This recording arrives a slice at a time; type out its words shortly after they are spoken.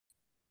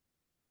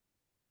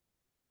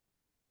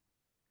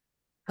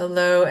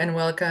Hello and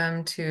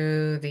welcome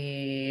to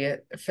the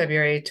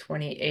February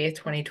 28th,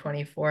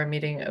 2024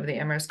 meeting of the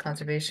Amherst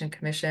Conservation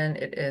Commission.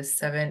 It is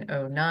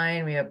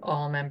 7:09. We have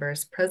all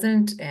members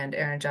present and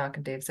Aaron Jock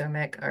and Dave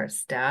Zomick, our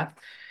staff.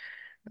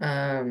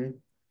 Um,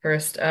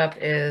 First up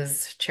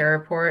is chair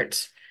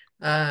report.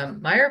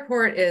 My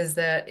report is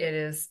that it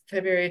is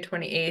February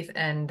 28th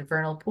and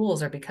vernal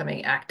pools are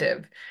becoming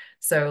active.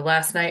 So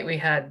last night we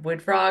had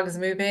wood frogs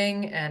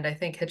moving, and I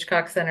think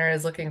Hitchcock Center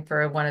is looking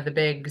for one of the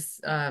big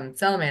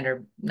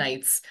salamander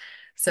nights.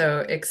 So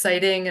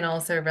exciting and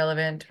also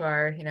relevant to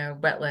our,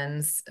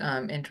 wetlands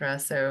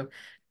interest. So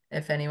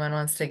if anyone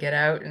wants to get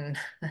out and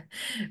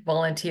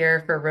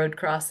volunteer for road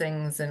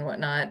crossings and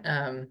whatnot,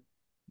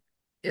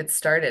 it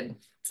started.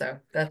 So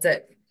that's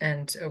it.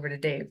 And over to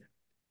Dave.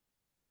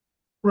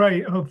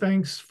 Right. Oh,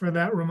 thanks for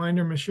that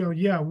reminder, Michelle.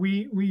 Yeah,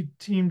 we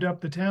teamed up.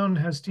 The town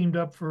has teamed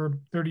up for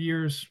 30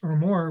 years or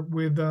more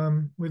with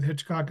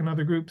Hitchcock and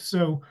other groups.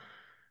 So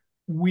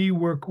we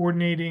were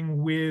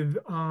coordinating with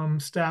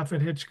staff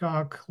at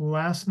Hitchcock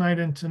last night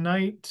and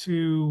tonight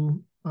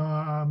to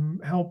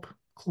help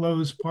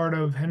close part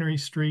of Henry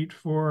Street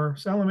for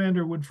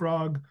salamander, wood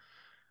frog,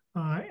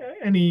 uh,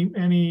 any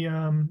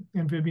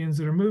amphibians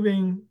that are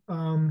moving.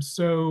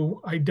 So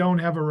I don't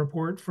have a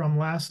report from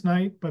last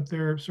night, but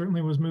there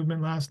certainly was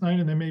movement last night,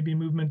 and there may be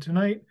movement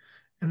tonight.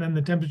 And then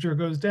the temperature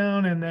goes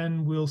down, and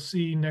then we'll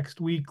see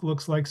next week.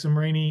 Looks like some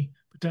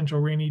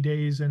potential rainy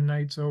days and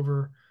nights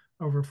over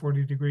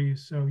 40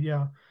 degrees. So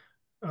yeah,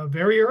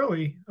 very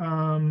early.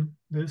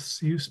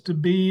 This used to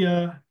be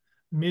a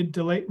mid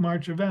to late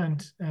March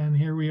event, and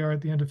here we are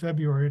at the end of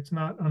February. It's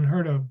not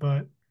unheard of,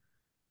 but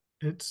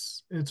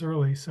it's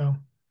early. So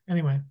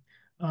anyway,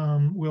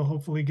 we'll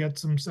hopefully get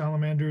some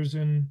salamanders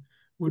and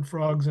wood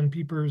frogs and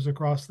peepers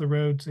across the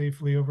road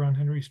safely over on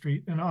Henry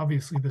Street. And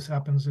obviously this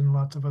happens in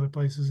lots of other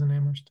places in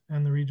Amherst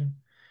and the region.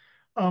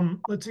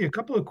 Let's see, a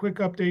couple of quick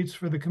updates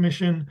for the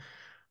commission.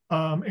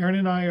 Aaron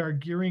and I are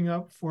gearing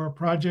up for a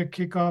project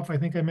kickoff. I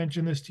think I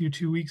mentioned this to you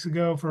 2 weeks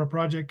ago for a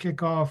project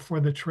kickoff for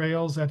the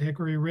trails at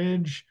Hickory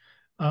Ridge.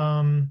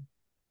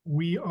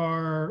 We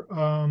are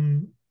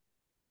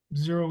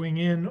zeroing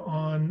in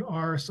on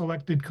our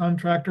selected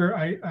contractor.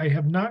 I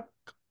have not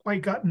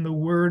quite gotten the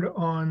word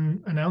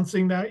on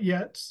announcing that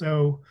yet.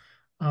 So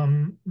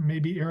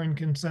maybe Aaron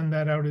can send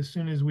that out as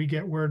soon as we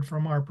get word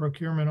from our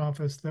procurement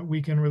office that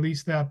we can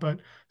release that. But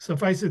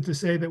suffice it to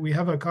say that we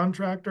have a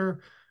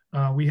contractor,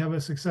 we have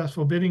a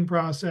successful bidding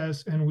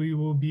process, and we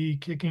will be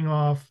kicking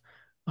off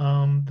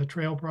the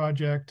trail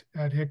project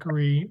at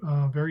Hickory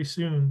very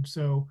soon.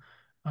 So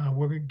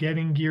we're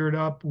getting geared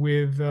up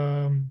with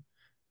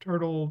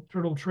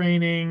turtle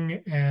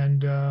training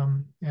and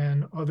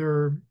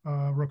other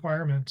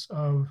requirements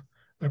of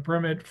the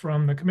permit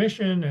from the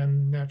commission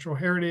and natural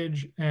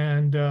heritage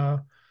and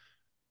the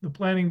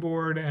planning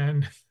board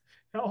and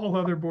all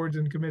other boards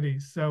and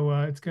committees. So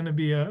it's going to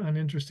be an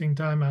interesting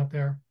time out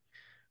there.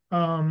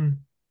 Um,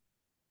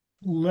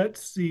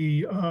 let's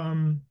see.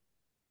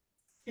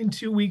 In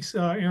 2 weeks,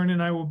 Aaron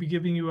and I will be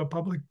giving you a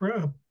public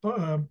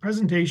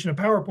presentation, a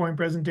PowerPoint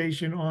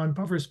presentation on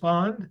Puffer's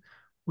Pond.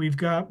 We've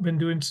been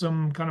doing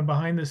some kind of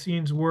behind the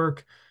scenes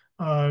work,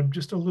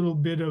 just a little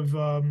bit of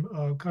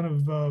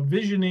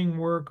visioning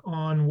work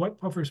on what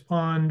Puffer's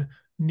Pond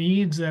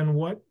needs and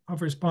what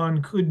Puffer's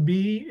Pond could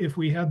be if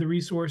we had the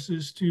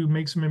resources to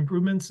make some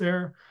improvements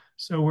there.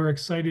 So we're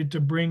excited to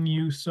bring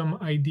you some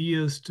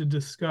ideas to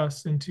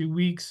discuss in 2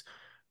 weeks.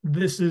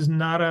 This is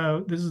not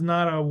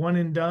a one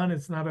and done.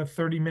 It's not a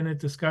 30-minute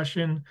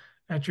discussion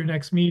at your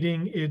next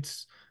meeting.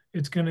 It's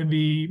going to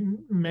be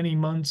many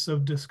months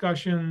of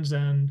discussions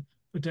and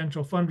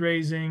potential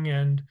fundraising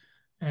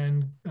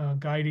and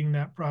guiding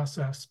that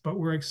process. But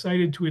we're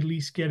excited to at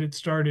least get it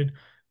started.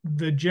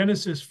 The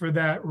genesis for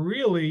that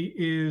really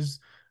is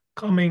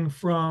coming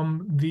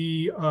from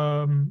the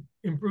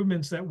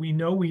improvements that we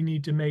know we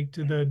need to make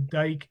to the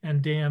dike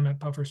and dam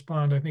at Puffer's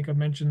Pond. I think I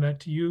mentioned that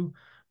to you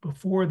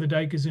before. The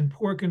dike is in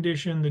poor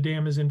condition, the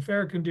dam is in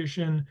fair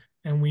condition,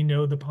 and we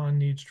know the pond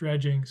needs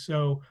dredging.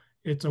 So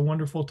it's a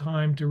wonderful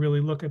time to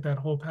really look at that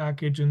whole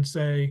package and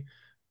say,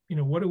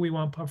 what do we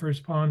want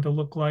Puffer's Pond to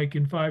look like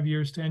in 5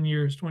 years, 10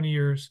 years, 20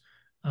 years?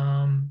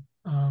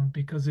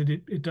 Because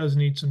it does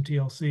need some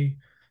TLC.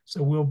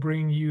 So we'll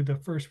bring you the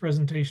first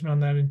presentation on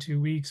that in 2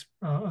 weeks,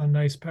 a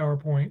nice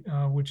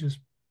PowerPoint, which is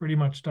pretty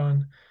much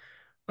done.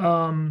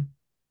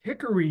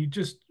 Hickory,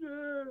 just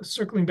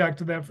circling back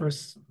to that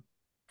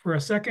for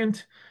a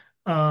second.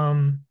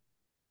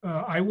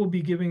 I will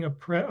be giving an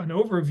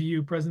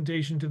overview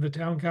presentation to the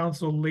town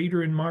council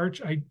later in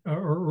March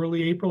or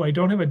early April. I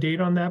don't have a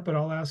date on that, but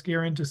I'll ask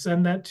Aaron to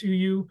send that to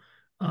you.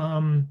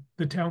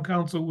 The town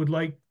council would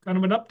like kind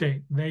of an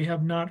update. They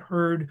have not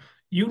heard,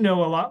 a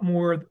lot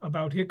more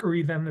about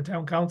Hickory than the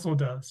town council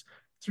does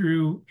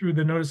through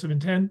the notice of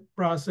intent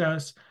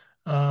process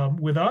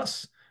with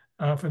us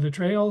for the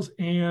trails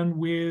and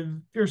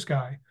with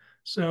PureSky.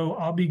 So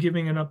I'll be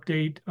giving an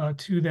update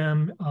to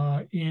them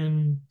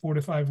in 4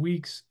 to 5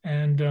 weeks,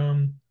 and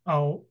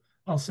I'll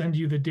send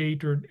you the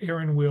date, or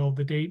Aaron will,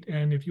 the date.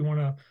 And if you want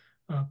to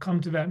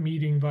come to that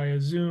meeting via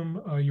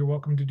Zoom, you're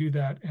welcome to do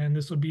that. And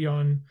this will be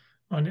on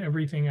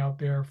everything out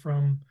there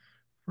from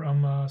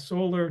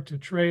solar to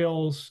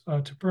trails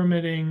to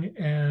permitting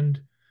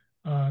and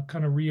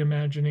kind of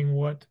reimagining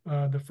what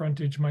the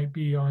frontage might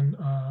be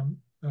on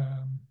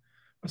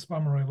West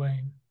Pomeroy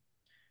Lane.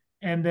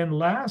 And then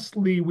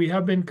lastly, we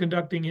have been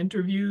conducting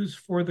interviews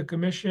for the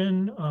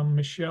commission,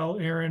 Michelle,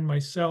 Aaron,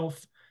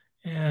 myself,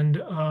 and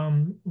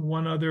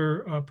one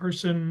other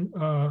person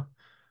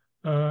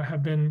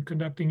have been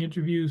conducting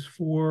interviews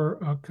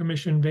for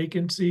commission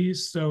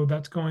vacancies. So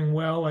that's going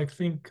well. I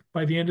think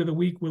by the end of the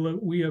week,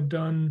 we have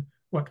done,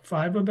 what,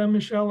 5 of them,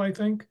 Michelle, I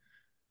think?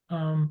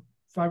 5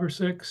 or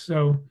 6.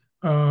 So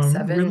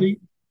 7. really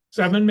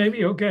 7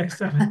 maybe. Okay,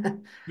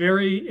 7.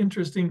 Very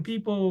interesting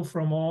people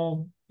from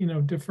all,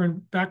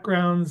 different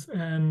backgrounds,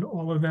 and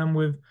all of them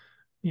with,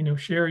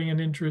 sharing an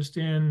interest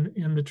in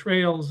the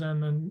trails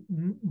and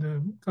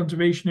the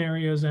conservation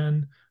areas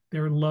and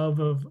their love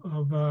of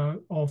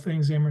all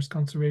things Amherst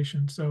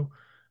conservation. So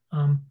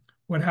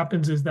what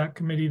happens is that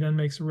committee then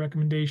makes a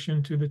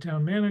recommendation to the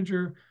town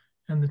manager,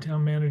 and the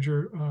town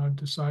manager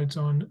decides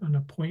on an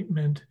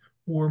appointment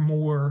or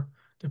more,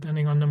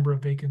 depending on number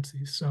of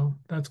vacancies. So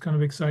that's kind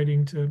of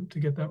exciting to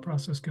get that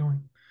process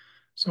going.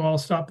 So I'll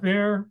stop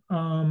there,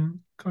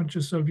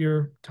 conscious of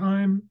your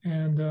time.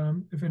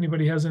 And if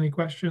anybody has any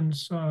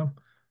questions,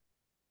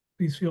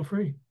 please feel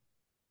free.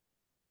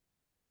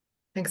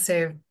 Thanks,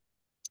 Dave.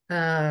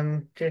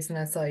 Jason,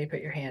 I saw you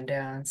put your hand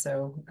down,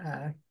 so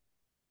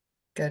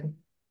good.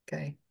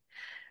 Okay.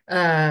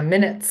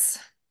 Minutes.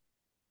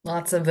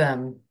 Lots of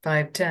them.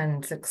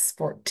 5:10,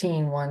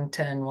 6:14,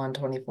 1:10,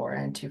 1:24,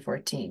 and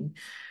 2:14.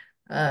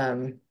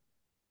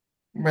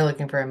 We're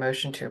looking for a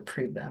motion to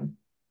approve them.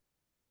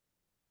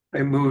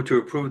 I move to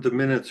approve the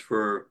minutes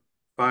for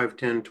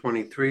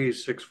 5:10:23,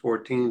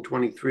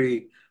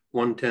 6:14:23,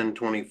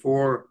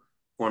 1:10:24,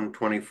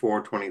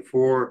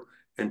 1:24:24,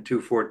 and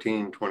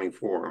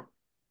 2:14:24.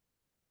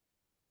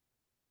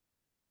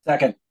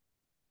 Second.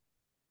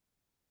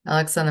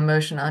 Alex on the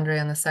motion, Andre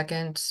on the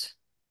second.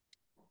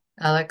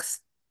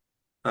 Alex,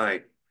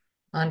 Aye.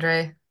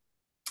 Andre,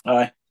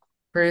 Aye.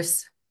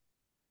 Bruce.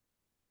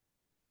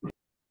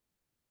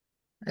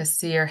 I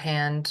see your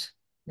hand.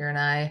 You're an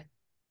aye.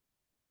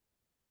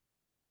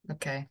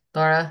 Okay.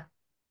 Laura,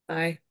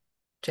 Aye.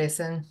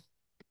 Jason,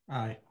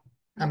 Aye.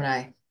 I'm an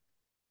aye.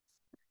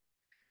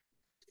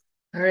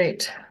 All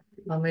right,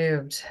 well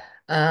moved.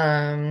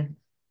 Land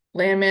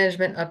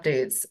management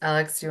updates.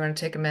 Alex, do you want to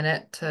take a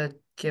minute to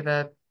give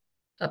a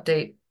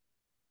update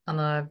on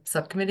the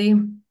subcommittee?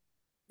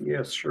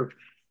 Yes, sure.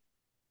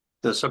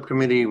 The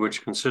subcommittee,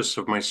 which consists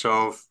of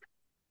myself,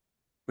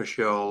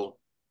 Michelle,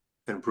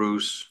 and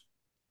Bruce,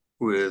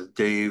 with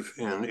Dave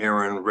and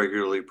Aaron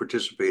regularly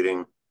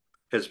participating,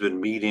 has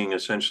been meeting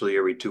essentially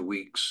every 2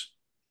 weeks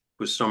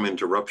with some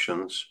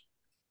interruptions.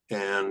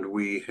 And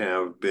we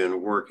have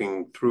been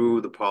working through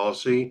the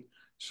policy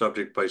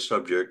subject by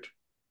subject.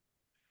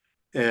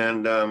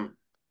 And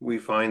we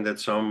find that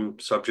some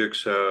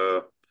subjects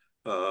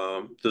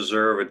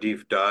deserve a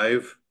deep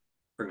dive.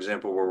 For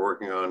example, we're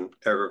working on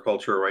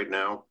agriculture right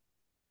now,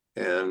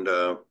 and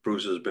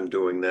Bruce has been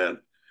doing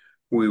that.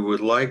 We would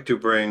like to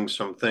bring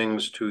some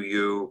things to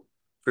you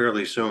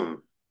fairly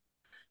soon,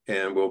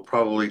 and we'll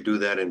probably do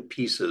that in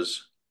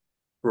pieces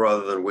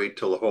rather than wait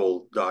till the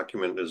whole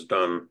document is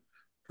done.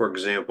 For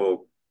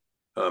example,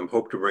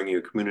 hope to bring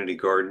you community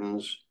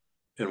gardens,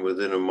 and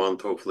within a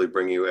month, hopefully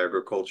bring you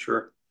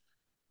agriculture.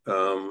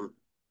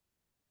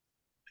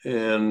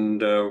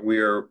 We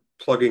are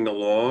plugging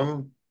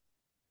along,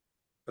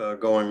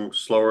 going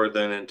slower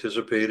than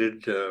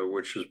anticipated,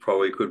 which is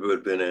probably could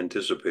have been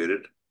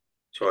anticipated.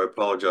 So I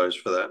apologize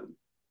for that.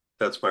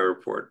 That's my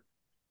report.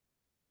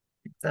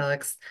 Thanks,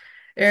 Alex.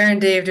 Aaron,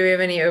 Dave, do we have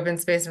any open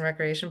space and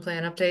recreation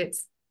plan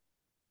updates?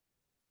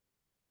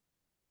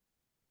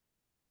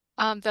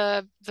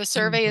 The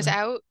survey is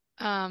out,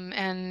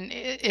 and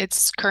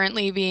it's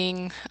currently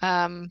being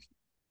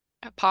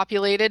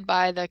populated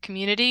by the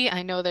community.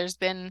 I know there's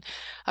been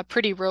a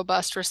pretty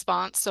robust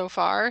response so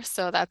far,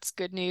 so that's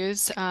good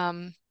news.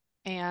 And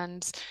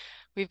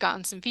we've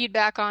gotten some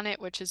feedback on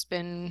it, which has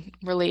been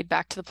relayed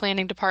back to the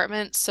planning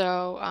department.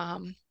 So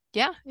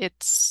yeah,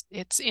 it's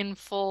in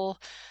full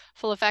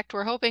effect.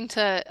 We're hoping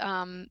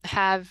to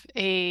have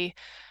a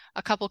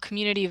couple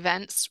community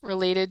events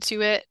related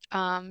to it,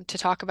 to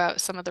talk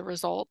about some of the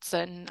results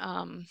and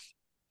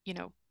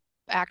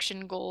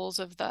action goals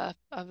of the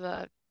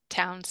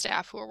town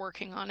staff who are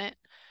working on it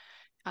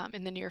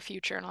in the near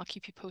future, and I'll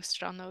keep you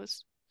posted on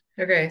those.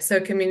 Okay,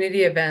 so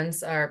community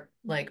events are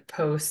like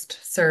post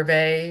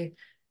survey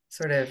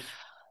sort of.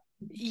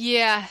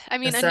 Yeah, I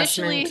mean,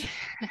 assessment.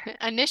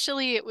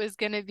 initially it was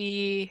going to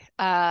be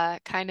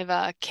kind of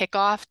a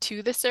kickoff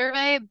to the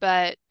survey,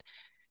 but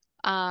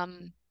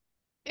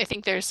I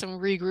think there's some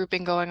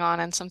regrouping going on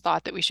and some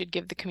thought that we should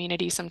give the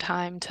community some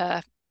time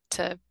to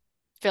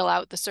fill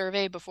out the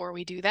survey before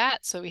we do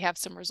that, so we have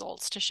some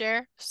results to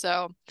share.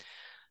 So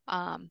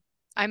I'll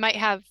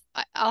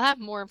have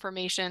more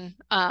information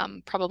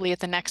probably at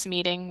the next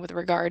meeting with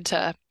regard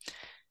to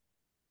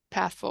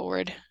path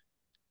forward.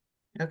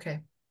 Okay.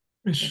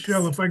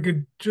 Michelle, Thanks. if I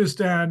could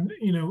just add,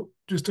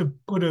 just to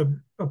put a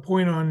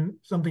point on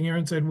something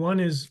Aaron said. One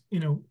is,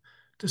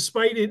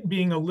 despite it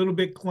being a little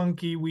bit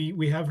clunky,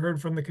 we have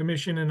heard from the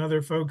commission and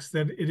other folks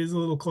that it is a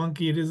little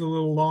clunky, it is a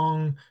little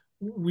long.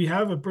 We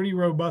have a pretty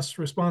robust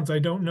response. I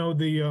don't know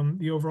the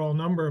overall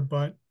number,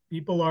 but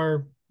people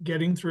are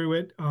getting through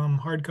it.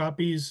 Hard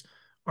copies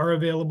are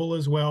available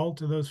as well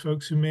to those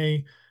folks who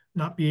may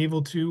not be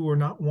able to or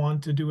not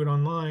want to do it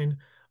online.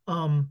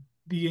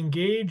 The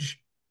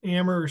Engage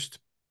Amherst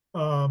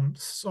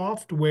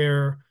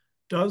software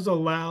does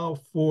allow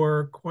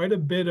for quite a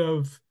bit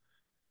of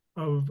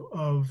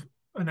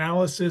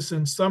analysis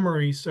and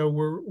summary.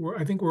 So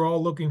I think we're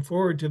all looking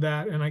forward to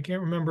that. And I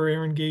can't remember,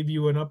 Aaron gave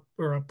you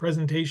a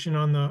presentation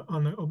on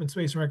the open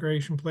space and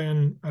recreation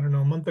plan, I don't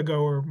know, a month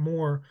ago or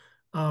more.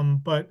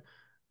 But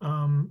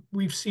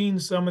we've seen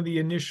some of the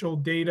initial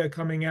data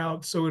coming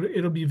out. So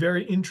it'll be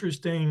very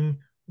interesting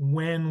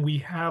when we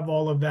have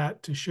all of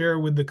that to share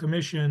with the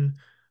commission.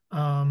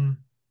 On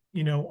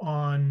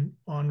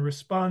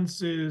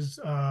responses,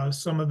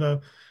 some of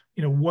the,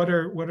 what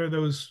are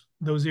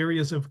those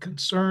areas of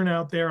concern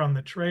out there on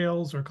the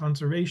trails or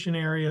conservation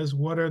areas?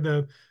 What are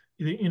the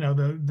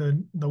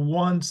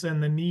wants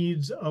and the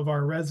needs of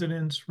our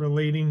residents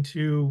relating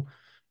to,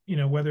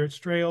 whether it's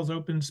trails,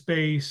 open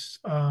space,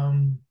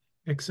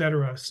 et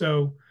cetera.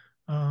 So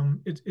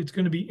it's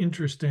going to be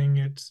interesting.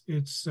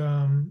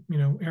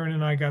 Aaron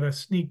and I got a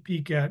sneak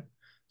peek at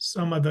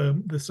some of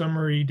the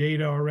summary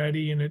data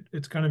already, and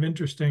it's kind of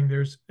interesting.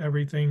 There's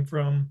everything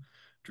from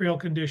trail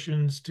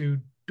conditions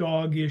to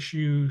dog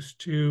issues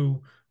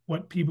to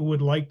what people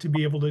would like to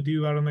be able to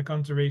do out on the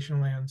conservation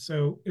land.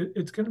 So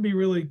it's going to be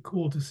really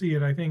cool to see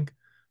it, I think.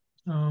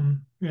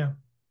 Yeah.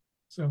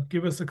 So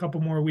give us a couple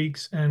more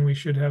weeks and we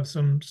should have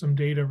some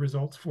data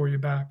results for you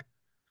back.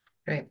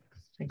 Great.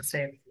 Thanks,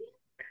 Dave.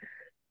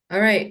 All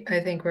right.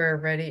 I think we're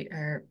ready.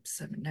 Oh,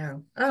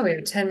 we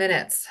have 10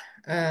 minutes.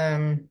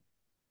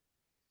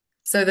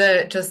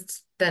 So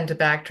just then to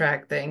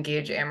backtrack, the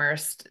Engage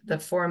Amherst, the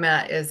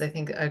format is, I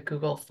think, a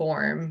Google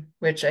form,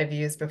 which I've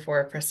used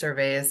before for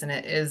surveys, and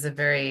it is a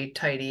very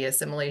tidy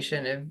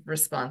assimilation of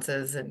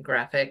responses and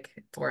graphic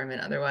form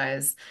and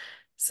otherwise.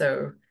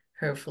 So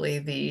hopefully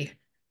the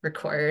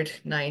required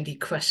 90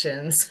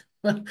 questions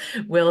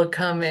will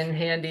come in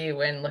handy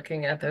when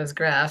looking at those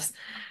graphs.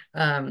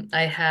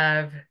 I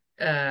have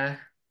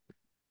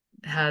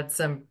had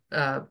some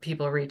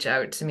people reach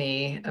out to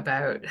me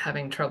about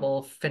having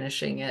trouble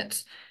finishing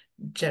it,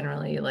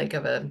 generally like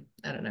of a,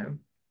 I don't know,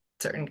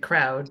 certain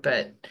crowd,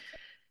 but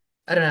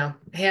I don't know.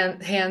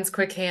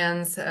 Quick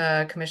hands,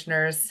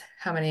 commissioners,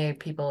 how many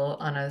people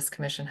on this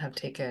commission have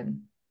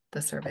taken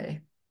the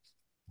survey?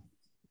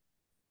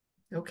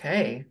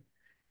 Okay,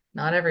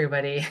 not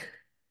everybody.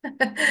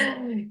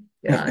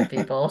 Get on it,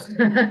 people.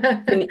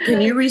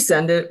 Can you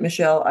resend it,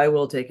 Michelle? I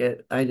will take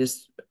it. I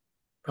just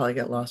probably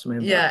got lost in my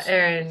inbox. Yeah,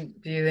 Aaron,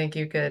 do you think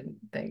you could?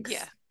 Thanks.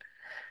 Yeah.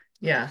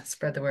 Yeah,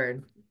 spread the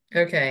word.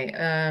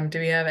 Okay, do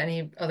we have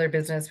any other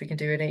business we can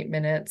do in 8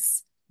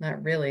 minutes?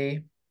 Not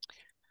really.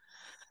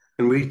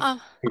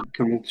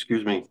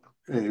 Excuse me.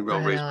 Go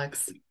ahead,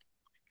 Alex.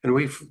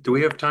 Do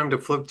we have time to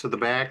flip to the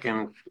back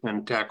and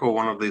tackle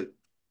one of the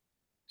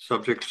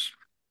subjects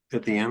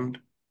at the end?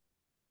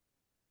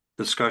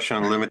 Discussion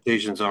on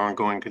limitations on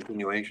ongoing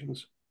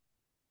continuations.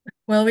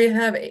 Well, we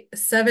have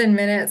 7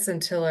 minutes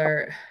until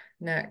our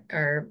I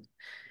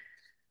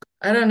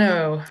don't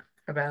know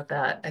about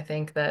that. I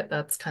think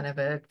that's kind of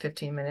a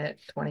 15-minute,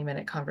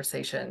 20-minute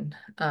conversation.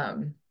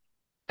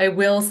 I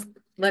will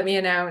let me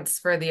announce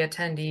for the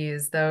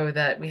attendees though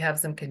that we have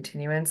some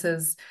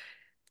continuances.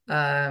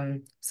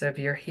 So if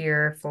you're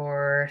here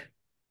for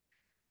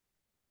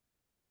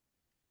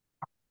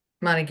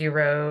Montague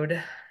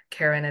Road,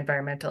 Karen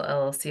Environmental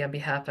LLC on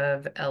behalf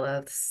of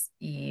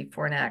LSE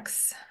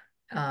Fornax,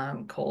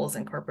 Coles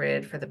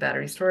Incorporated for the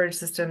battery storage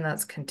system,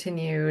 that's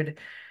continued.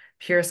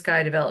 Pure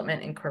Sky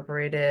Development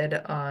Incorporated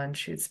on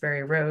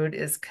Shutesbury Road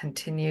is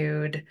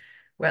continued.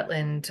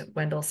 Wetland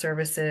Wendell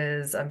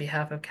Services on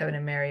behalf of Kevin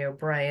and Mary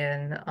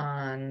O'Brien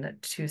on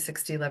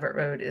 260 Leverett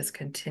Road is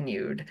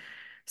continued.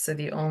 So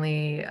the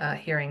only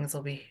hearings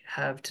we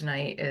have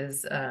tonight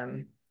is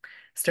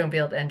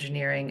Stonefield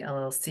Engineering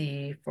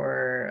LLC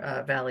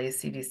for Valley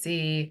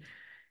CDC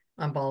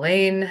on Ball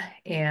Lane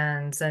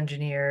and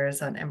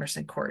Engineers on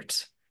Emerson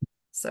Court.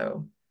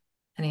 So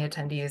any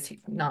attendees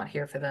not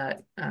here for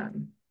that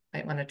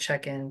might want to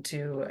check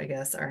into, I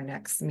guess, our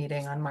next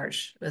meeting on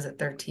March, was it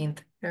 13th,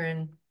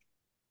 Erin?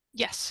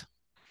 Yes.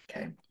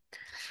 Okay.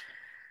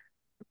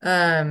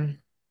 I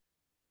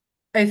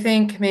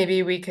think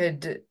maybe we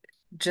could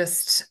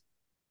just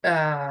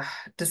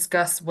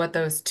discuss what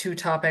those two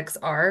topics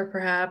are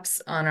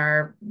perhaps on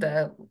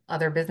the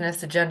other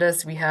business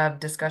agendas. We have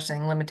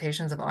discussing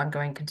limitations of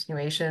ongoing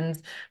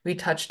continuations. We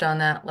touched on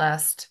that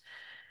last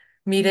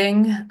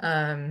meeting.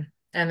 And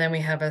then we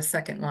have a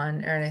second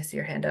one. Erin, I see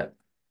your hand up.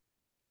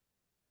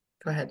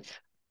 Go ahead.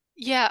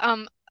 Yeah,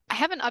 I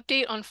have an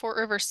update on Fort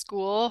River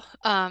School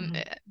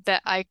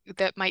that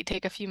might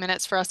take a few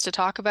minutes for us to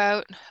talk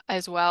about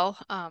as well.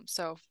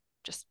 So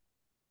just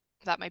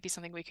that might be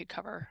something we could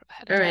cover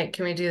ahead of All time. right,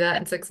 can we do that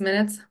in 6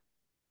 minutes?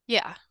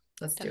 Yeah,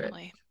 Let's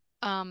definitely.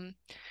 do it.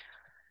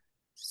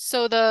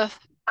 So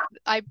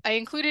I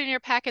included in your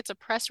packets a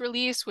press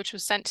release which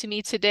was sent to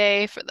me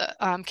today for the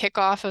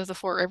kickoff of the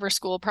Fort River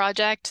School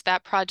project.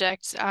 That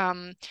project,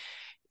 I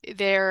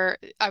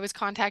was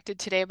contacted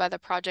today by the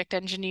project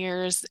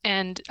engineers,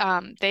 and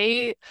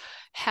they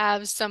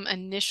have some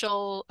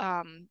initial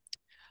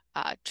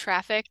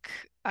traffic,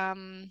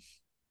 some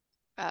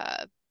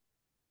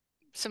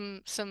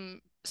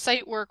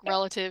site work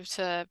relative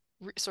to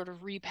sort of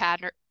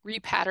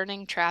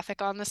repatterning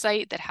traffic on the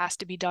site that has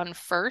to be done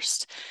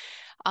first.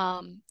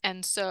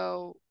 And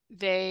so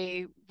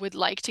they would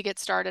like to get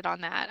started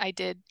on that. I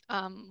did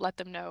let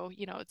them know,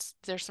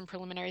 there's some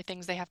preliminary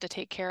things they have to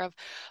take care of.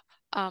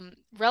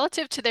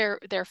 Relative to their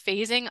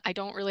phasing, I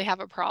don't really have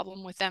a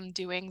problem with them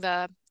doing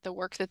the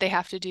work that they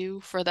have to do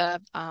for the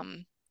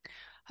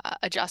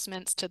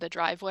adjustments to the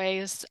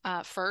driveways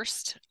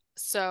first.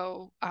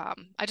 So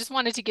I just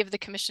wanted to give the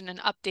commission an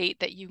update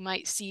that you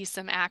might see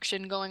some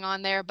action going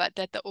on there, but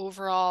that the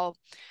overall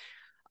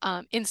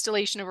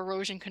installation of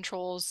erosion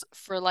controls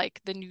for like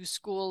the new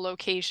school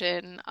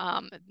location,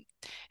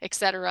 et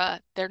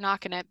cetera, they're not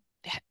going to,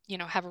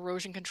 have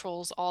erosion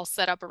controls all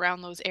set up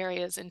around those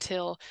areas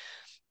until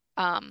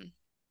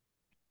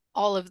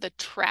all of the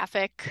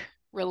traffic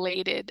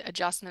related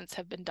adjustments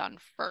have been done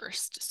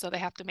first. So they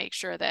have to make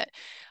sure that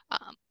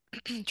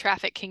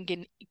traffic can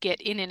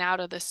get in and out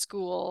of the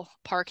school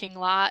parking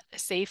lot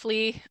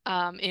safely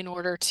in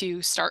order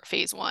to start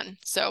phase 1.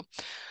 So,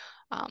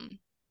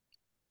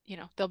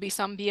 there'll be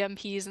some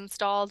BMPs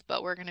installed,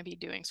 but we're going to be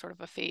doing sort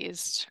of a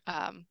phased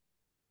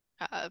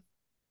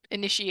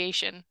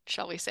initiation,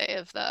 shall we say,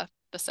 of the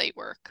site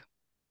work.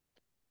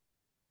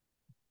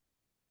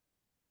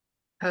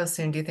 How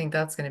soon do you think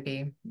that's going to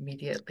be?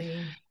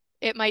 Immediately?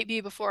 It might be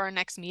before our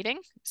next meeting.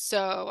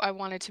 So I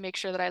wanted to make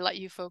sure that I let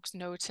you folks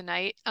know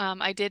tonight.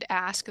 I did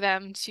ask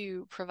them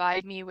to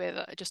provide me with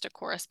just a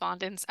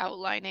correspondence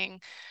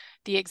outlining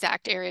the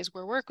exact areas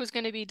where work was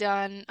going to be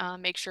done,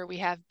 make sure we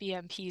have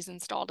BMPs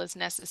installed as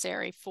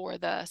necessary for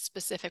the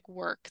specific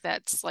work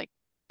that's like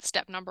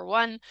step number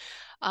 1.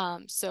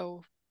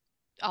 So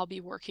I'll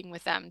be working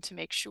with them to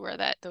make sure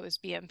that those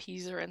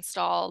BMPs are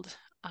installed.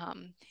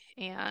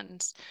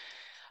 And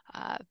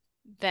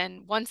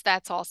then once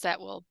that's all set,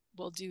 we'll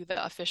do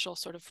the official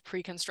sort of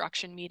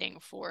pre-construction meeting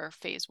for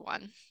phase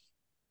 1.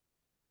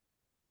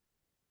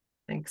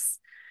 Thanks.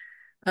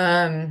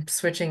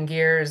 Switching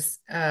gears,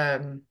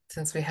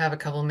 since we have a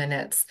couple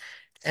minutes,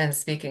 and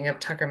speaking of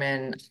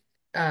Tuckerman,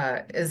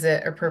 is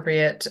it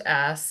appropriate to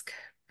ask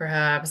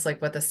perhaps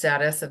like what the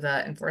status of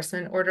that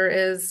enforcement order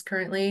is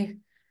currently?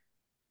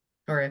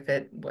 Or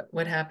if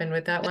what happened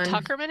with that The one?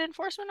 Tuckerman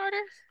enforcement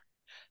order?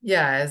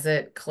 Yeah, is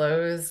it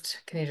closed?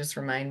 Can you just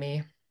remind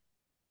me?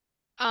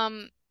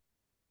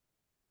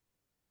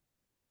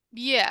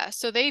 Yeah,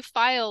 so they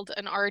filed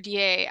an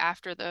RDA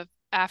after the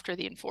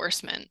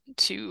enforcement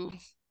to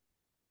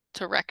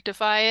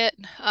rectify it.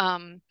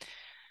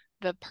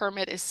 The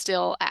permit is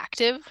still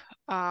active.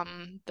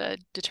 The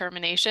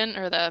determination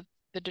or the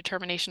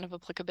determination of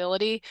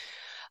applicability.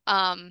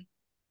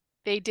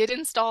 They did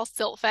install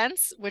silt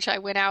fence, which I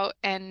went out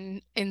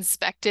and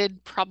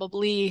inspected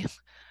probably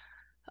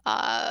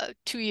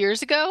 2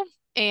 years ago,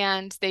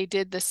 and they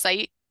did the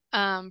site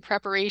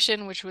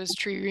preparation, which was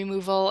tree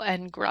removal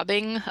and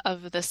grubbing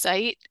of the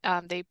site.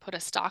 They put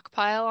a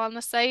stockpile on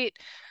the site,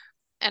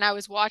 and I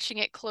was watching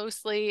it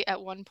closely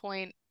at one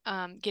point,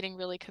 getting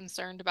really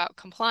concerned about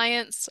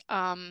compliance.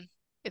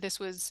 This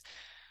was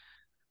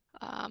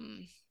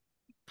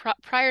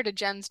prior to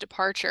Jen's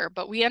departure,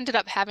 but we ended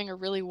up having a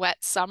really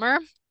wet summer,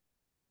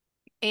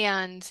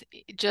 and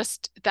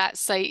just that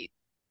site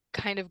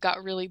kind of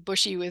got really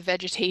bushy with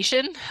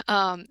vegetation.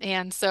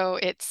 And so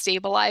it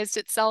stabilized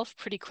itself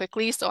pretty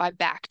quickly. So I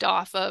backed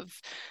off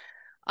of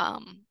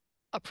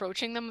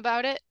approaching them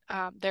about it.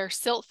 Their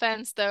silt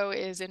fence, though,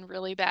 is in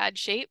really bad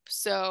shape.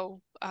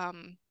 So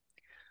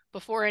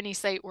before any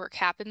site work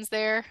happens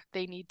there,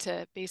 they need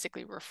to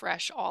basically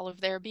refresh all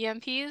of their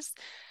BMPs.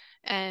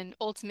 And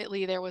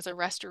ultimately, there was a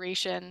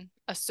restoration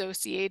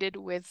associated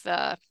with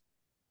the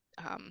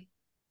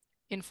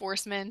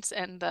enforcement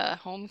and the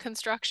home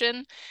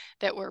construction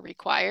that were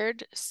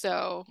required.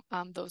 So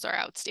those are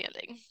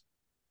outstanding.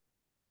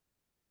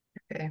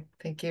 Okay,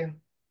 thank you.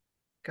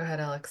 Go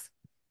ahead, Alex.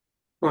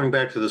 Going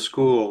back to the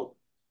school,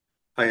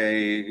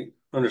 I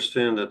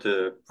understand that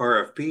the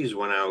RFPs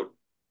went out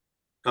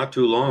not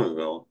too long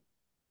ago.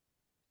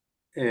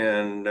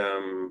 And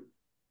they're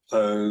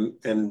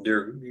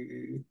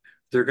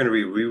going to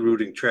be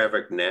rerouting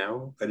traffic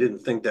now. I didn't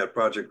think that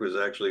project was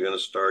actually going to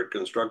start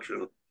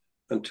construction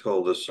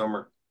until this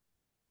summer.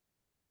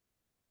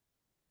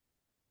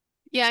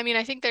 Yeah, I mean,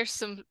 I think there's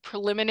some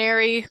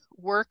preliminary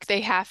work they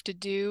have to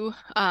do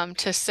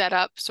to set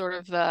up sort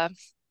of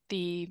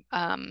the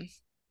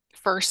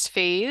first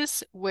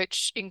phase,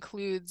 which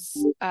includes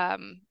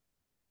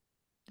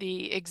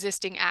the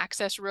existing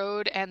access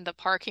road and the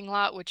parking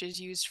lot, which is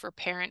used for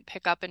parent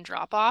pickup and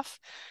drop off.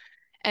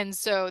 And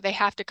so they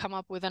have to come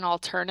up with an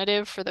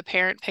alternative for the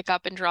parent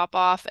pickup and drop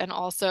off, and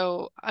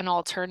also an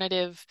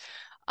alternative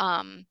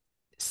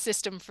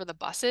system for the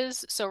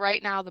buses. So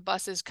right now the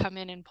buses come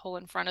in and pull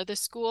in front of the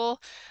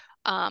school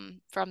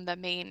from the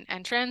main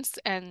entrance.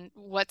 And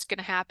what's going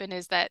to happen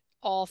is that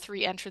all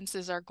 3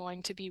 entrances are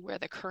going to be where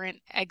the current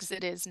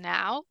exit is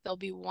now. There'll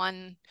be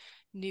one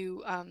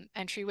new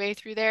entryway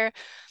through there.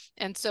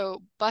 And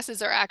so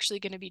buses are actually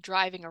going to be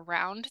driving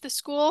around the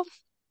school.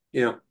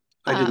 Yeah,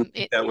 I didn't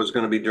think that was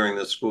going to be during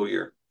the school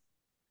year.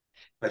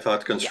 I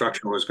thought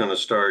construction was going to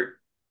start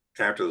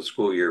after the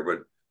school year,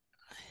 but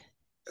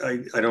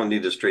I don't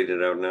need to straighten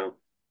it out now.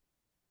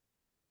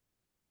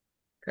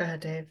 Go ahead,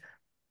 Dave.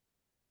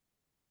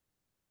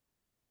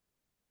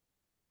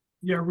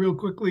 Yeah, real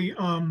quickly.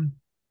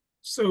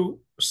 So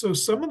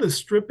some of the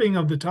stripping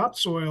of the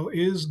topsoil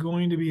is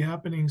going to be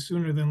happening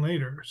sooner than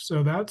later.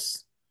 So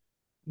that's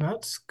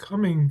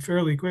coming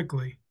fairly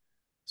quickly.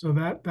 So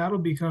that'll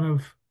be kind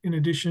of in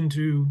addition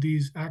to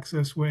these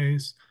access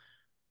ways,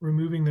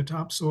 removing the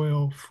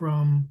topsoil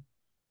from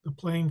the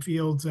playing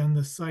fields and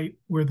the site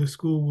where the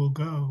school will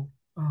go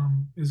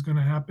is going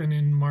to happen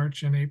in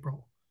March and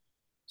April.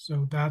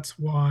 So that's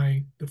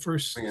why the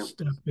first step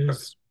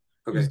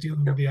is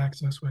dealing with the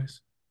access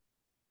ways.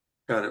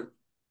 Got it.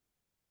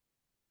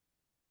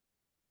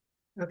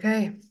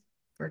 Okay,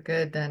 we're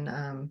good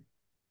then.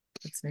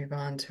 Let's move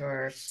on to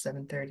our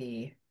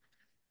 7:30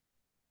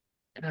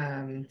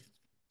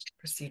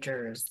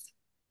 procedures.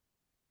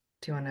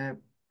 Do you want to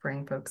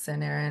bring folks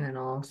in, Erin, and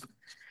I'll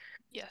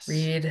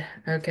read?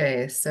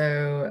 Okay,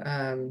 so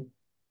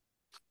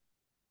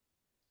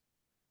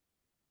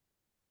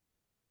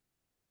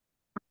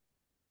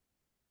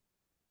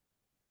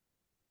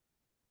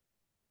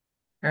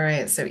all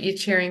right, so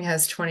each hearing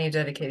has 20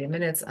 dedicated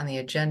minutes on the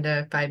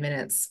agenda, 5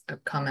 minutes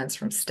of comments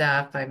from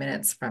staff, 5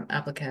 minutes from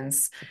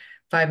applicants,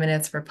 5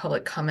 minutes for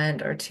public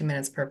comment or 2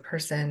 minutes per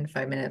person,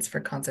 5 minutes for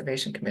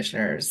conservation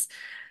commissioners.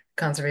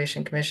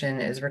 Conservation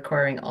Commission is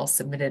requiring all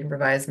submitted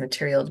revised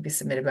material to be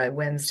submitted by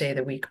Wednesday,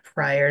 the week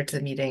prior to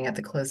the meeting at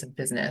the close of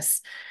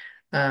business.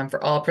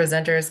 For all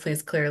presenters,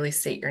 please clearly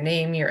state your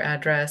name, your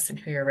address, and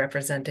who you're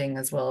representing,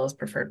 as well as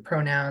preferred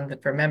pronouns.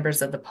 And for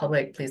members of the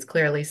public, please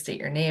clearly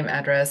state your name,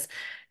 address,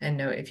 and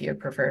note if you have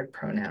preferred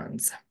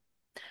pronouns.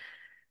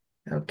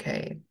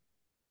 Okay.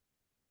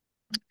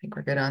 I think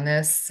we're good on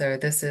this. So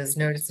this is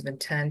notice of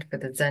intent for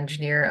the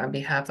Zengineer on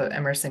behalf of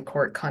Emerson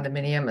Court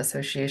Condominium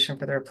Association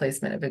for the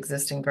replacement of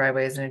existing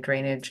driveways and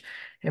drainage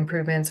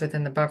improvements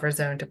within the buffer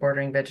zone to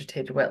bordering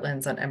vegetated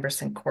wetlands on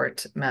Emerson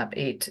Court, map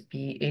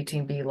 8B,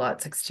 18B,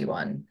 lot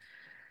 61.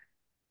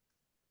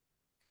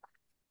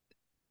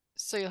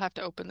 So you'll have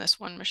to open this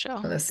one,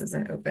 Michelle. Oh, this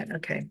isn't open.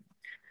 Okay.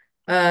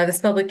 This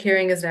public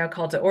hearing is now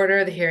called to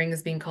order. The hearing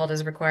is being called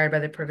as required by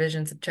the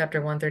provisions of Chapter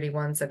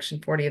 131, Section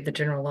 40 of the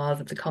General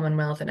Laws of the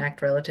Commonwealth and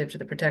Act relative to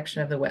the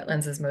protection of the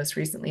wetlands as most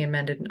recently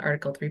amended in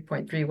Article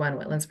 3.31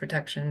 Wetlands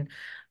Protection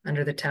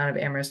under the Town of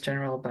Amherst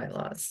General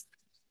Bylaws.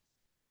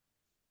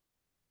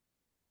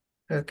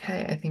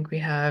 Okay, I think we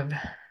have...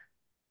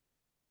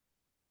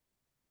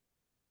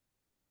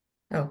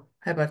 Oh,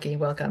 hi, Bucky.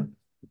 Welcome.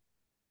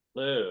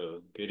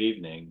 Hello, good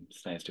evening.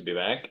 It's nice to be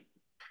back.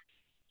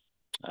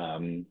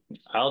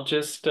 I'll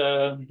just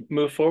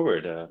move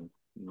forward.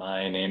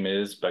 My name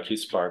is Bucky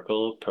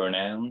Sparkle,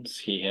 pronouns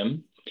he,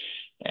 him,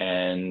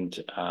 and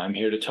I'm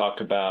here to talk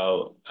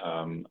about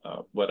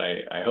what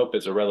I hope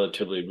is a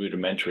relatively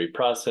rudimentary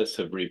process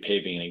of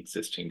repaving an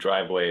existing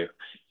driveway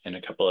and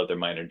a couple other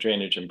minor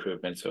drainage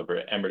improvements over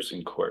at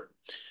Emerson Court.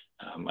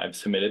 I've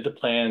submitted the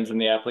plans and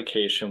the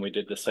application. We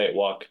did the site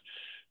walk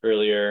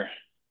earlier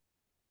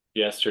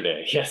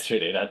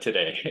yesterday, not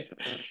today.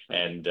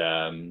 And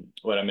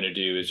what I'm going to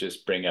do is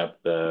just bring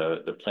up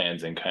the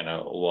plans and kind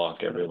of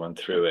walk everyone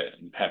through it.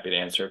 I'm happy to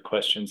answer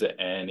questions at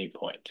any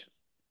point.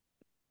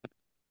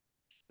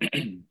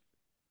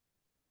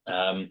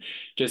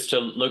 Just to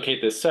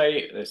locate the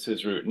site, this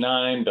is Route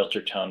 9,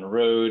 Belchertown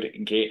Road,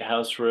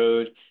 Gatehouse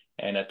Road,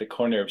 and at the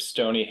corner of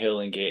Stony Hill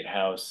and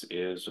Gatehouse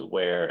is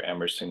where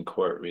Emerson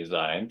Court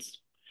resides.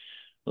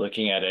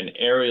 Looking at an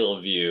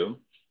aerial view,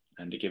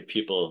 and to give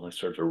people a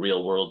sort of a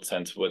real world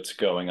sense of what's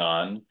going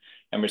on,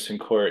 Emerson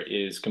Court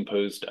is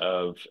composed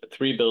of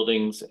 3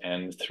 buildings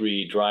and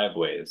 3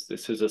 driveways.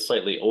 This is a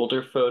slightly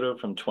older photo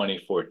from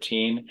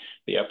 2014.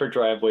 The upper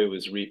driveway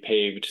was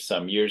repaved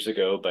some years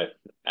ago, but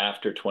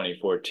after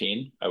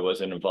 2014, I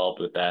wasn't involved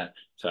with that.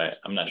 So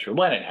I'm not sure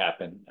when it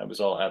happened. I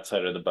was all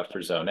outside of the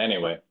buffer zone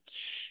anyway.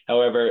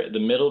 However, the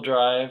middle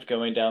drive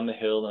going down the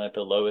hill and at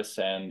the lowest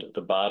end,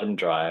 the bottom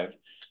drive,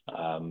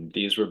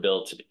 these were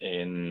built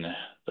in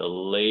the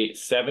late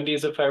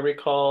 70s, if I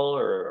recall,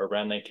 or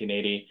around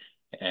 1980,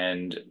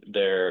 and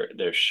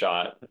they're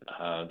shot.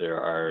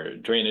 There are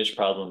drainage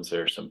problems,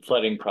 there are some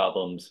flooding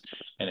problems,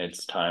 and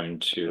it's time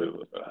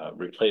to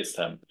replace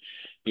them.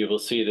 You will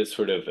see this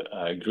sort of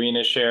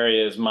greenish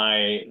area is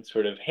my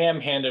sort of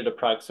ham-handed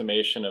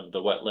approximation of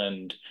the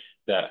wetland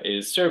that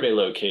is survey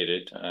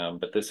located,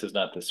 but this is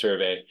not the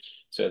survey.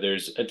 So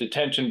there's a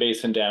detention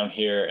basin down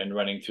here, and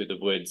running through the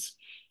woods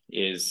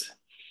is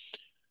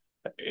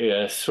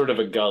sort of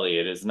a gully.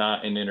 It is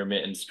not an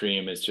intermittent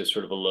stream. It's just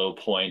sort of a low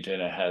point,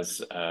 and it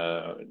has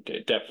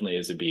it definitely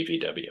is a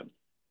BVW.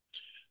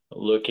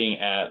 Looking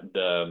at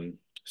the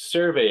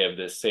survey of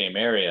this same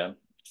area,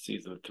 see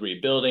the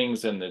 3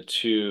 buildings and the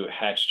 2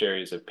 hatched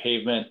areas of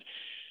pavement.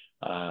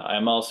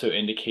 I'm also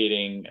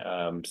indicating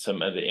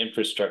some of the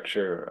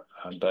infrastructure,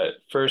 but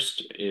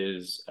first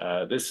is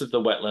this is the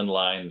wetland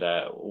line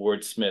that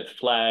Ward Smith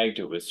flagged.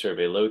 It was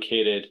survey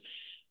located.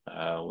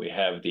 We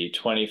have the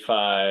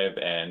 25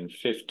 and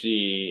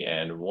 50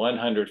 and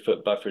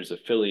 100-foot buffers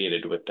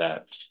affiliated with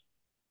that.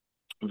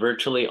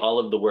 Virtually all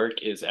of the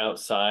work is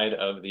outside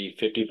of the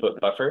 50-foot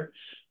buffer,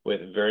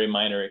 with very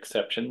minor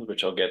exceptions,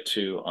 which I'll get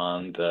to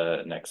on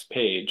the next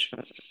page.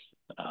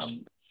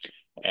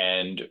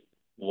 And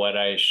what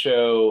I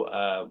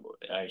show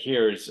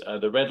here is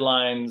the red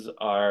lines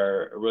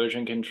are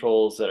erosion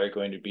controls that are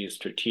going to be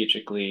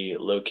strategically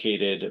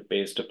located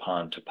based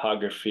upon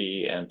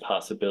topography and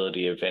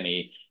possibility of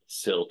any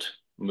silt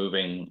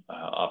moving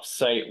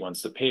off-site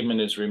once the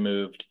pavement is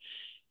removed.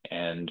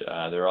 And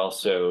there are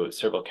also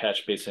several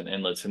catch basin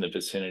inlets in the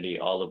vicinity,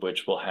 all of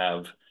which will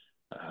have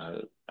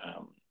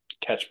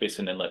catch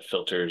basin inlet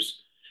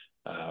filters,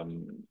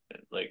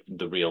 like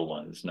the real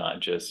ones, not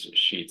just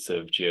sheets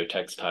of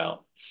geotextile.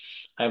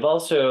 I've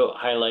also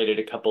highlighted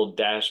a couple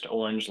dashed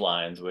orange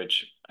lines,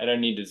 which I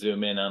don't need to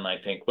zoom in on.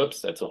 I think,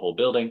 whoops, that's a whole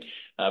building.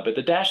 But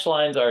the dashed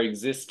lines are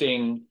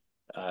existing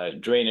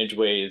drainage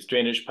ways,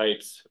 drainage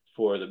pipes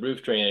for the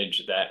roof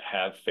drainage that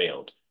have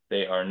failed.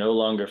 They are no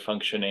longer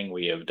functioning.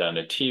 We have done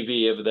a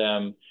TV of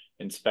them,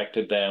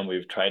 inspected them.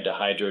 We've tried to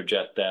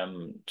hydrojet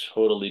them,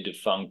 totally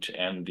defunct,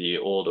 and the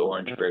old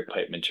orange brick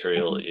pipe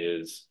material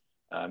is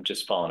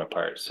just falling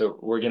apart. So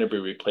we're going to be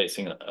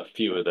replacing a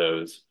few of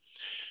those.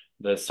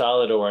 The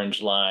solid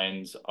orange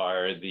lines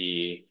are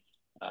the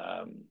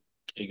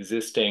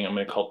existing, I'm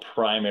going to call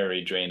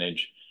primary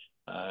drainage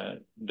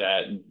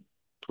that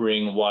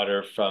bring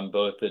water from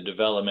both the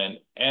development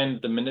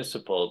and the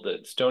municipal. The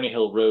Stony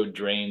Hill Road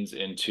drains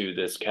into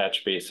this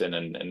catch basin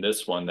and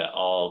this one that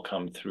all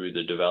come through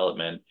the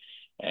development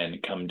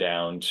and come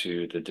down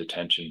to the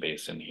detention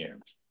basin here.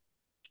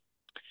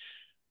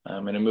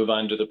 I'm going to move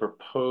on to the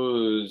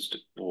proposed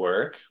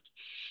work,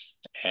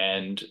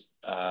 and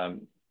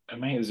I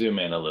might zoom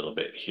in a little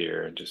bit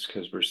here just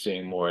because we're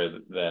seeing more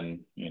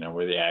than,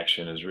 where the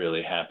action is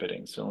really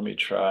happening. So let me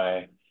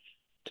try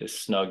to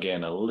snug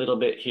in a little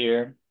bit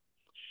here.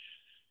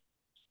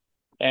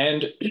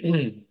 And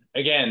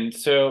again,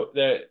 so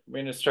we're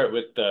going to start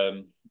with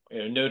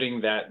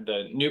noting that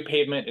the new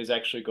pavement is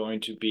actually going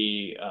to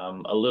be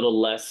a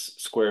little less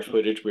square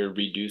footage. We're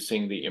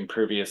reducing the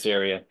impervious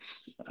area,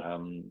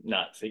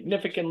 not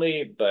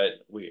significantly,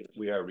 but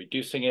we are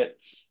reducing it.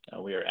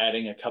 We are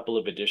adding a couple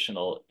of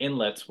additional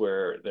inlets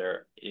where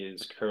there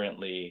is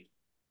currently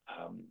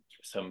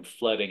some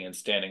flooding and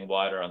standing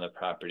water on the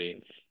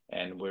property,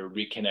 and we're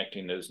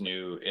reconnecting those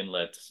new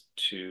inlets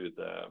to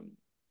the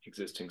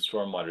existing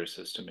stormwater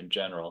system in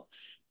general.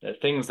 The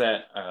things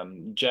that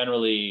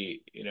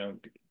generally,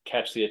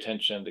 catch the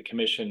attention of the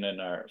commission and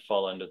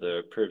fall under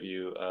the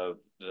purview of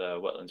the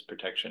Wetlands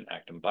Protection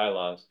Act and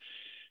bylaws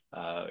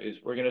is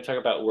we're going to talk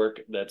about work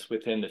that's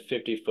within the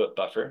 50-foot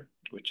buffer,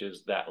 which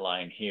is that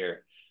line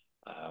here,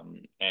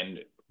 and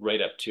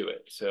right up to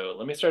it. So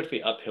let me start at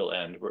the uphill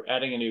end. We're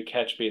adding a new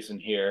catch basin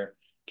here,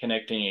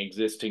 connecting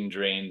existing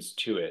drains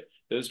to it.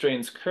 Those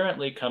drains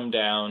currently come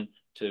down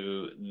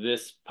to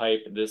this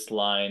pipe, this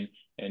line,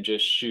 and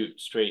just shoot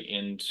straight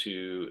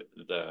into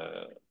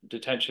the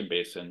detention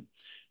basin.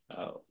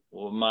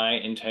 Well, my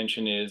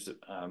intention is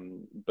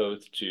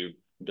both to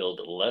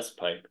build less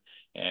pipe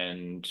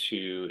and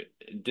to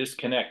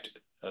disconnect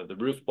the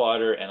roof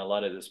water and a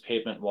lot of this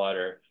pavement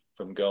water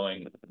from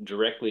going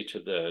directly to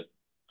the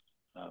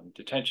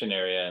detention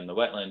area and the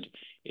wetland,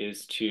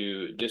 is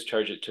to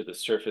discharge it to the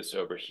surface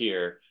over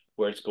here,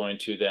 where it's going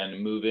to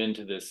then move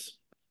into this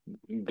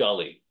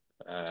gully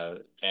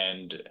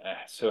and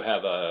so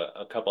have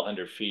a couple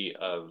hundred feet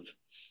of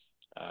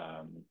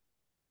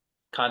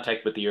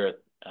contact with the earth,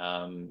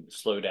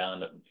 slow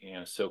down,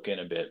 soak in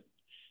a bit,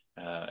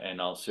 and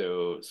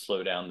also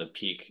slow down the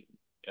peak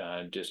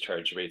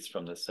discharge rates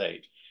from the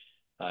site.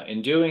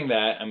 In doing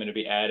that, I'm going to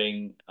be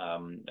adding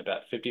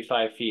about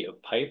 55 feet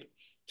of pipe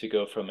to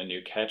go from a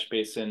new catch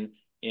basin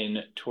in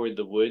toward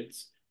the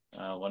woods.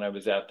 When I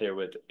was out there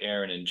with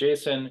Aaron and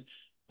Jason,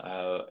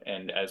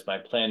 and as my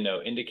plan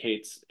note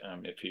indicates,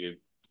 if you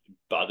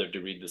bothered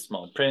to read the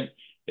small print,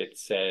 it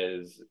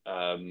says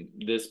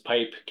this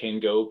pipe can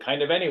go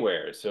kind of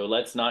anywhere. So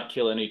let's not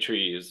kill any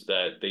trees.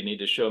 That they need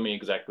to show me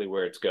exactly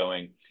where it's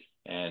going.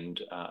 And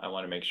I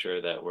want to make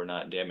sure that we're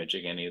not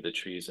damaging any of the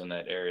trees in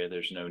that area.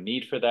 There's no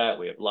need for that.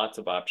 We have lots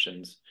of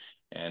options,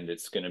 and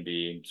it's going to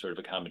be sort of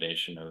a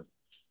combination of,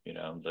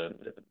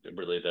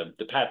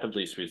 the path of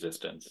least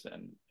resistance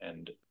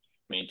and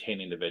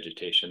maintaining the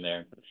vegetation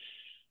there.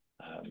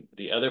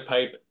 The other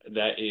pipe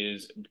that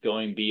is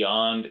going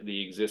beyond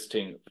the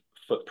existing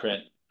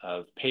footprint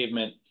of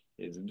pavement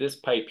is this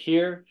pipe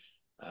here.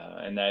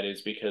 And that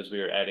is because we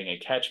are adding a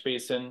catch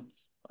basin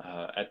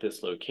at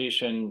this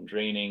location,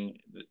 draining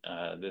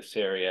this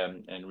area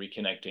and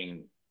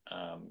reconnecting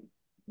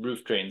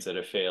roof drains that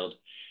have failed.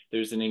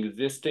 There's an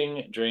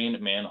existing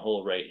drain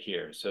manhole right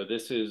here. So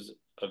this is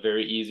a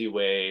very easy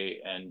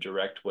way and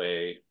direct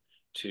way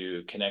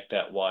to connect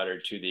that water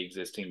to the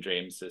existing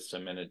drain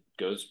system, and it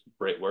goes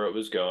right where it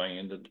was going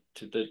into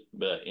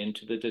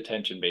the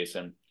detention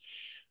basin.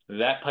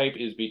 That pipe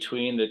is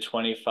between the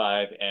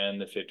 25 and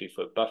the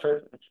 50-foot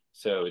buffer.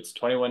 So it's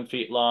 21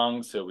 feet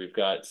long. So we've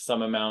got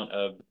some amount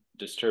of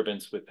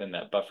disturbance within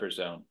that buffer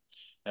zone.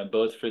 And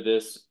both for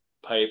this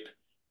pipe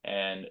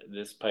and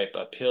this pipe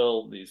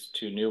uphill, these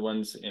two new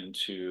ones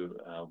into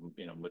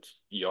what's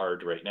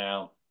yard right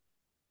now,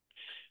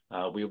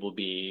 we will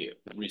be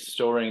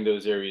restoring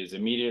those areas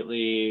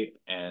immediately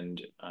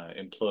and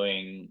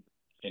employing,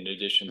 in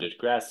addition to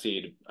grass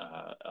seed,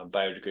 a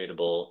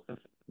biodegradable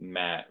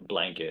mat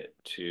blanket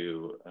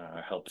to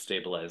help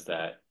stabilize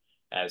that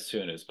as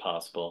soon as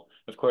possible.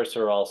 Of course,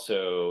 there are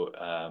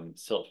also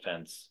silt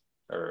fence,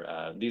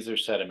 or these are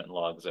sediment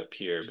logs up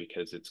here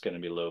because it's going to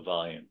be low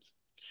volumes.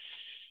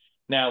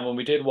 Now, when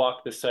we did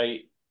walk the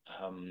site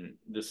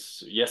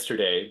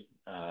yesterday,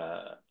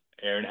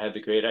 Aaron had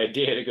the great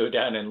idea to go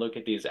down and look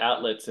at these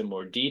outlets in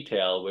more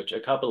detail, which a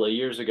couple of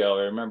years ago,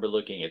 I remember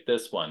looking at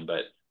this one,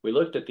 but we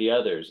looked at the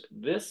others.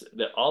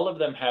 All of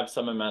them have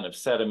some amount of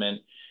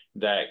sediment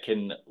that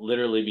can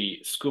literally be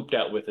scooped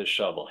out with a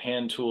shovel.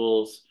 Hand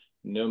tools,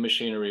 no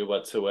machinery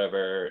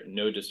whatsoever,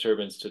 no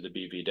disturbance to the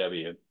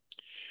BVW.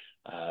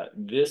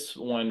 This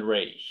one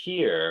right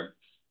here,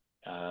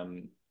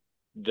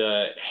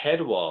 the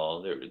head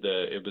wall,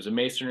 it was a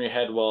masonry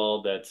head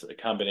wall that's a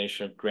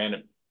combination of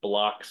granite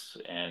blocks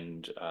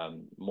and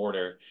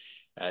mortar.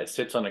 It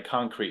sits on a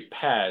concrete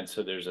pad,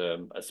 so there's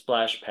a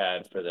splash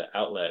pad for the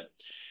outlet.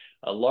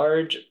 A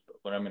large,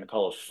 what I'm going to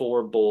call a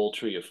 4-bole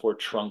tree, a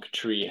 4-trunk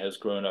tree, has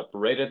grown up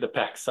right at the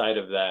back side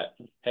of that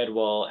head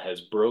wall,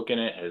 has broken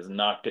it, has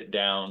knocked it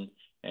down,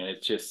 and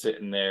it's just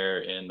sitting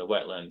there in the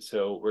wetland.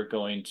 So we're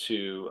going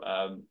to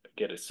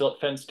get a silt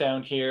fence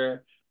down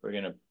here. We're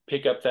going to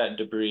pick up that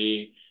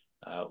debris.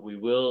 We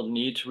will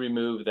need to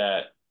remove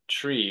that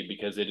tree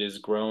because it is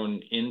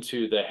grown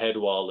into the head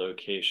wall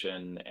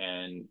location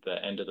and the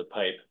end of the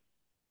pipe.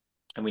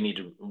 And we need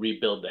to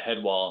rebuild the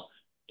head wall,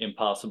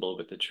 impossible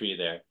with the tree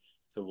there.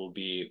 So we'll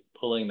be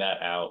pulling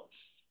that out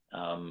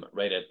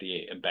right at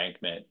the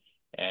embankment,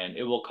 and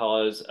it will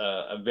cause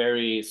a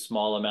very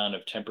small amount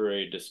of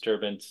temporary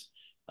disturbance.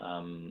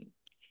 And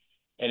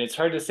it's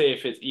hard to say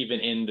if it's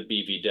even in the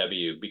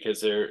BVW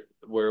because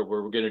where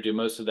we're going to do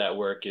most of that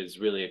work is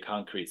really a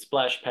concrete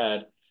splash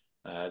pad.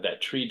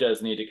 That tree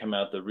does need to come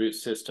out. The root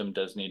system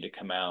does need to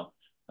come out.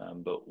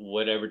 But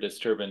whatever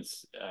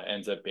disturbance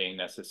ends up being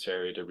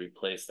necessary to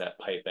replace that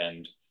pipe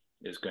end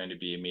is going to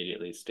be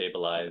immediately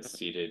stabilized,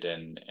 seated,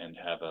 and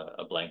have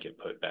a blanket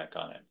put back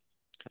on it.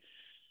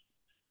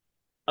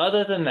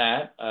 Other than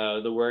that,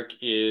 the work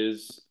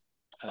is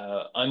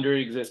under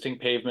existing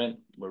pavement.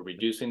 We're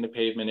reducing the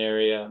pavement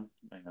area.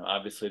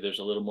 Obviously, there's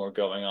a little more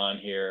going on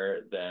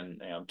here than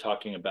I'm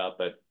talking about,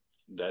 but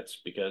that's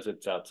because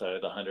it's outside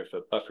of the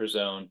 100-foot buffer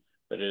zone.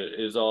 But it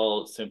is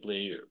all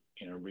simply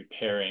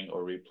repairing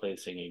or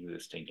replacing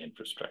existing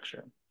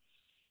infrastructure.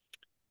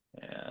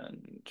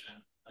 And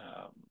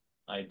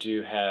I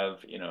do have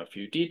a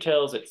few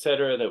details, et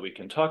cetera, that we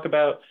can talk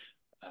about.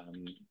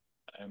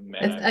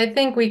 I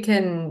think we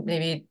can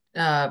maybe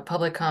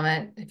public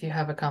comment. If you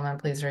have a comment,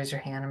 please raise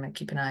your hand. I'm gonna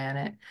keep an eye on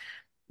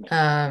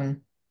it.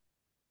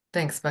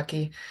 Thanks,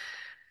 Bucky.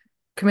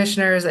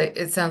 Commissioners,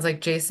 it sounds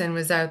like Jason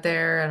was out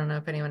there. I don't know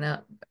if anyone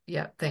else.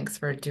 Yeah, thanks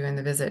for doing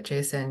the visit,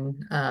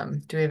 Jason.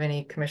 Do we have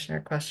any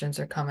commissioner questions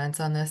or comments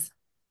on this?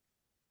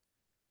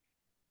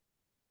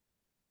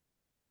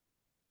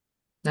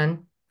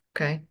 None?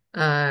 Okay.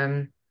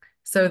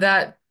 So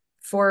that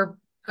 4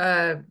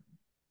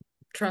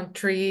 trunk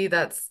tree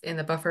that's in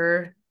the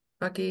buffer,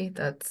 Bucky,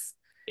 that's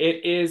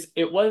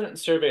it wasn't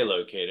survey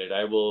located.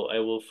 I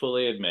will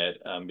fully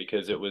admit,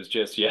 because it was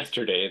just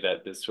yesterday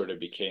that this sort of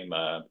became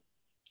a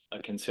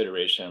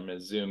consideration. I'm going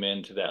to zoom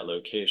into that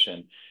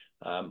location.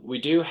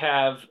 We do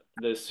have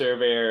the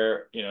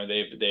surveyor,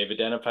 they've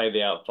identified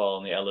the outfall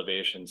and the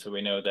elevation, so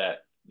we know that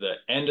the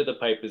end of the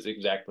pipe is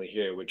exactly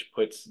here, which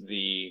puts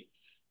the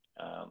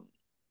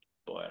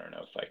boy, I don't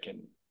know if I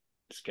can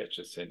sketch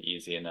this in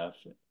easy enough,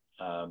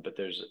 but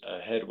there's a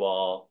head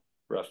wall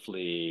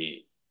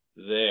roughly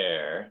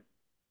there,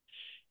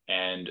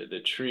 and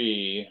the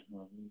tree,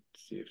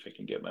 let's see if I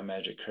can get my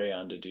magic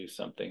crayon to do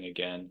something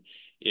again,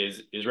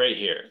 is right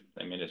here.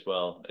 I mean, as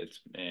well, it's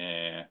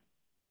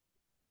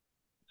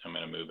I'm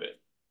gonna move it.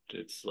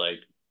 It's like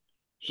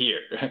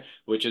here,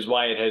 which is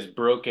why it has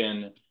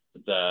broken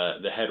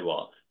the head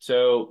wall.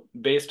 So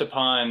based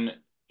upon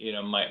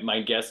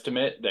my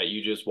guesstimate that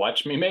you just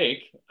watched me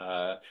make,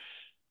 I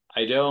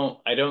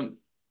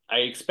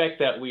expect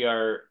that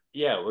we're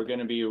going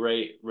to be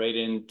right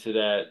into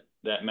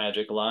that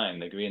magic line.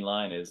 The green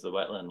line is the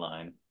wetland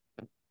line.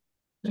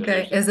 So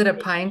okay. Is it a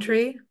pine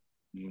tree?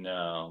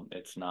 No,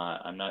 it's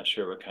not. I'm not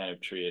sure what kind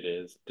of tree it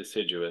is.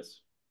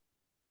 Deciduous.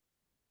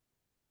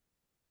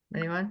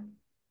 Anyone?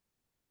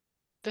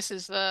 This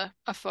is a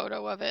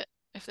photo of it,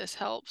 if this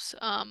helps.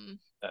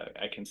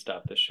 I can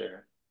stop the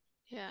share.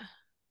 Yeah.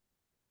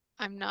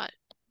 I'm not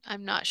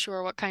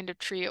sure what kind of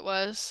tree it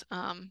was.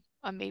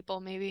 A maple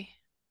maybe.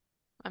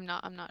 I'm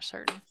not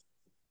certain.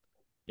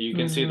 You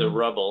can see the Mhm.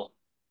 rubble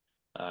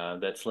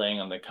that's laying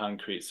on the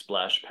concrete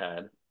splash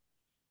pad.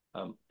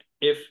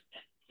 If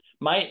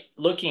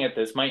looking at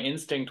this, my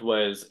instinct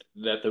was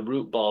that the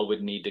root ball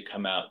would need to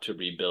come out to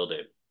rebuild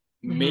it.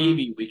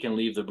 Maybe we can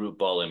leave the root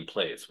ball in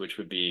place, which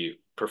would be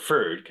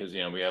preferred because,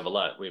 we have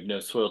no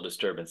soil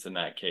disturbance in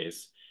that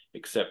case,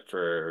 except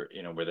for,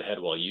 where the head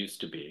wall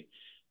used to be.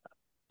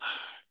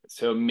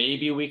 So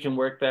maybe we can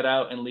work that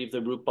out and leave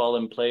the root ball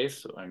in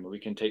place. I mean, we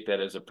can take that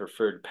as a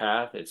preferred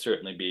path. It'd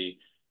certainly be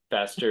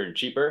faster and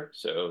cheaper,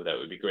 so that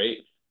would be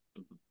great,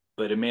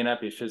 but it may not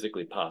be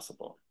physically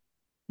possible.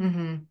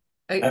 Mm-hmm.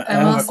 I I'm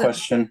have a also,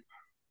 question.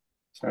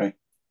 Sorry.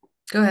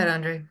 go ahead,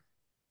 Andre.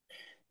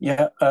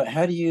 Yeah,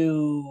 how do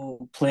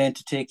you plan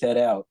to take that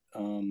out? I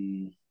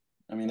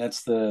mean,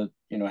 that's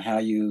how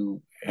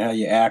you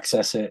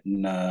access it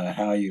and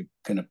how you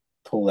gonna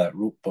pull that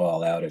root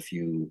ball out if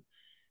you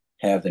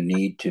have the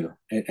need to.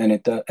 And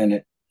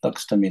it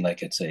looks to me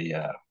like it's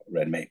a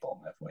red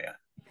maple, FYI.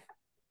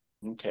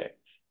 Okay.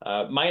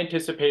 My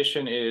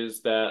anticipation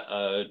is that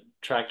a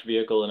tracked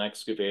vehicle and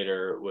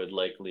excavator would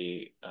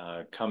likely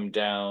come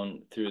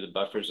down through the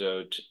buffer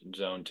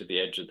zone to the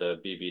edge of the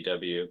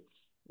BBW,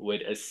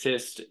 would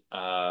assist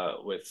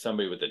with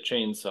somebody with a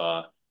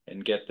chainsaw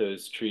and get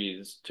those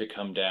trees to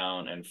come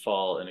down and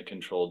fall in a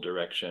controlled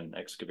direction.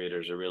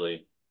 Excavators are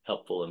really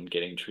helpful in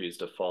getting trees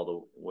to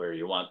fall where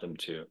you want them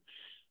to.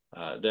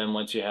 Then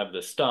once you have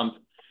the stump,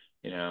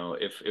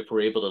 if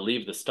we're able to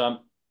leave the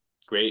stump,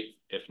 great.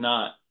 If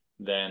not,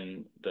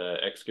 then the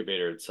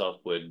excavator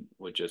itself would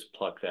just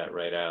pluck that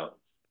right out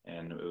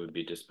and it would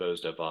be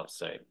disposed of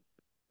off-site.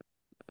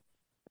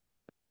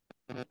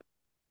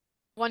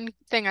 One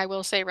thing I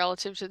will say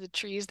relative to the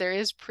trees, there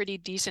is pretty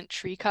decent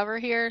tree cover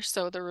here,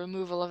 so the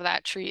removal of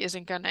that tree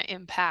isn't going to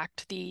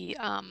impact the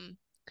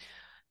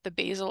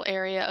basal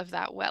area of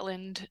that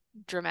wetland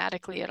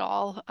dramatically at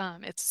all.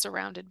 It's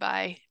surrounded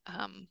by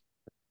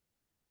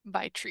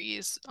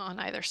trees on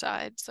either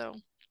side, so.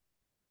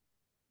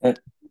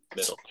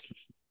 Middle.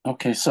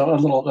 Okay, so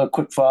a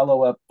quick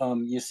follow-up.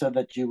 You said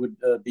that you would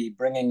be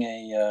bringing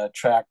a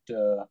tracked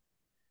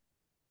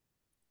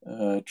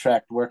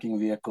working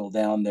vehicle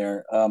down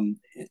there.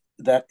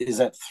 Is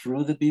that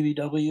through the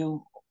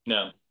BBW?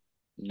 No, it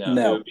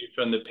No. would be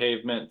from the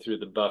pavement through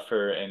the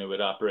buffer and it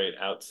would operate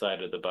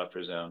outside of the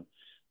buffer zone.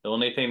 The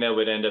only thing that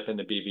would end up in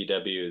the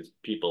BBW is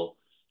people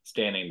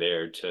standing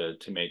there to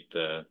make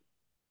the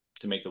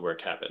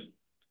work happen.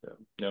 So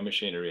no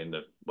machinery in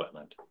the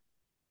wetland.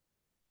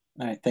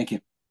 All right, thank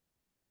you.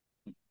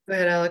 Go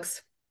ahead,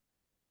 Alex.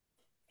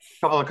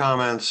 Couple of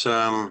comments.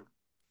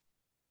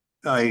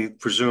 I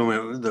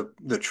presume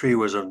the tree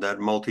was of that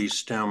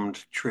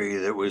multi-stemmed tree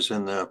that was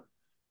in the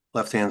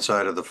left-hand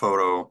side of the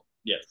photo.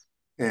 Yes.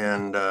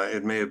 And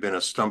it may have been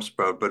a stump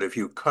sprout, but if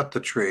you cut the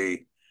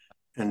tree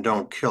and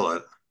don't kill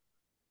it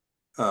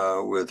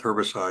with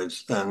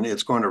herbicides, then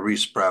it's going to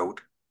resprout.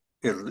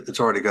 It's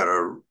already got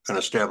an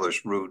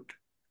established root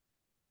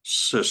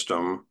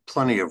system,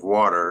 plenty of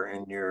water,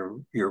 and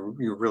you're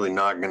really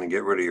not going to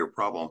get rid of your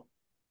problem.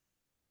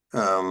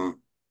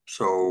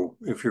 So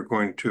if you're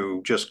going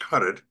to just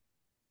cut it,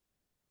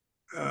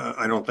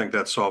 I don't think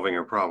that's solving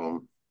a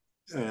problem.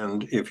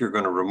 And if you're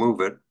going to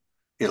remove it,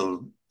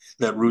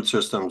 that root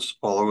system's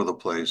all over the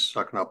place,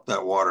 sucking up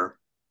that water.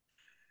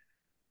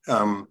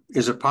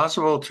 Is it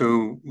possible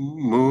to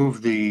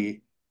move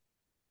the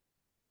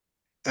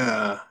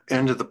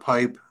end of the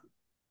pipe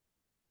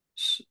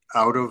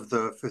out of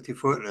the 50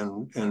 foot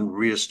and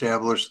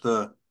reestablish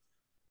the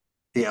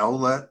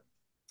outlet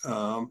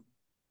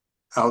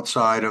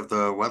outside of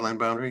the wetland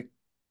boundary?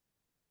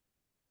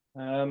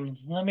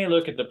 Let me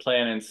look at the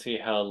plan and see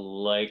how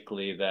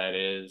likely that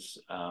is.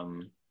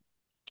 I'm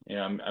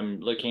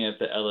looking at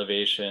the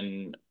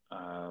elevation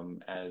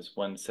as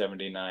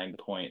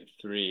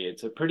 179.3.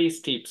 It's a pretty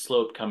steep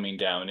slope coming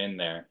down in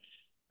there.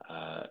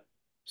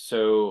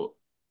 So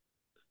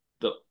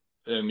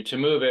to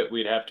move it,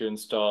 we'd have to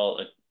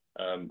install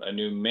a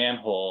new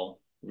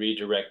manhole,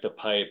 redirect the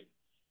pipe,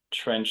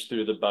 trench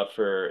through the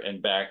buffer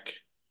and back,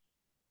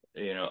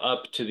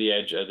 up to the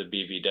edge of the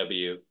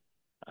BVW.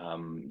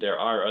 There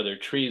are other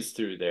trees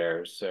through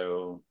there,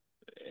 so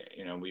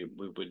we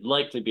would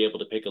likely be able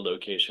to pick a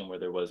location where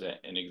there was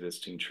an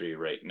existing tree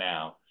right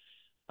now.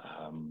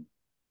 So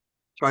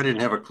I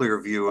didn't have a clear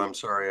view. I'm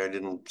sorry, I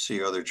didn't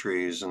see other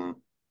trees and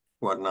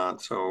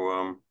whatnot.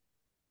 So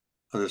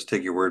I'll just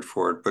take your word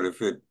for it. But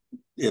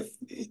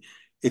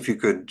if you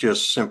could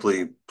just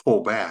simply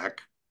pull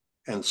back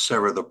and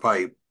sever the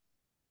pipe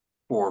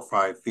 4 or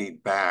 5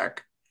 feet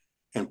back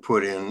and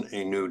put in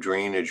a new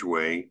drainage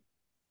way,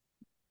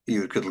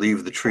 you could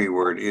leave the tree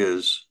where it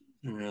is.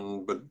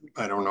 But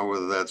I don't know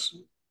whether that's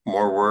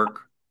more work,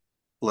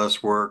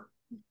 less work.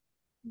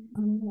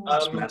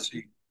 It's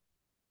messy.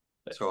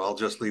 So I'll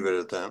just leave it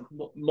at that.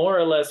 More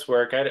or less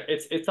work.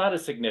 It's not a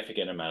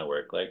significant amount of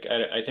work. Like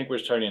I think we're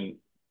starting,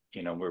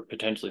 we're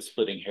potentially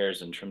splitting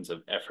hairs in terms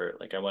of effort.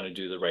 Like I want to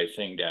do the right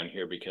thing down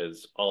here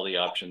because all the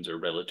options are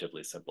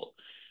relatively simple.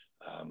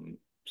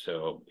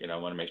 So, I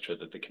want to make sure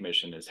that the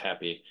commission is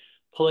happy.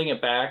 Pulling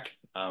it back,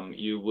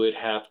 you would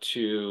have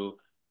to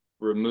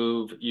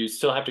you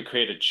still have to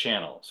create a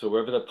channel. So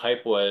wherever the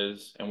pipe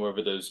was and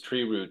wherever those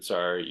tree roots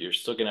are, you're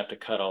still going to have to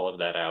cut all of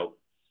that out,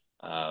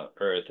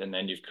 earth. And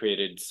then you've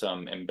created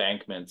some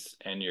embankments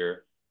and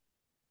you're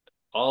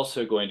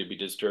also going to be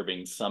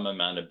disturbing some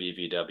amount of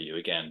BVW.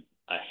 Again,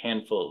 a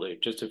handful,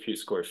 like just a few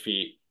square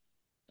feet.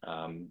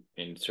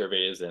 In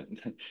survey isn't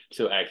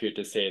so accurate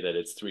to say that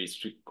it's 3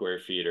 square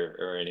feet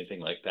or anything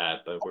like that,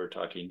 but we're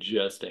talking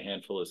just a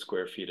handful of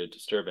square feet of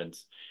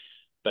disturbance.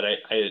 But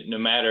no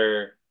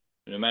matter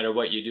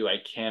what you do, I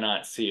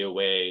cannot see a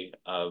way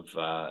of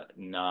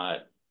not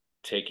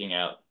taking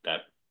out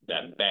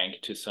that bank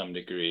to some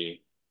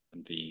degree.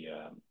 The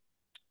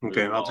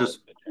Okay, I'll just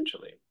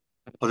potentially.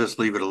 I'll just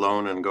leave it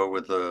alone and go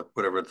with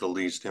whatever the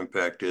least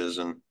impact is,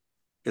 and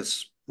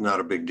it's not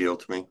a big deal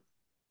to me.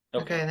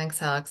 Okay, thanks,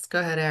 Alex.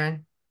 Go ahead,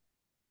 Aaron.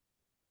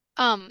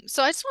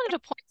 So I just wanted to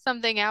point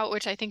something out,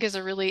 which I think is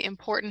a really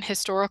important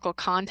historical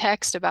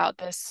context about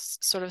this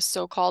sort of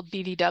so-called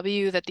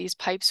BVW that these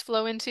pipes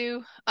flow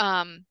into.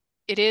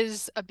 It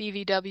is a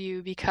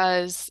BVW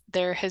because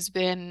there has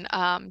been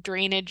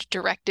drainage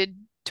directed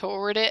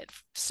toward it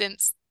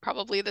since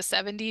probably the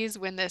 70s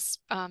when this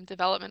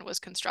development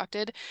was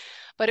constructed.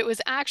 But it was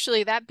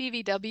actually that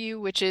BVW,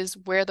 which is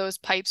where those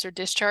pipes are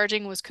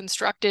discharging, was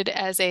constructed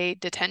as a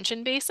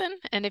detention basin.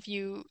 And if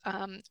you,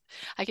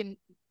 I can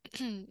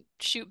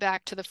shoot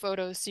back to the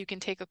photos so you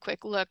can take a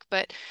quick look,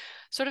 but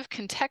sort of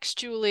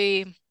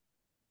contextually,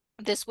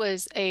 this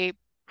was a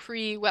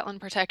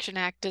pre-Wetland Protection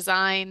Act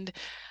designed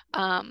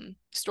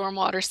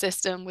stormwater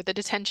system with a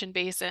detention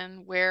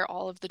basin where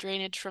all of the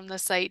drainage from the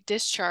site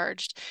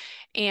discharged.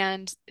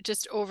 And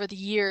just over the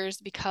years,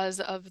 because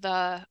of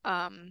the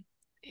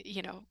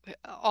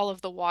all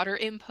of the water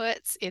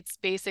inputs, it's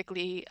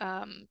basically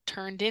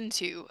turned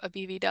into a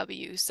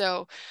BVW.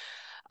 So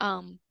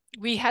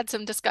we had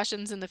some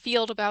discussions in the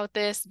field about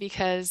this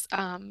because,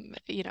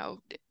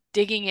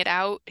 digging it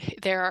out,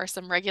 there are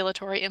some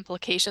regulatory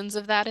implications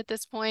of that at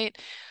this point,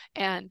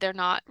 and they're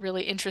not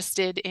really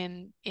interested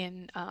in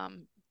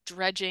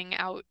dredging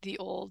out the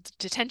old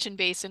detention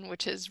basin,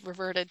 which is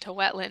reverted to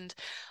wetland.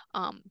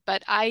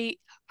 But I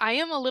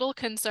am a little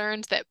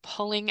concerned that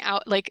pulling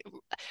out, like,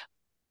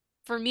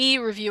 for me,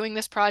 reviewing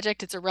this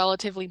project, it's a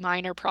relatively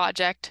minor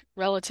project,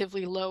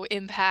 relatively low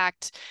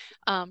impact,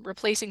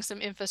 replacing some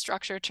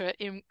infrastructure to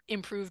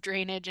improve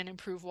drainage and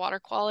improve water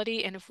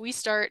quality. And if we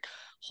start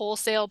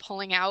wholesale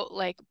pulling out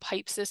like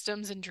pipe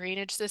systems and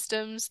drainage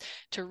systems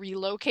to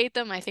relocate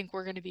them, I think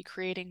we're going to be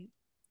creating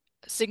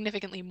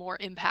significantly more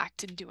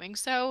impact in doing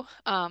so.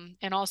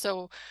 And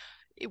also,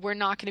 we're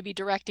not going to be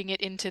directing it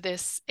into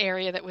this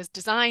area that was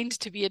designed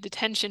to be a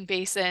detention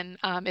basin.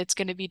 It's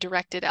going to be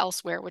directed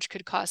elsewhere, which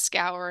could cause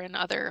scour and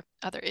other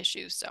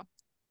issues. So,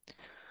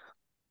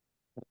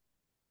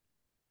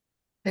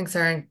 Thanks,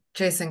 Aaron.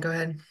 Jason, go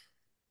ahead.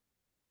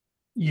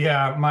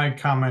 Yeah, my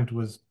comment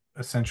was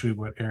essentially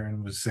what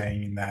Aaron was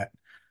saying, that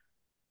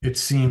it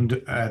seemed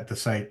at the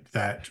site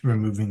that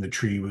removing the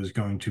tree was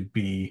going to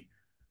be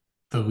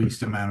the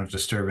least amount of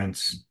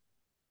disturbance.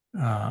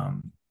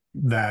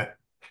 That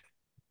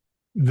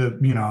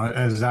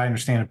as I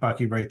understand it,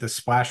 Bucky, right, the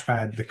splash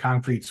pad, the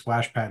concrete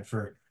splash pad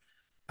for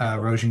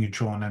erosion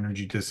control and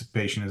energy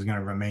dissipation is going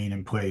to remain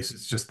in place.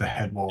 It's just the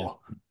head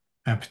wall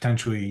and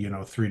potentially,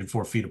 3 to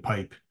 4 feet of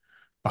pipe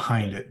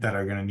behind it that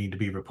are going to need to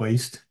be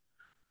replaced.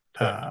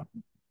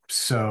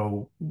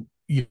 So,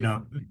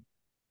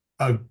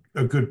 a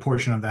good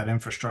portion of that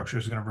infrastructure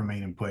is going to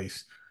remain in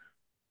place.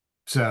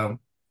 So,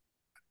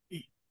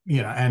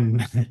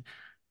 and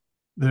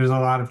there's a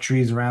lot of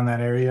trees around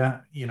that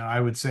area. I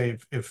would say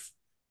if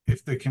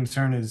the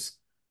concern is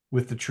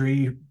with the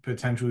tree,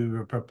 potentially we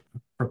would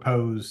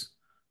propose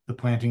the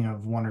planting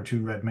of 1 or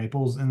 2 red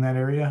maples in that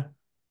area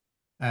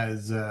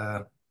as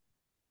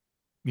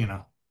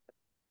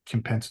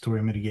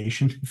compensatory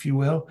mitigation, if you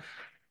will,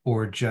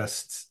 or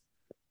just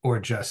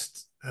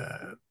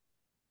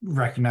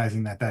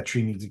recognizing that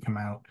tree needs to come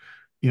out.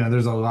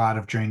 There's a lot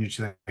of drainage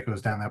that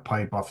goes down that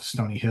pipe off of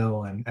Stony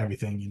Hill and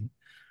everything,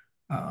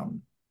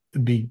 and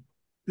it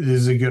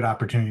is a good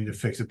opportunity to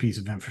fix a piece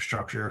of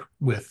infrastructure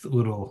with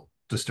little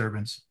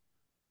disturbance.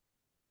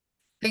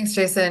 Thanks,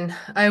 Jason.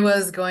 I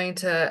was going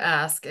to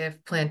ask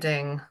if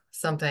planting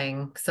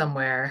something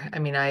somewhere. I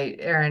mean,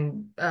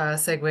 Aaron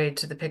segued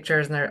to the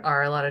pictures, and there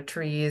are a lot of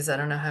trees. I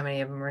don't know how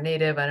many of them are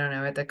native. I don't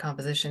know what the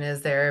composition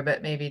is there,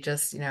 but maybe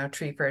just,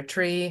 tree for a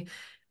tree.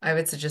 I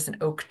would suggest an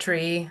oak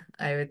tree.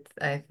 I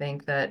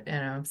think that,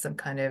 some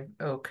kind of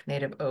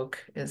native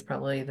oak is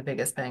probably the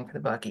biggest bang for the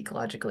buck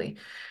ecologically.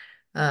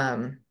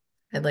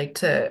 I'd like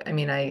to, I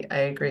mean, I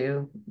agree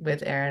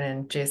with Aaron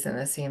and Jason.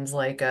 This seems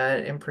like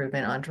a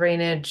improvement on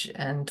drainage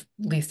and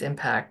least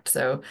impact.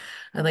 So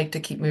I'd like to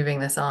keep moving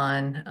this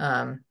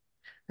on.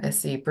 I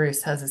see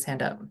Bruce has his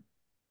hand up.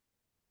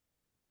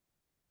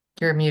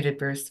 You're muted,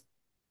 Bruce.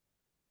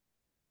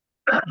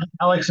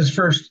 Alex is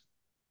first.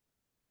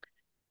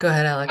 Go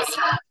ahead, Alex.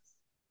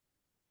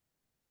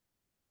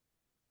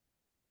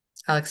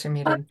 Alex, you're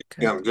muted.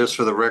 Go. Yeah, just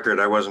for the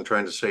record, I wasn't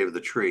trying to save the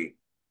tree.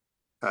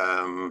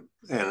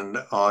 And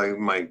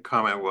my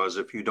comment was,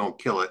 if you don't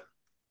kill it,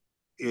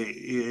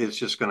 it's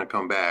just going to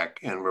come back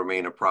and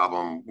remain a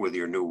problem with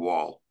your new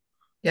wall.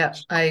 Yeah,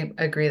 I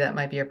agree that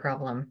might be a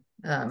problem.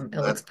 It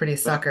looks pretty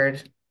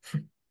suckered.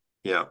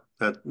 Yeah,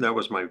 that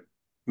was my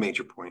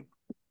major point.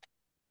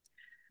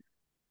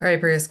 All right,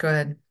 Bruce, go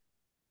ahead.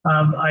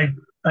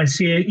 I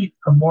see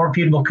more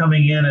people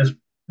coming in as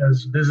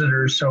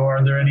visitors. So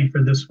are there any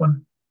for this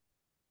one?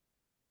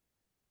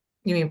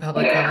 You mean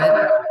public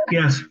comment?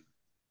 Yes.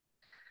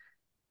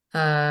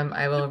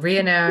 I will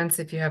re-announce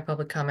if you have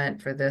public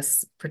comment for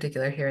this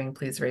particular hearing,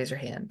 please raise your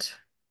hand.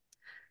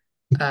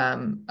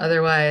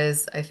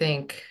 Otherwise, I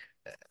think,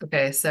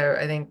 okay, so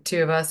I think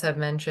two of us have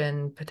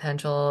mentioned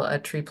potential a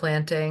tree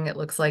planting. It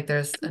looks like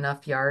there's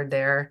enough yard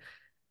there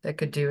that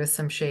could do with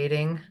some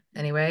shading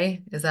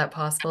anyway. Is that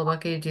possible,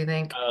 Bucky, do you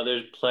think?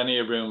 There's plenty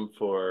of room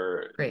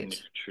for a new Great.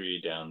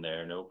 tree down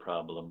there, no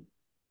problem.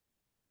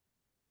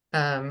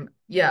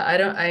 Yeah,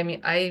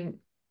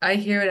 I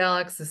hear what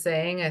Alex is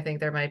saying. I think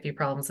there might be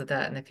problems with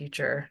that in the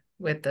future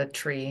with the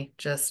tree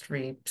just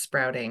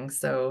re-sprouting.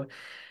 So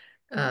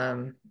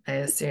I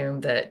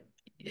assume that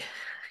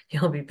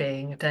you'll be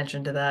paying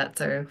attention to that,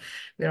 so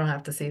we don't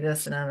have to see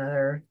this in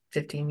another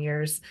 15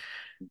 years.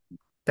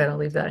 But I'll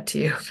leave that to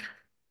you.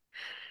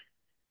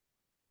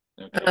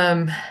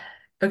 Okay.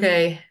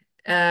 Okay.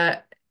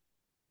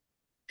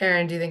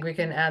 Aaron, do you think we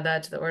can add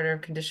that to the order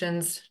of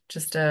conditions?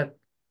 Just a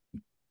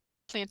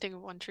Planting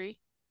of one tree.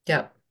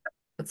 Yep.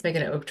 Let's make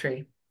it an oak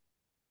tree.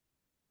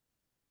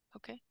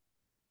 Okay.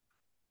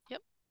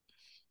 Yep.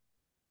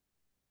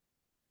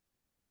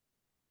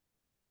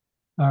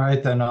 All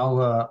right, then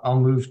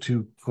I'll move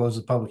to close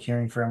the public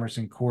hearing for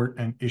Emerson Court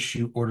and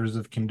issue orders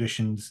of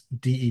conditions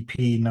DEP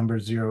number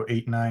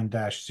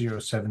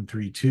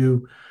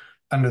 089-0732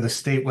 under the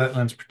State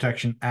Wetlands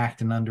Protection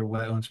Act and under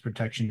Wetlands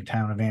Protection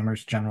Town of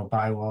Amherst General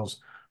Bylaws,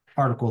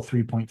 Article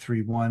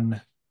 3.31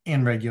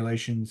 and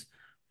regulations,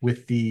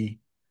 with the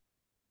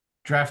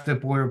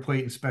drafted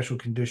boilerplate and special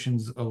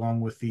conditions, along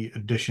with the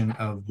addition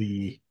of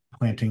the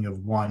planting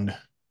of one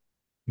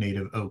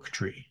native oak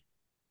tree.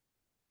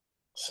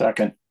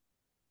 Second.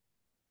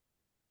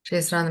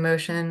 Jason on the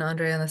motion,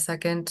 Andre on the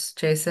second.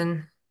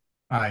 Jason,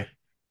 Aye.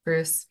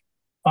 Bruce,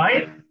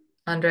 Aye.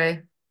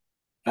 Andre,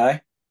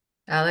 Aye.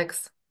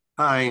 Alex,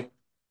 Hi.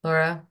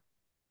 Laura,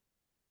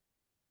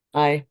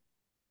 Aye.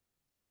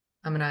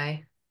 I'm an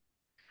aye.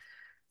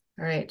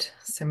 All right,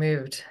 so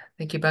moved.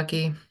 Thank you,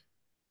 Bucky.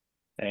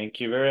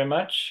 Thank you very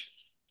much.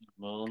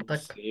 We'll Good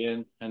luck. see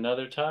you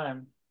another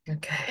time.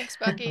 Okay. Thanks,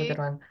 Have a Bucky. good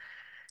one.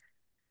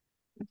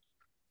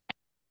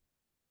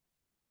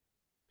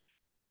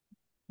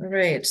 All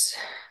right. So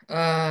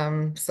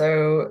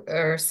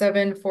our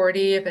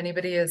 7:40, if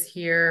anybody is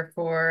here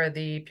for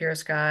the Pure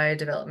Sky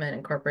Development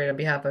Incorporated on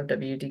behalf of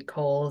WD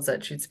Coles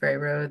at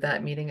Shutesbury Road,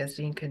 that meeting is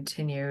being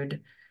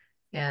continued.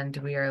 And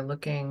we are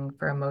looking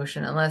for a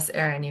motion, unless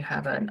Aaron, you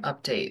have an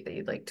update that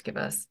you'd like to give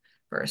us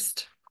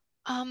first.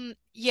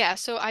 Yeah,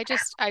 so I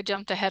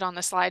jumped ahead on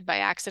the slide by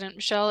accident,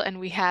 Michelle, and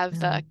we have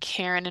the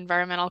Karen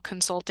Environmental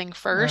Consulting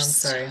first.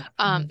 Sorry.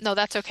 No,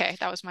 that's okay.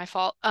 That was my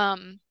fault.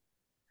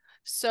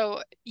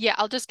 So yeah,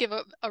 I'll just give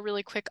a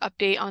really quick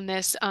update on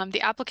this.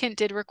 The applicant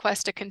did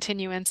request a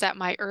continuance at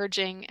my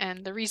urging,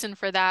 and the reason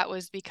for that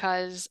was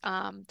because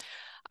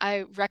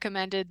I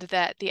recommended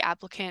that the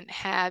applicant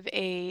have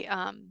a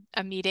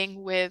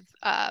meeting with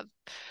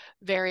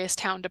various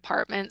town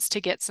departments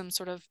to get some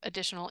sort of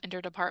additional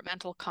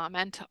interdepartmental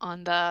comment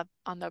on the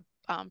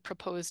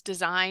proposed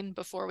design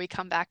before we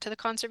come back to the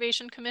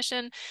Conservation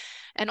Commission,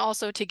 and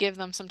also to give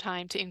them some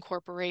time to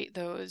incorporate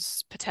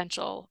those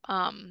potential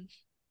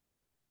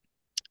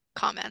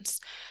comments.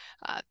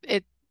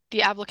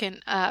 The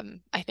applicant,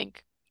 I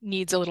think,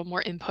 needs a little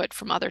more input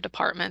from other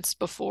departments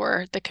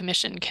before the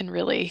commission can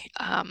really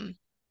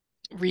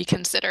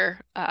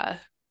reconsider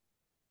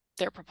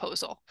their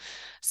proposal.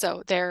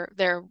 So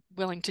they're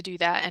willing to do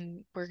that,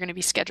 and we're going to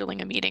be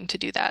scheduling a meeting to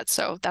do that.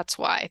 So that's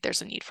why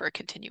there's a need for a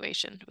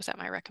continuation. Was that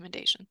my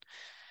recommendation?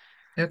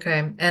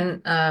 Okay,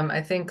 and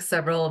I think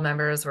several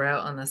members were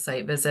out on the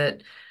site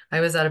visit. I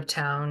was out of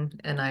town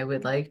and I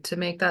would like to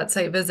make that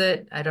site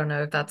visit. I don't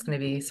know if that's going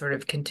to be sort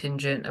of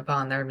contingent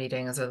upon their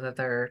meetings with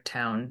other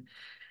town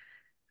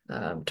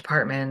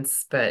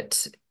departments,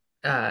 but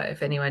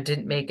if anyone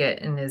didn't make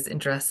it and is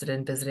interested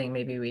in visiting,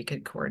 maybe we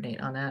could coordinate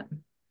on that.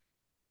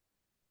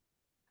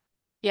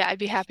 Yeah, I'd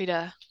be happy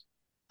to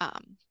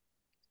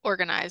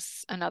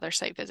organize another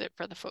site visit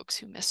for the folks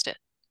who missed it.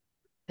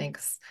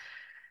 Thanks.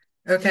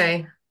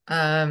 Okay.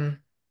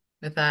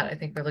 With that, I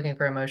think we're looking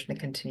for a motion to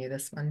continue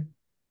this one.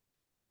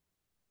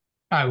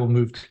 I will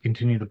move to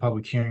continue the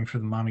public hearing for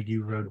the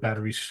Montague Road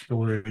Battery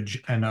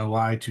Storage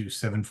NOI to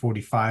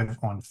 7:45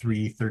 on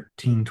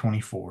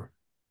 3/13/24.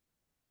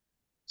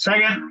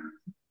 Second.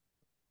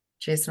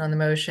 Jason on the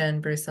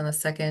motion, Bruce on the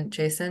second.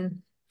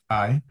 Jason,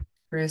 Aye.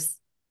 Bruce,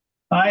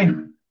 Aye.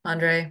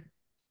 Andre,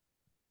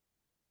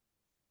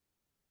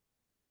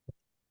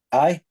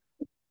 Aye.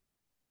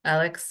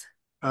 Alex,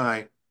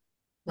 Aye.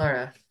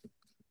 Laura.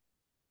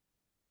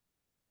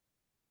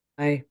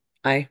 Aye.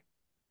 Aye.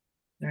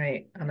 All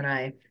right, I'm an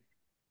aye.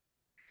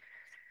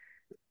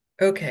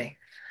 Okay.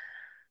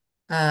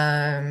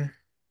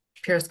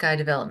 Pure Sky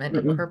Development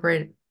Mm-mm.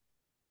 Incorporated.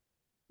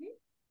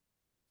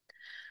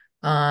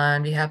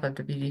 On behalf of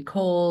WD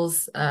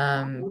Coles,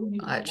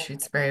 at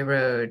Shutesbury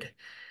Road.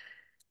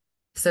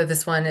 So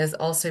this one is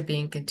also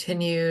being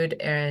continued.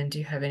 Aaron, do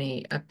you have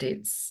any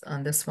updates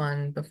on this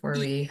one before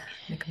we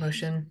make a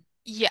motion?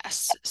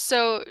 Yes,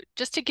 so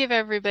just to give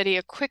everybody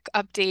a quick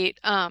update,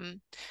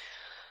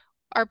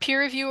 our peer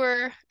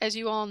reviewer, as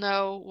you all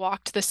know,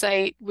 walked the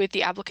site with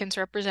the applicant's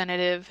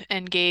representative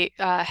and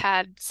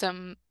had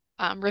some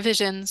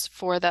revisions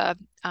for the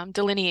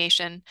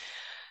delineation.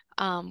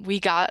 We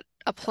got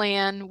a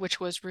plan which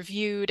was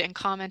reviewed and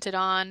commented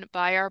on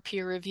by our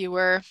peer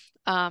reviewer,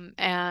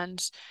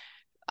 and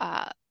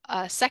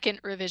a second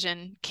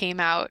revision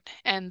came out,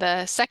 and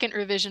the second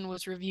revision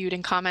was reviewed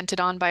and commented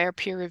on by our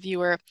peer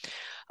reviewer.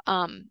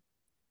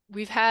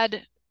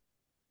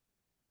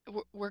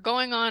 We're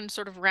going on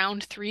sort of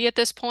round 3 at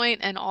this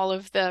point, and all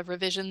of the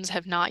revisions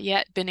have not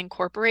yet been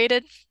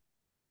incorporated.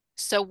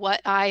 So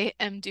what I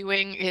am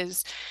doing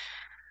is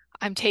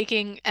I'm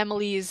taking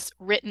Emily's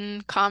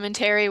written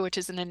commentary, which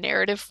is in a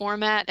narrative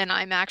format, and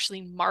I'm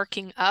actually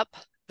marking up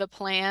the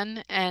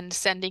plan and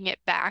sending it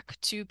back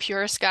to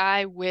Pure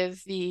Sky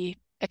with the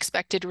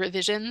expected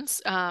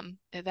revisions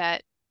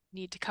that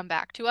need to come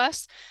back to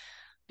us,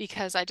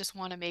 because I just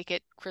want to make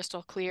it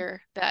crystal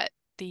clear that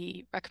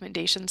the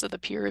recommendations of the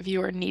peer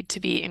reviewer need to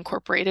be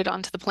incorporated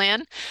onto the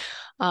plan.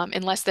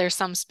 Unless there's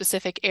some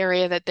specific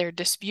area that they're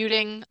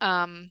disputing,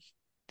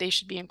 they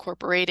should be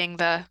incorporating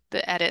the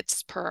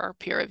edits per our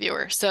peer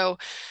reviewer. So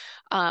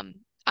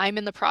I'm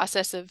in the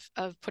process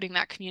of putting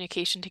that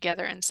communication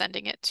together and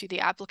sending it to the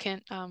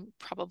applicant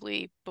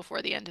probably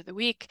before the end of the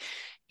week.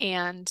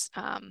 And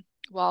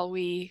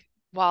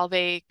while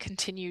they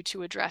continue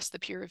to address the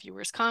peer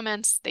reviewer's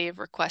comments, they have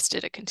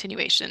requested a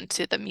continuation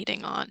to the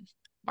meeting on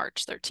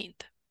March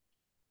 13th.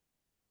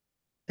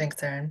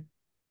 Thanks, Aaron.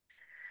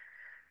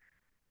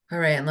 All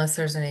right, unless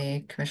there's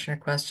any commissioner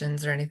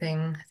questions or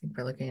anything, I think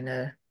we're looking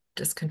to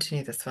just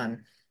continue this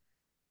one.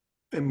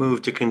 I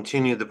move to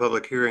continue the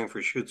public hearing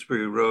for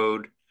Shutesbury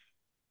Road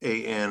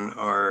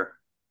ANRAD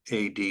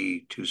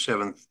to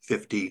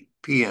 7:50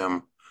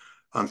 p.m.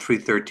 on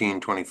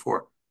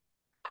 3/13/24.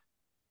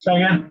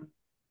 Second.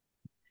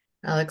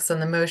 Alex on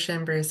the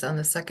motion, Bruce on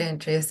the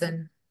second.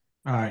 Jason,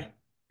 Aye.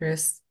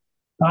 Bruce,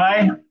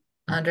 Aye.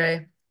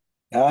 Andre,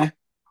 Aye.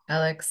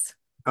 Alex,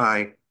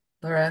 Aye.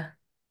 Laura,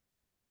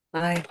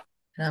 Aye.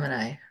 and I'm an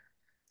aye.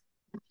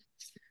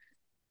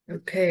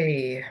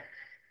 Okay.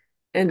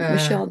 And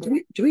Michelle,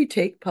 do we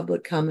take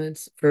public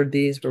comments for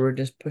these where we're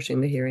just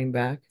pushing the hearing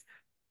back?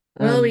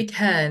 Well, we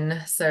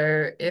can.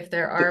 So if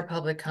there are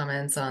public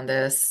comments on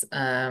this,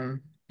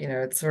 you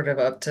know, it's sort of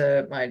up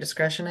to my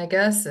discretion, I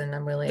guess, and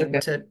I'm willing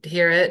to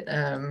hear it.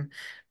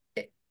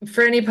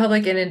 For any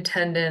public in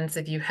attendance,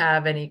 if you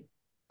have any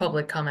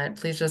public comment,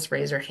 please just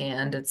raise your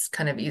hand. It's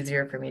kind of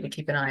easier for me to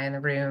keep an eye in the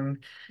room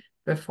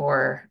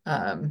before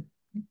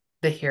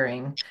the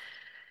hearing.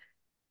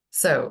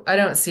 So I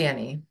don't see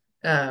any.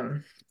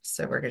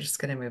 So we're just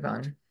going to move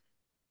on.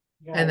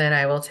 And then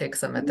I will take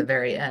some at the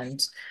very end.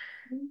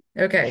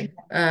 Okay.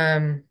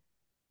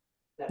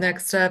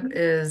 Next up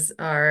is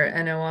our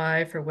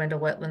NOI for Wendell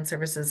Wetland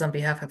Services on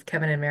behalf of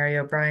Kevin and Mary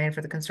O'Brien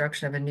for the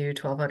construction of a new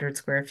 1,200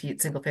 square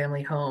feet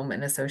single-family home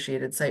and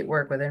associated site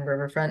work within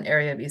riverfront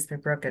area of East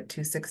Brook at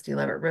 260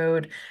 Levitt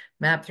Road,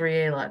 map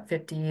 3A, lot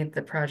 50.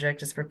 The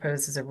project is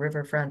proposed as a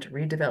riverfront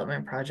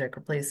redevelopment project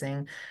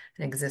replacing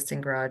an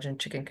existing garage and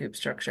chicken coop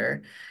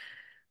structure.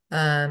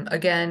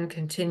 Again,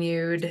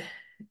 continued.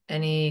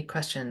 Any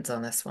questions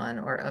on this one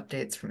or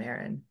updates from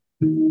Aaron?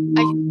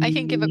 I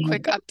can give a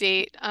quick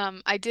update.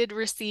 I did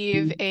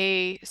receive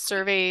a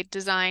survey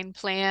design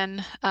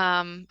plan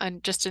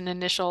and just an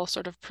initial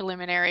sort of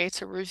preliminary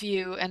to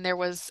review, and there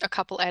was a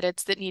couple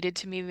edits that needed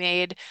to be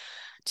made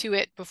to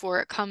it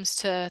before it comes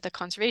to the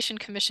Conservation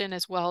Commission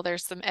as well.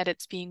 There's some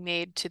edits being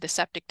made to the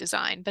septic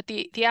design, but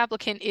the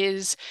applicant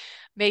is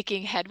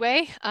making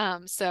headway.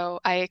 So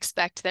I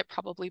expect that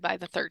probably by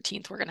the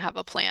 13th, we're going to have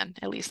a plan.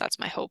 At least that's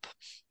my hope.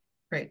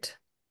 Great.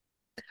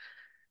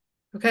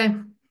 Okay.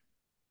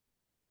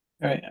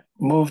 All right,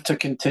 move to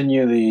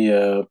continue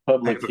the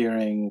public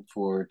hearing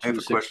for I have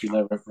a 260 question.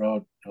 Levitt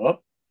Road. Oh,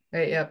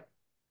 Wait, yep.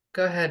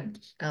 Go ahead,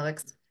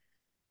 Alex.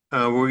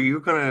 Were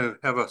you gonna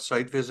have a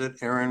site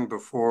visit, Aaron,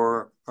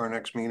 before our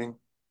next meeting?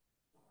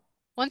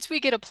 Once we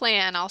get a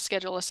plan, I'll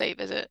schedule a site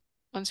visit.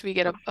 Once we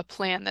get a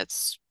plan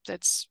that's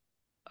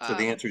So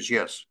the answer is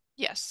yes.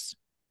 yes.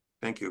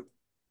 Thank you.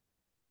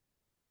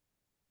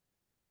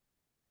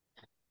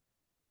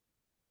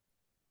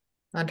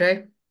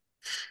 Andre,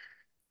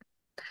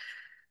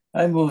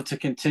 I move to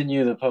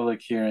continue the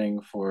public hearing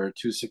for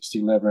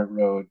 260 Leverett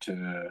Road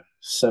to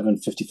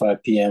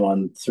 7:55 PM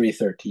on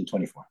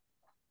 3/13/24.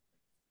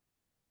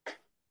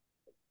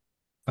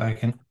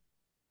 Second.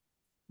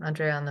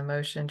 Andre on the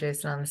motion,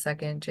 Jason on the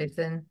second.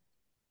 Jason,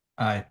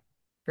 Aye.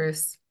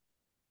 Bruce,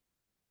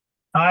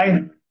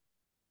 Aye.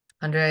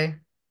 Andre,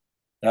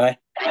 Aye.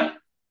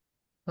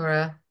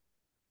 Laura,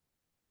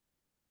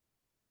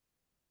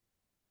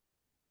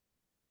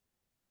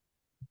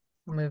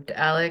 we'll move to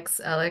Alex.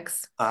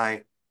 Alex,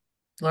 Aye.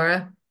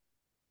 Laura.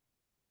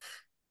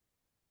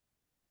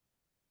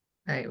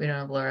 All right, we don't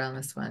have Laura on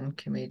this one.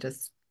 Can we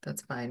just,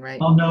 that's fine,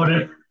 right? I'll note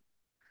it.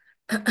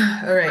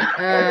 All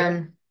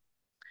right,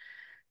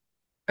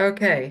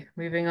 okay,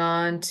 moving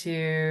on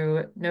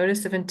to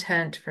notice of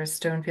intent for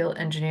Stonefield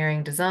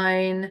Engineering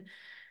Design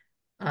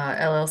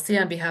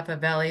LLC on behalf of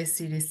Valley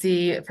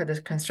CDC for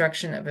the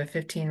construction of a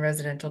 15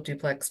 residential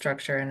duplex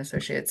structure and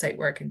associated site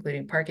work,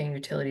 including parking,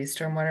 utilities,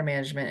 stormwater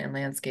management, and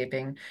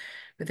landscaping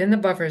within the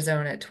buffer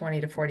zone at 20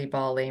 to 40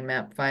 Ball Lane,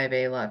 map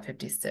 5A, lot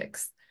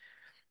 56.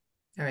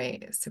 All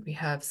right, so we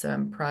have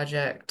some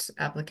project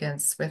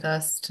applicants with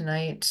us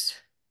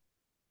tonight.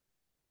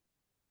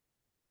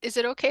 Is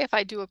it okay if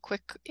I do a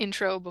quick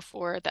intro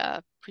before the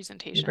You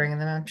presentation? bringing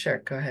them up? Sure,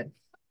 go ahead.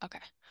 Okay.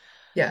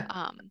 Yeah.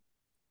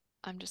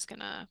 I'm just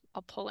gonna,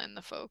 I'll pull in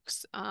the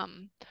folks.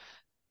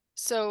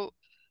 So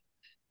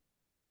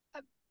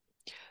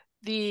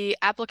the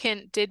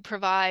applicant did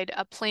provide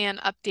a plan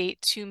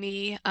update to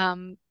me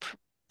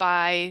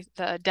by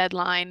the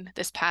deadline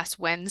this past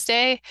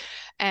Wednesday.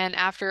 And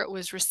after it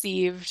was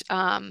received,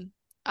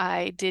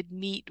 I did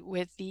meet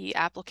with the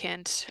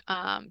applicant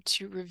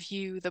to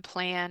review the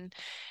plan,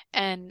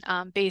 and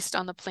based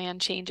on the plan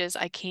changes,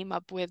 I came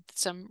up with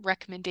some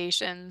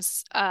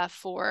recommendations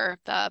for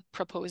the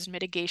proposed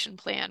mitigation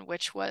plan,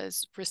 which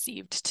was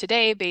received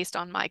today based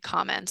on my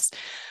comments.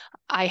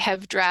 I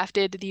have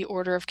drafted the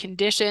order of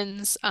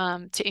conditions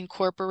to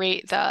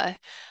incorporate the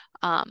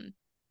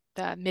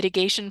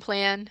mitigation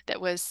plan that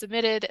was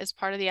submitted as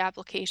part of the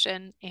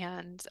application,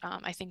 and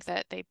I think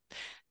that they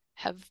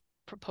have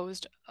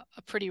proposed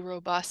a pretty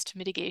robust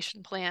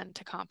mitigation plan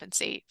to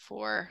compensate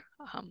for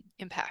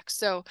impacts.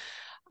 So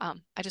I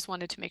just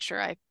wanted to make sure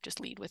I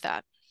just lead with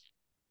that.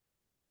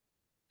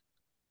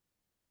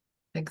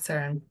 Thanks,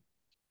 Erin.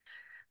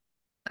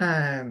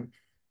 Okay,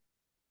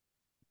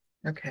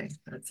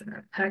 that's in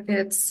our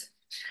packets.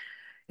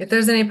 If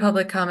there's any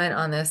public comment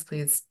on this,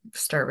 please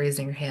start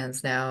raising your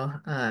hands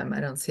now. I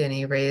don't see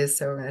any raised,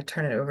 so we're going to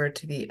turn it over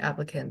to the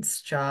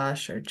applicants.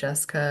 Josh or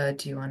Jessica,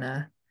 do you want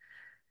to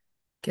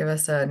give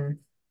us an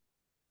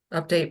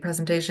update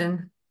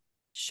presentation?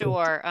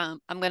 Sure.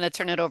 I'm going to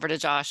turn it over to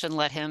Josh and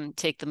let him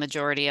take the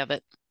majority of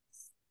it,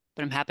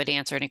 but I'm happy to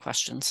answer any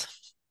questions.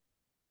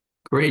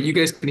 Great. You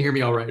guys can hear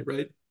me all right,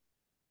 right?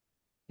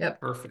 Yep.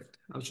 Perfect.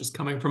 I was just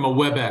coming from a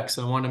WebEx.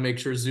 I wanted to make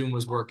sure Zoom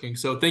was working.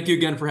 So thank you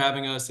again for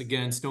having us.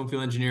 Again,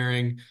 Stonefield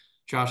Engineering,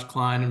 Josh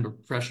Klein, I'm a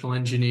professional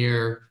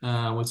engineer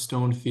with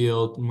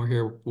Stonefield, and we're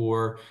here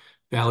for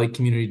Valley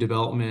Community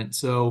Development.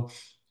 So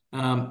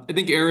I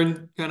think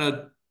Erin kind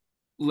of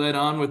led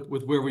on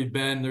with where we've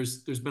been.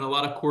 There's been a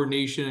lot of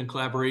coordination and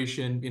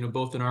collaboration,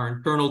 both in our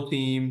internal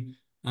team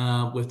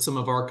with some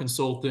of our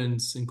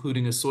consultants,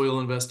 including a soil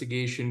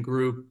investigation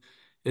group,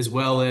 as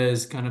well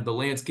as kind of the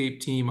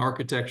landscape team,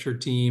 architecture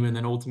team, and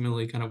then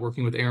ultimately kind of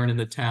working with Erin in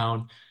the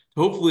town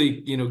to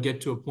hopefully,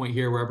 get to a point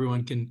here where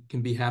everyone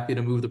can be happy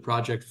to move the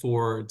project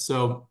forward.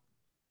 So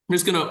I'm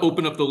just going to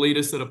open up the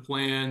latest set of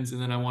plans, and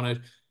then I want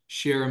to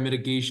share a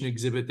mitigation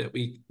exhibit that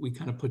we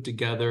kind of put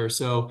together.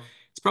 So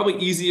it's probably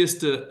easiest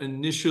to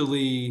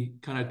initially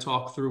kind of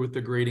talk through with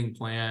the grading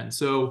plan.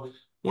 So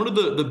one of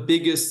the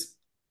biggest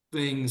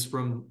things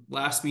from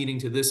last meeting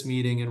to this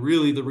meeting, and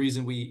really the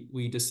reason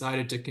we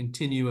decided to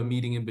continue a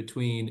meeting in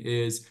between,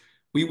 is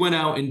we went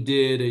out and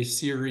did a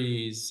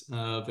series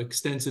of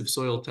extensive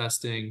soil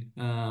testing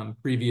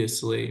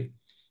previously.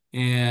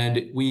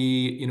 And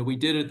we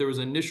did it. There was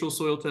initial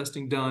soil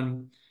testing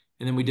done,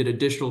 and then we did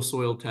additional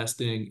soil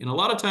testing. And a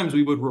lot of times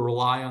we would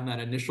rely on that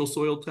initial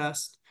soil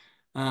test.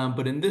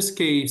 But in this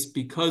case,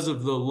 because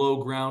of the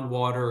low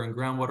groundwater and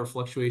groundwater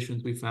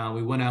fluctuations we found,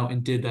 we went out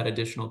and did that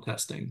additional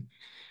testing.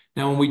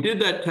 Now, when we did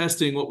that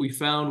testing, what we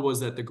found was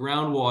that the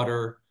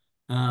groundwater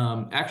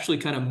actually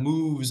kind of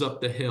moves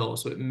up the hill.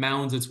 So it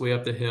mounds its way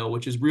up the hill,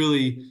 which is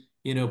really,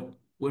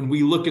 when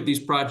we look at these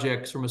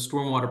projects from a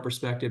stormwater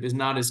perspective, is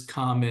not as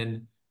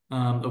common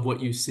of what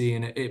you see.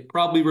 And it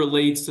probably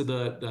relates to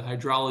the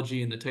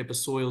hydrology and the type of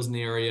soils in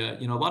the area.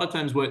 A lot of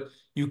times what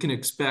you can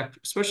expect,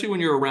 especially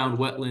when you're around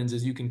wetlands,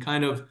 is you can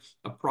kind of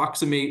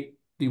approximate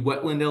the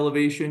wetland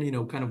elevation,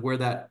 kind of where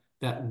that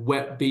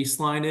wet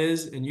baseline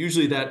is. And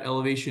usually that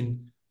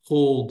elevation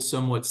hold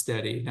somewhat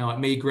steady. Now, it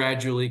may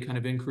gradually kind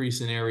of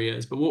increase in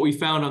areas, but what we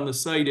found on the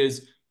site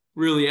is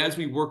really as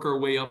we work our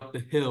way up the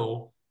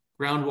hill,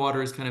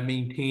 groundwater is kind of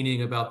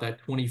maintaining about that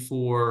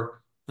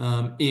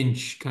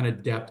 24-inch kind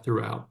of depth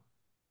throughout.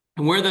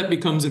 And where that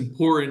becomes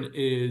important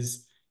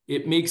is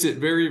it makes it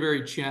very,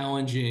 very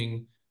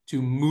challenging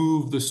to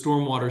move the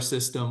stormwater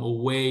system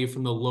away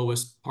from the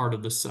lowest part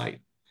of the site.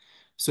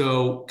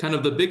 So kind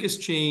of the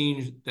biggest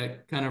change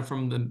that kind of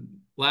from the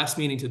last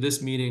meeting to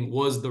this meeting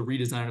was the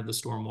redesign of the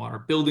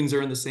stormwater. Buildings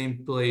are in the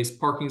same place,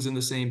 parking's in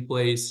the same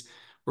place.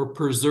 We're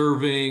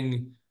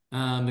preserving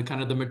the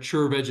kind of the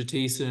mature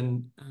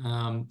vegetation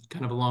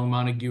kind of along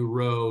Montague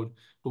Road.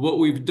 But what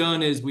we've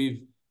done is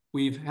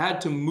we've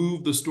had to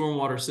move the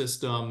stormwater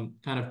system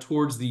kind of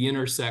towards the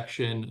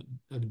intersection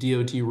of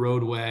DOT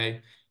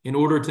roadway in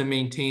order to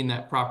maintain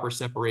that proper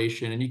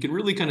separation. And you can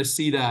really kind of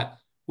see that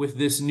with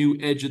this new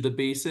edge of the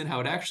basin, how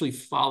it actually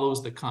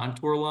follows the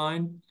contour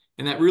line.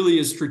 And that really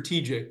is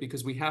strategic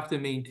because we have to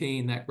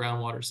maintain that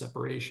groundwater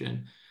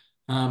separation.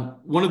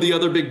 One of the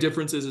other big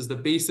differences is the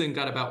basin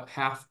got about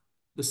half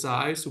the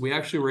size. So we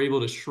actually were able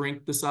to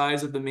shrink the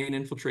size of the main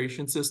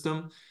infiltration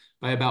system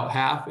by about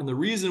half. And the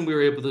reason we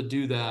were able to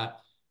do that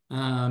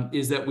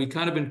is that we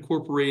kind of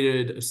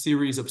incorporated a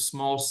series of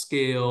small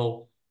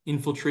scale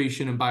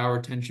infiltration and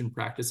bioretention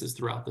practices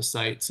throughout the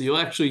site. So you'll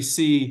actually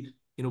see,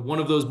 one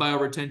of those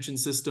bioretention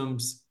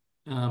systems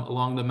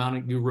along the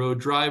Montague Road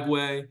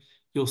driveway.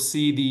 You'll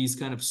see these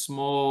kind of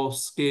small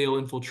scale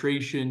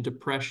infiltration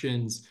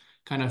depressions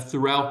kind of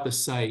throughout the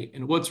site.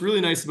 And what's really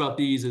nice about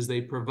these is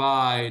they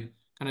provide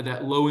kind of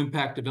that low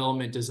impact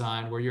development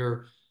design where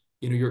you're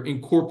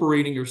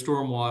incorporating your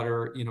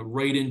stormwater,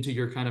 right into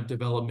your kind of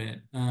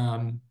development.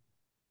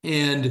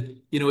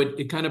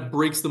 It kind of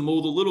breaks the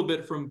mold a little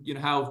bit from,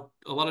 how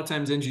a lot of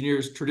times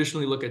engineers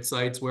traditionally look at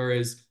sites,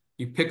 whereas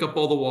you pick up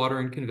all the water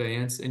and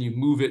conveyance and you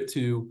move it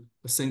to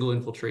a single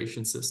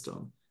infiltration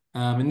system.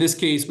 In this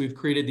case, we've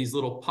created these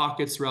little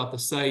pockets throughout the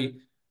site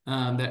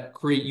that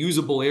create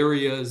usable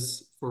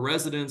areas for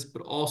residents,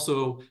 but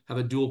also have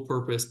a dual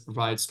purpose to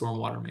provide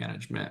stormwater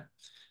management.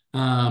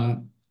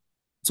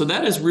 So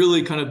that is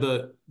really kind of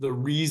the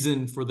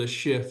reason for the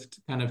shift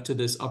kind of to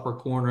this upper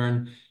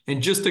corner.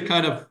 And just to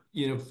kind of,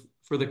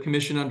 for the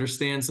commission to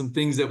understand some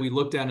things that we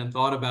looked at and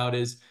thought about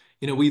is,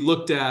 we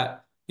looked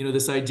at,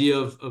 this idea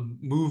of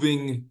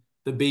moving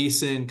the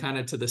basin kind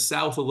of to the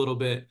south a little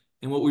bit.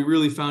 And what we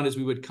really found is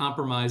we would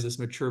compromise this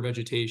mature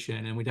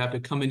vegetation and we'd have to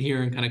come in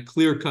here and kind of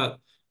clear cut,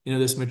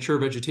 this mature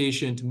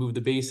vegetation to move the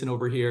basin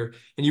over here.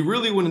 And you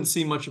really wouldn't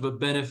see much of a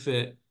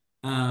benefit,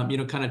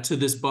 kind of to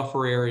this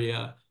buffer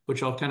area,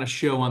 which I'll kind of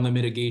show on the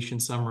mitigation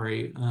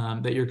summary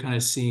that you're kind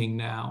of seeing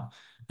now.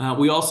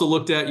 We also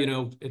looked at,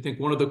 I think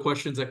one of the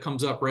questions that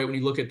comes up right when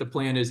you look at the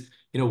plan is,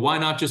 why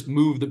not just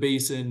move the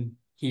basin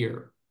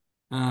here?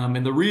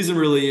 And the reason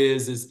really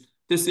is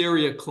this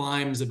area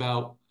climbs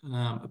about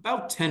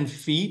 10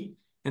 feet,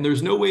 and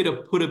there's no way to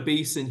put a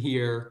basin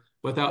here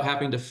without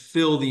having to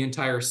fill the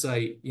entire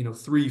site,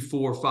 3,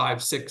 4,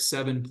 5, 6,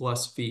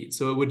 7+ feet.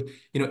 So it would,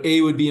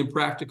 A, would be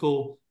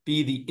impractical.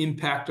 B, the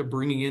impact of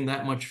bringing in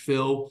that much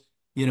fill,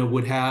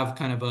 would have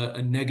kind of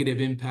a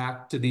negative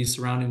impact to these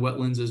surrounding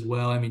wetlands as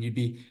well. I mean, you'd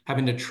be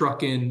having to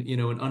truck in,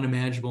 an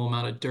unimaginable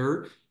amount of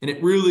dirt. And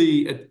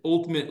it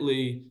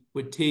ultimately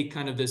would take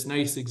kind of this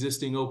nice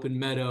existing open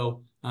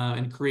meadow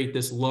and create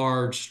this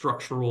large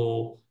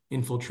structural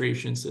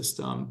infiltration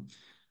system.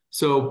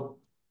 So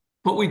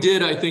what we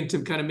did, I think,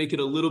 to kind of make it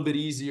a little bit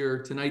easier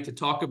tonight to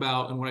talk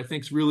about, and what I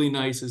think is really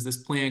nice is this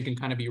plan can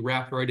kind of be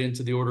wrapped right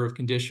into the order of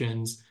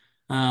conditions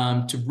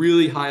to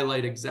really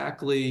highlight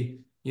exactly,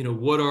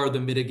 what are the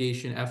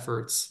mitigation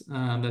efforts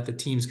that the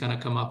teams kind of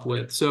come up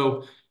with.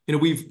 So,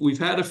 we've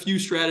had a few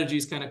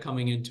strategies kind of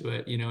coming into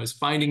it, is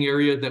finding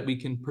area that we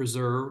can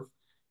preserve,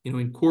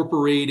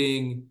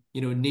 incorporating,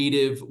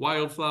 native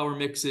wildflower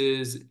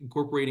mixes,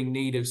 incorporating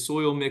native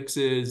soil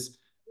mixes,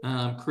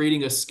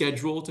 creating a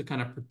schedule to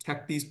kind of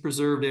protect these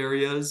preserved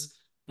areas,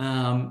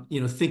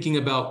 thinking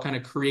about kind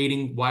of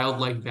creating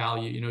wildlife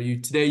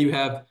value. Today you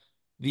have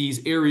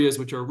these areas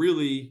which are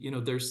really,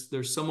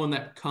 there's someone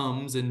that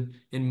comes and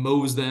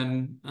mows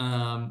them,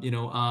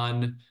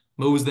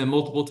 mows them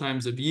multiple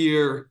times a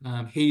year,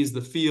 hays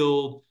the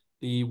field.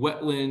 The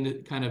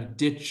wetland kind of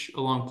ditch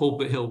along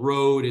Pulpit Hill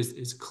Road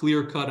is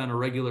clear cut on a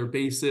regular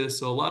basis.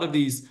 So a lot of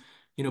these,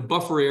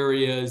 buffer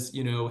areas,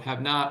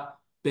 have not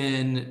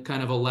been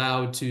kind of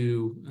allowed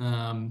to,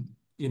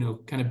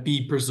 kind of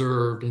be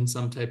preserved in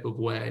some type of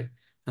way.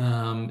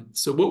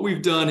 So what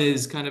we've done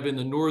is kind of in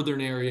the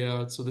northern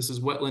area, so this is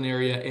wetland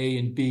area A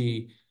and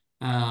B.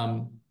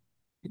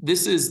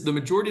 The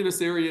majority of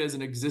this area is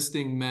an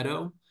existing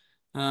meadow.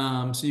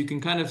 So you can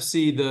kind of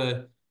see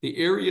the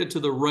area to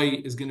the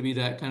right is going to be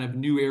that kind of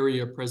new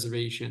area of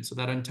preservation. So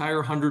that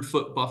entire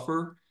 100-foot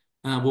buffer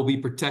will be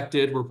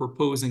protected. We're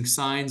proposing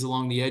signs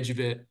along the edge of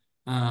it,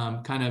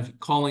 kind of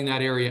calling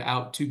that area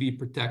out to be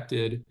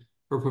protected.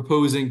 We're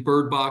proposing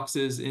bird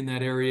boxes in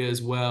that area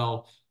as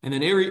well. And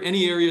then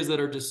any areas that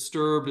are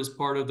disturbed as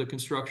part of the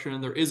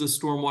construction, there is a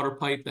stormwater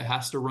pipe that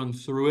has to run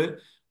through it,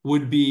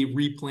 would be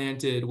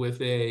replanted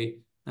with a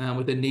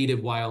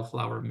native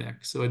wildflower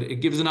mix. So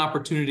it gives an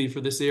opportunity for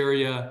this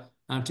area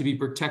to be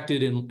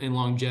protected in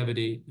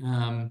longevity.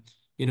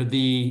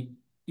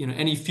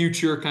 any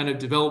future kind of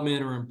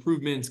development or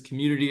improvements,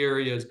 community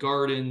areas,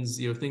 gardens,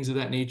 things of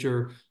that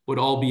nature would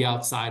all be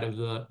outside of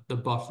the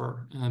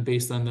buffer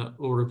based on the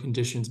order of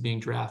conditions being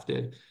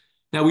drafted.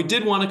 Now, we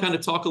did want to kind of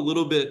talk a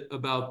little bit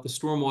about the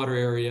stormwater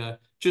area,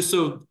 just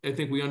so I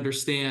think we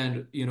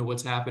understand,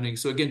 what's happening.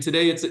 So again,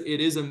 today it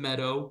is a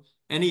meadow.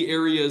 Any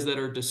areas that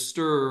are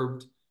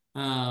disturbed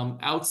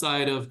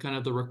outside of kind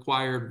of the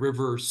required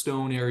river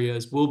stone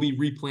areas will be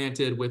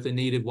replanted with a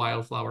native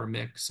wildflower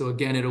mix. So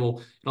again,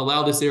 it'll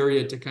allow this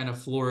area to kind of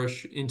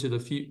flourish into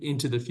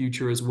the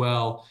future as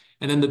well.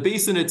 And then the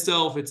basin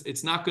itself,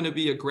 it's not going to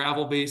be a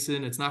gravel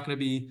basin. It's not going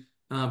to be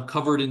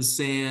covered in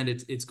sand.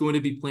 It's going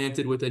to be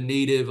planted with a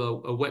native,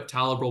 a wet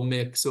tolerable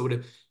mix. So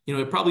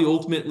it probably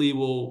ultimately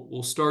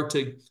will start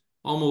to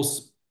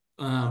almost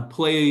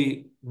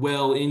play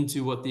well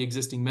into what the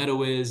existing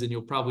meadow is, and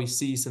you'll probably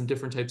see some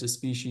different types of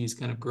species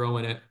kind of grow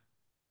in it.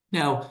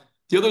 Now,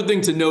 the other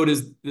thing to note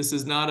is this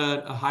is not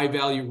a high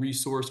value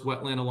resource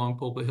wetland along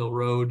Pulpit Hill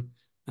Road.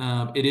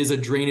 It is a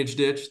drainage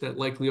ditch that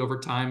likely over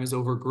time is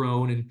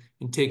overgrown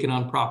and taken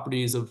on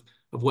properties of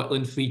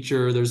wetland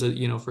feature. There's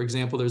for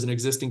example, there's an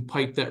existing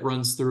pipe that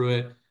runs through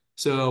it.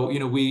 So,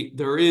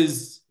 there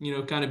is,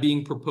 kind of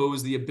being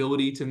proposed the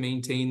ability to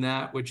maintain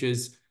that, which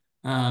is,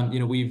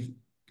 we've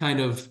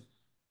kind of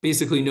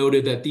basically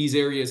noted that these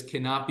areas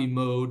cannot be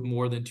mowed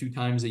more than 2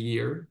 times a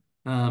year.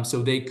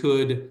 So they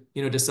could,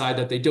 decide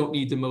that they don't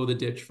need to mow the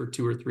ditch for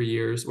 2 or 3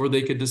 years, or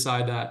they could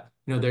decide that,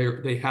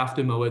 they have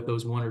to mow it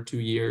those 1 or 2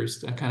 years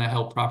to kind of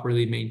help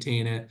properly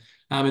maintain it.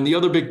 And the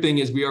other big thing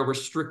is we are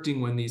restricting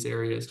when these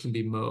areas can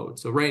be mowed.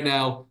 So right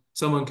now,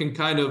 someone can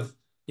kind of,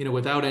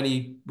 without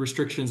any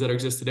restrictions that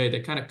exist today,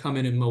 they kind of come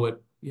in and mow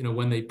it,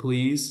 when they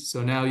please.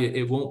 So now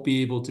it won't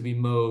be able to be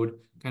mowed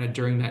kind of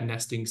during that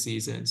nesting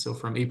season. So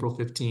from April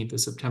 15th to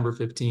September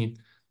 15th,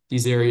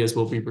 these areas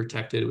will be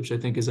protected, which I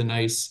think is a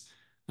nice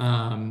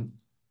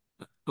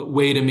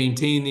way to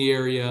maintain the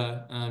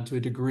area to a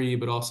degree,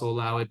 but also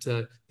allow it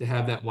to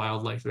have that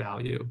wildlife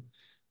value.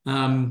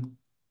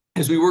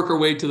 As we work our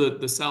way to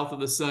the south of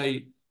the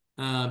site,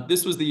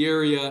 this was the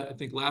area, I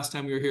think last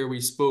time we were here,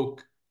 we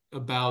spoke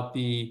about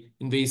the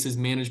invasives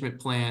management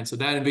plan. So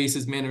that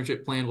invasives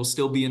management plan will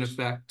still be in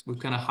effect. We've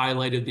kind of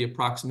highlighted the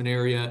approximate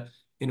area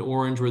in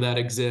orange where that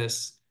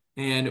exists.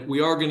 And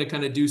we are going to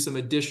kind of do some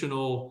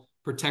additional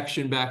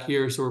protection back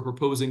here. So we're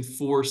proposing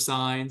 4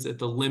 signs at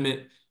the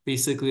limit,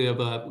 basically of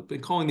we've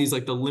been calling these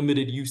like the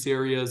limited use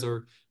areas,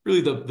 or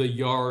really the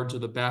yards or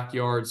the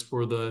backyards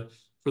for the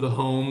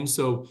home.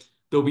 So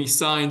there'll be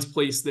signs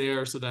placed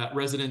there so that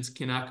residents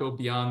cannot go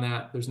beyond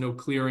that. There's no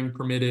clearing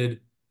permitted.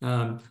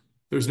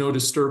 There's no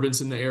disturbance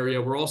in the area.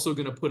 We're also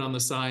going to put on the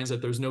signs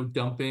that there's no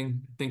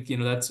dumping. I think,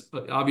 that's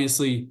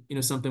obviously,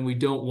 something we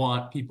don't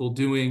want people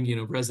doing,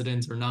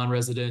 residents or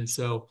non-residents.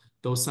 So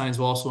those signs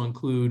will also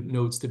include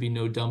notes to be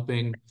no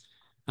dumping.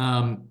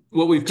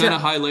 What we've kind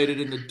of highlighted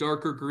in the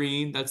darker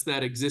green, that's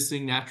that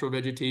existing natural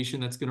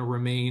vegetation that's going to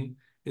remain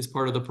as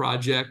part of the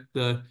project.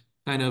 The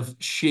kind of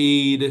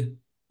shade,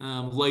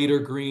 lighter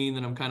green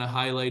that I'm kind of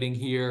highlighting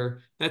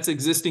here, that's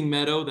existing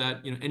meadow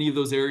that, any of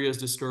those areas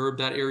disturbed,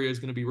 that area is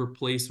going to be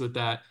replaced with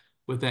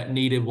that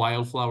native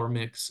wildflower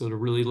mix. So to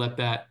really let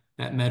that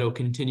meadow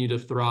continue to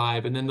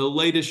thrive. And then the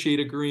lightest shade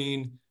of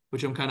green,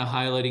 which I'm kind of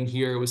highlighting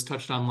here, was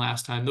touched on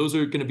last time. Those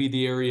are going to be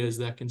the areas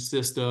that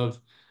consist of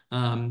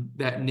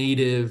that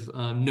native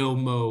no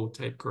mow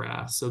type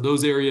grass. So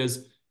those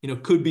areas,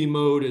 could be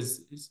mowed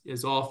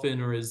as often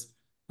or as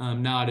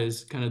not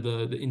as kind of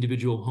the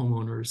individual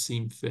homeowners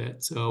seem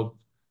fit. So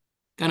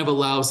kind of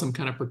allows some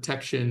kind of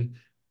protection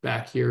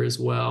back here as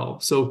well.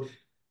 So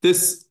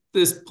this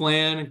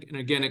plan, and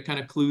again, it kind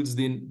of includes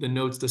the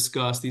notes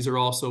discussed. These are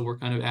also were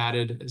kind of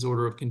added as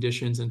order of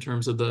conditions in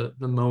terms of the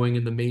mowing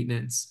and the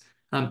maintenance.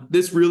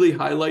 This really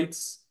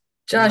highlights.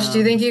 Josh, do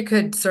you think you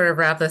could sort of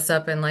wrap this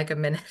up in like a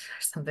minute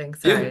or something?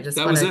 Sorry, Yeah, I just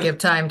that want was to it. give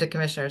time to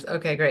commissioners.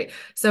 Okay, great.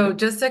 So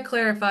just to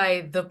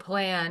clarify, the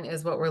plan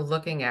is what we're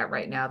looking at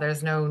right now.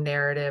 There's no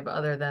narrative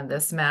other than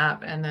this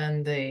map and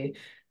then the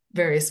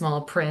very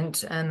small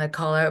print and the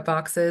call out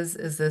boxes.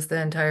 Is this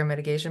the entire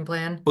mitigation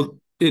plan? Well,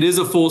 it is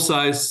a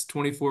full-size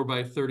 24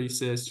 by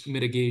 36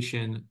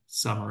 mitigation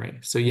summary.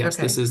 So yes,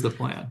 Okay. this is the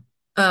plan.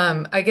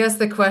 I guess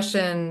the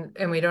question,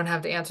 and we don't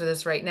have to answer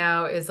this right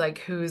now, is like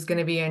who's going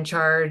to be in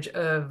charge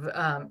of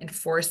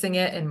enforcing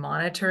it and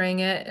monitoring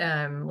it?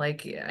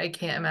 Like I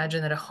can't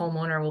imagine that a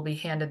homeowner will be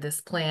handed this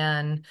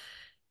plan,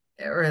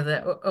 or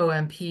the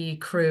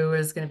OMP crew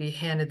is going to be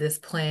handed this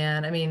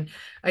plan. I mean,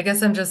 I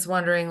guess I'm just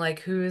wondering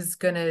like who's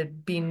going to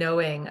be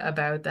knowing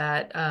about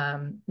that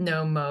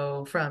no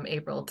mow from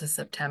April to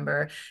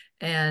September,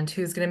 and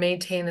who's going to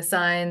maintain the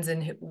signs,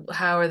 and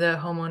how are the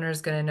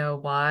homeowners going to know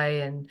why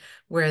and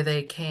where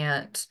they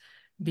can't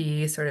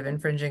be sort of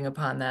infringing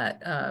upon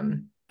that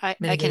I can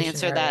mitigation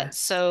answer area. that.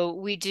 So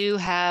we do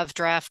have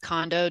draft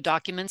condo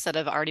documents that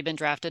have already been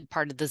drafted,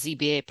 part of the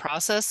ZBA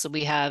process. So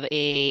we have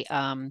a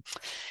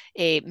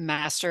a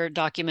master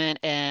document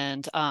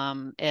and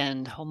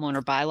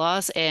homeowner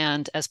bylaws.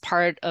 And as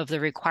part of the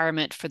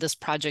requirement for this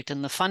project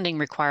and the funding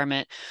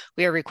requirement,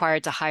 we are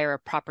required to hire a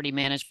property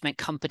management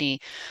company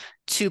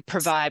to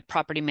provide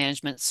property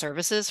management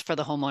services for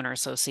the homeowner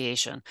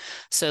association.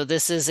 So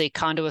this is a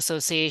condo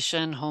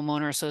association,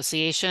 homeowner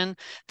association.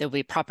 There'll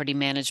be property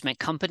management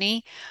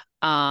company.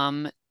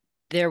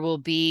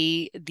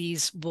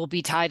 These will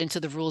be tied into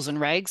the rules and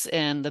regs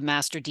and the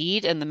master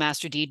deed, and the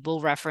master deed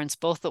will reference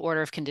both the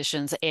order of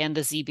conditions and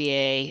the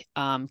ZBA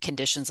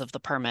conditions of the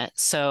permit.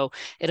 So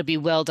it'll be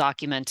well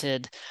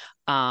documented,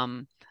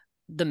 the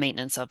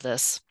maintenance of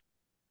this.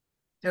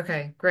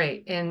 Okay,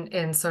 great.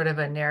 In sort of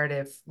a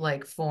narrative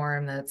like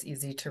form that's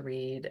easy to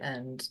read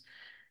and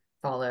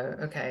follow.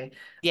 Okay.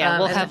 Yeah,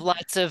 we'll and have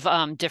lots of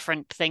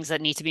different things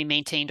that need to be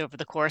maintained over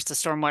the course. The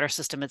stormwater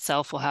system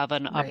itself will have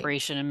an Right.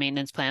 operation and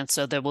maintenance plan.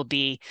 So there will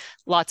be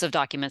lots of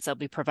documents that will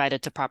be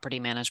provided to property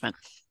management.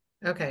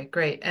 Okay,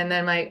 great. And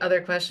then my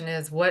other question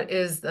is, what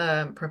is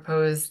the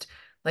proposed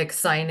like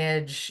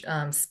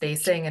signage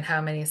spacing, and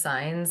how many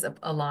signs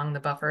along the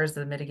buffers of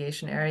the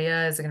mitigation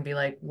area? Is it going to be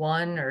like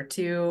 1 or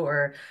 2,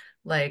 or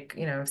like,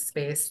 you know,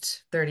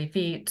 spaced 30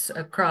 feet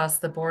across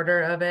the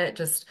border of it,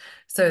 just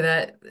so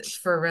that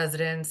for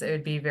residents it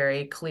would be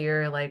very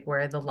clear like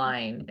where the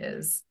line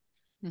is?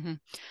 Mm-hmm.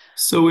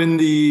 So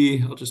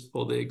I'll just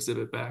pull the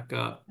exhibit back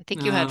up. I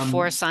think you had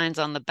 4 signs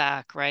on the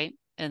back, right?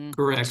 And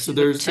correct. So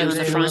there's two in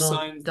the front.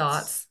 signs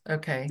dots.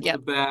 Okay. Yeah.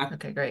 The back.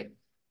 Okay, great.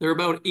 They're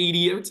about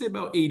 80, I would say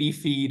about 80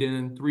 feet, and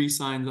then 3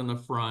 signs on the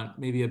front,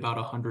 maybe about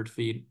 100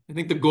 feet. I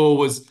think the goal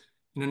was,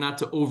 you know, not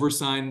to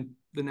oversign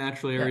the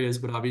natural areas,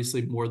 but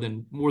obviously more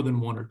than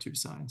 1 or 2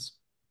 signs.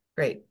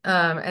 Great.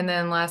 And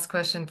then last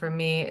question for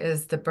me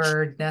is the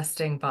bird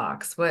nesting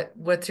box.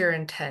 What's your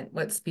intent?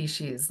 What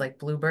species? Like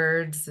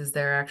bluebirds? Is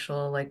there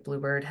actual like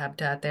bluebird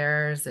habitat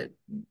there? Is it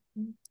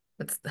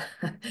what's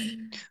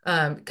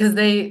because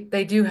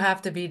they do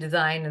have to be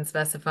designed and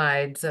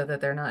specified so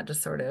that they're not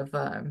just sort of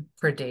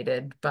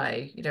predated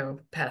by, you know,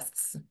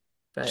 pests.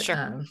 But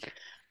sure.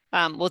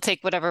 We'll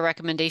take whatever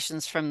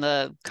recommendations from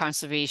the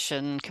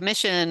Conservation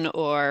Commission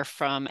or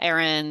from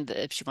Erin,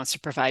 if she wants to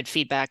provide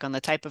feedback on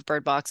the type of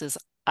bird boxes.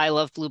 I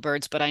love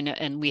bluebirds, but I know,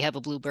 and we have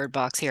a bluebird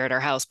box here at our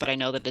house, but I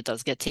know that it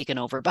does get taken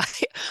over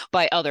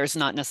by others,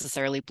 not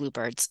necessarily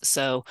bluebirds.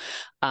 So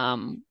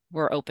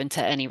we're open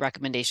to any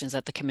recommendations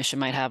that the commission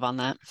might have on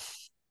that.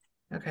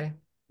 Okay.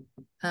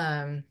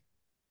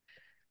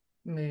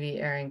 Maybe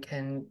Erin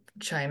can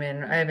chime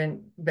in. I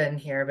haven't been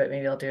here, but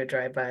maybe I'll do a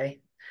drive-by.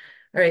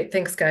 All right,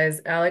 thanks, guys.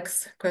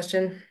 Alex,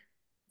 question?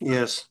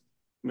 Yes,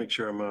 make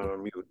sure I'm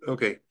on mute.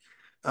 Okay.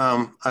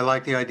 I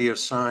like the idea of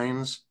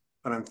signs,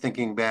 but I'm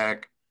thinking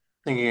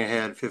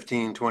ahead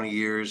 15, 20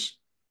 years,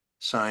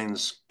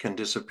 signs can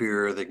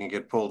disappear, they can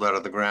get pulled out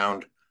of the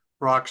ground.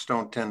 Rocks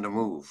don't tend to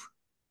move.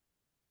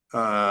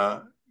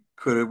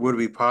 Would it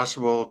be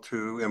possible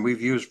to, and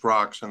we've used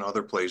rocks in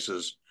other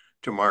places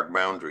to mark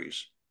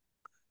boundaries.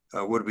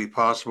 Would it be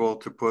possible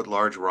to put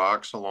large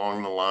rocks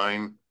along the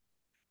line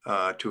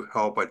to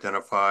help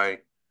identify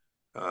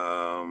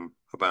a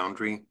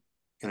boundary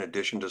in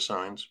addition to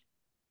signs?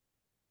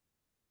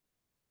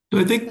 So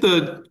I think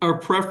our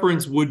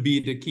preference would be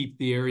to keep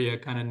the area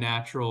kind of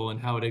natural and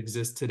how it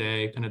exists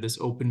today, kind of this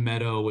open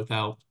meadow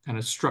without kind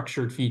of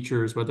structured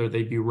features, whether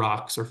they be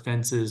rocks or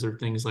fences or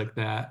things like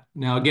that.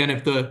 Now, again,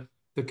 if the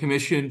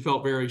commission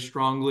felt very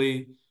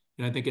strongly,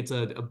 and I think it's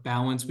a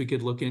balance we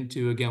could look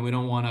into. Again, we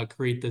don't want to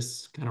create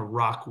this kind of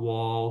rock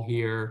wall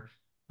here.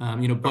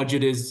 You know,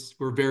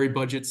 we're very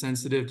budget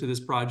sensitive to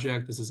this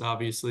project. This is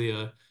obviously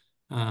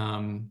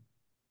an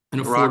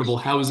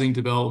affordable housing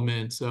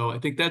development. So I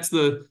think that's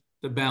the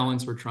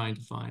balance we're trying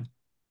to find.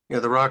 Yeah,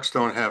 the rocks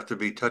don't have to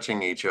be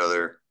touching each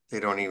other. They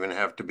don't even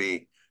have to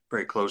be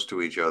very close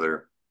to each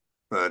other.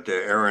 But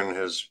Erin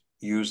has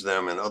used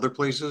them in other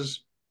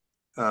places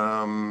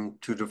to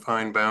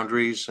define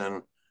boundaries.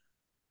 And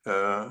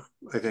I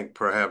think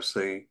perhaps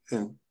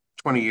in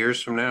 20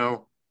 years from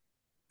now,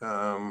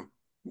 I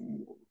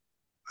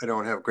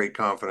don't have great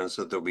confidence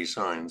that there'll be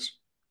signs,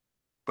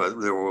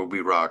 but there will be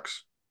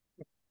rocks.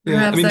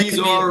 Yeah, I mean,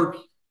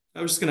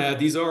 I was just going to add,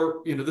 these are,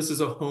 you know, this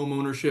is a home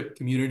ownership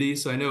community.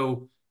 So I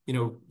know, you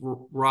know,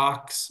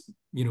 rocks,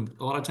 you know,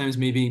 a lot of times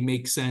maybe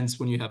make sense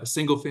when you have a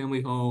single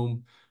family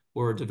home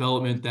or a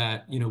development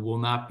that, you know, will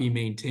not be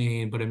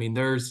maintained. But I mean,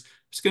 there's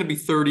going to be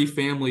 30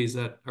 families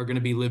that are going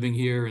to be living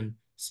here, and,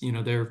 you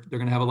know, they're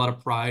going to have a lot of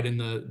pride in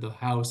the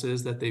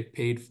houses that they've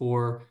paid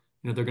for.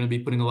 You know, they're going to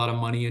be putting a lot of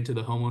money into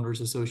the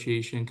homeowners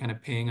association, kind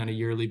of paying on a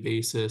yearly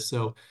basis.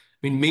 So,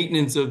 I mean,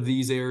 maintenance of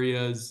these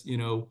areas, you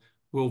know,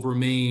 will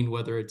remain,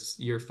 whether it's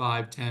year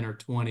 5, 10, or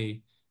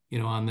 20, you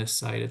know, on this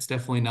site. It's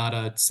definitely not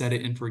a set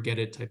it and forget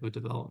it type of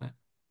development.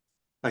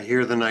 I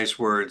hear the nice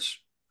words.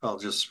 I'll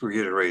just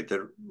reiterate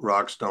that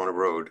rocks don't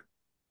erode.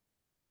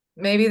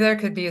 Maybe there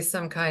could be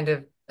some kind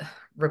of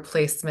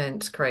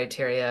replacement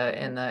criteria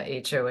in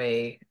the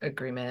HOA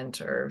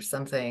agreement or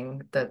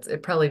something.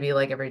 It'd probably be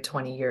like every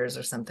 20 years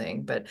or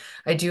something. But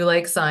I do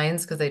like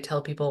signs because they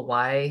tell people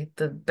why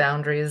the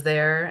boundary is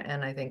there,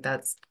 and I think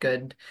that's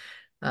good.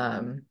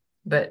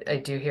 But I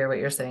do hear what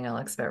you're saying,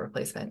 Alex, about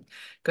replacement.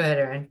 Go ahead,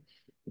 Erin.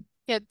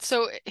 Yeah,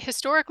 so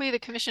historically, the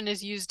commission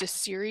has used a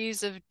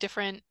series of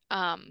different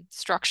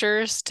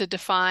structures to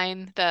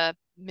define the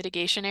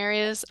mitigation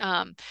areas.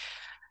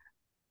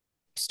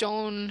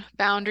 Stone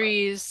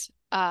boundaries,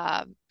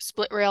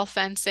 split rail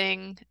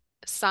fencing,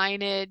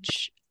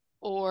 signage,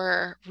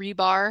 or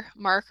rebar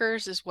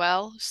markers as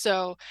well.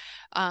 So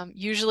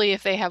usually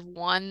if they have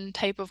one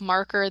type of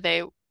marker,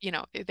 they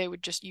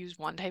would just use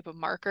one type of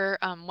marker.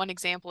 One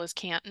example is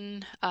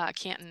Canton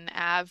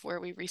Ave, where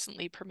we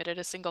recently permitted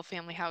a single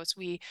family house.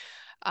 We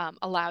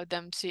allowed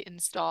them to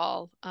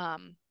install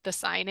the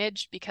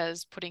signage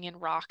because putting in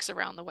rocks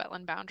around the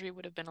wetland boundary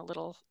would have been a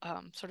little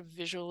sort of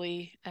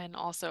visually and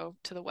also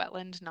to the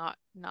wetland not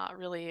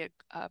really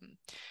a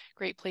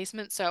great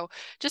placement. So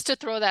just to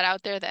throw that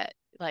out there, that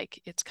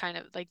like it's kind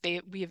of like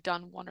we have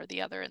done one or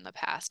the other in the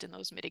past in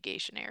those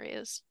mitigation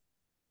areas.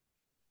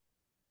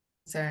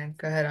 Sorry,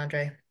 go ahead,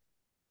 Andre.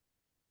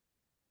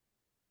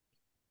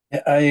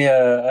 I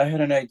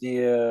had an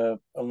idea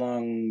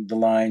along the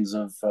lines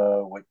of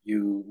what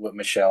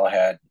Michelle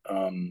had,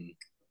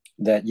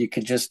 that you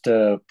could just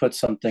put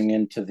something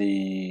into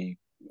the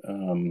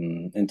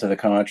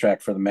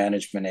contract for the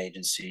management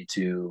agency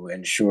to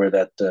ensure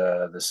that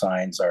the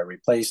signs are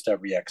replaced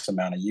every X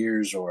amount of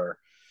years, or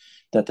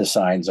that the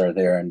signs are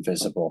there and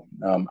visible.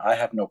 I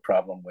have no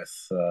problem with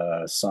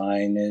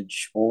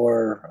signage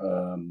or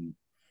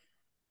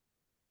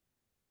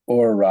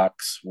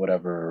rocks,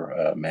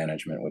 whatever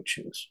management would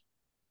choose.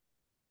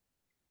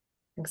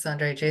 Thanks,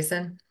 Andre.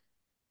 Jason?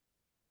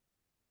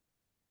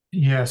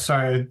 Yeah,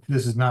 sorry,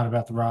 this is not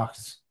about the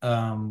rocks.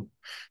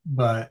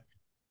 But,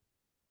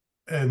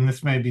 and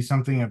this may be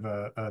something of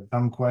a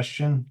dumb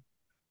question,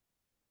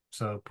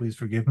 so please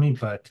forgive me,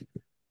 but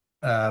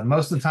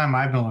most of the time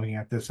I've been looking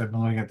at this, I've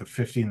been looking at the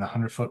 50 and the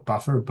 100-foot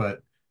buffer,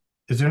 but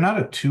is there not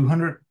a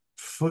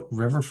 200-foot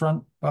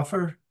riverfront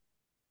buffer?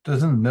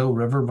 Doesn't Mill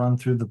River run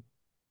through the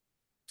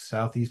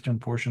southeastern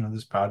portion of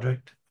this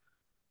project?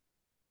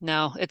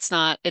 No, it's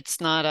not. It's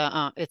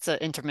an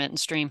intermittent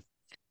stream,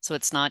 so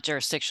it's not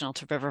jurisdictional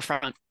to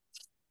riverfront.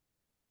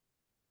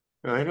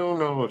 I don't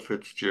know if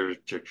it's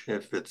jurisdiction,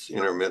 if it's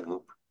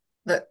intermittent.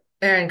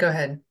 Erin, go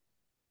ahead.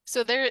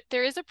 So there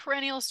is a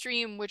perennial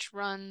stream which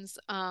runs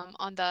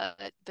on the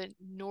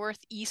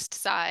northeast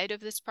side of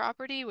this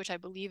property, which I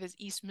believe is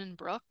Eastman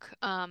Brook,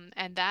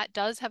 and that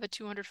does have a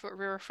 200-foot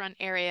riverfront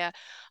area,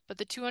 but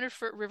the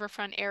 200-foot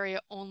riverfront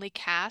area only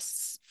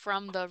casts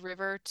from the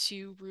river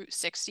to Route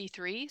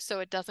 63, so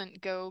it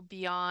doesn't go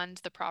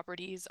beyond the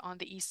properties on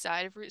the east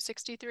side of Route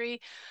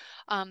 63.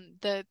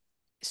 The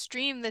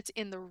stream that's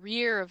in the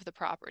rear of the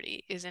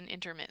property is an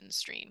intermittent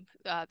stream,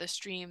 the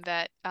stream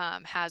that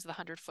has the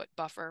 100-foot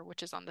buffer,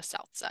 which is on the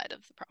south side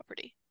of the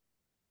property.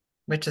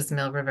 Which is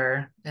Mill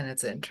River, and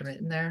it's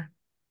intermittent there?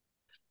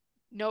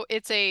 No,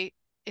 it's a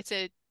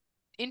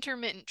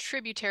intermittent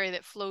tributary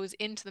that flows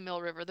into the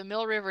Mill River. The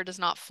Mill River does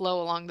not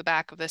flow along the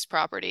back of this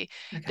property.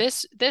 Okay.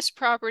 This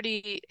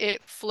property,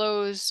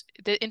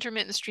 the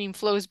intermittent stream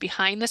flows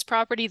behind this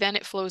property, then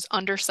it flows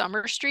under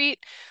Summer Street,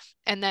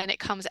 and then it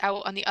comes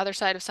out on the other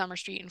side of Summer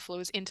Street and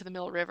flows into the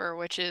Mill River,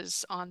 which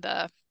is on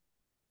the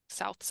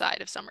south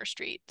side of Summer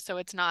Street. So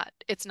it's not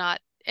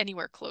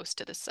anywhere close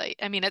to the site.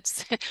 I mean,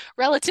 it's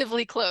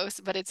relatively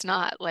close, but it's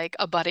not like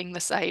abutting the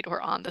site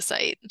or on the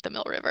site, the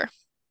Mill River.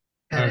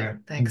 Okay,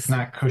 thanks. It's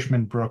not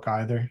Cushman Brook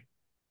either.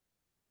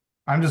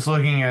 I'm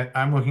looking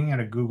at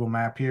a Google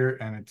map here,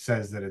 and it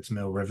says that it's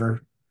Mill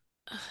River.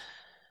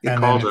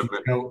 And then if you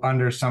go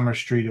under Summer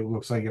Street, it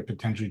looks like it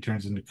potentially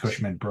turns into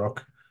Cushman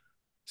Brook.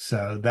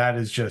 So that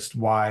is just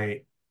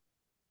why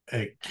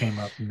it came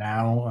up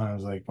now. I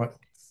was like, what?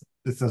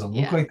 This doesn't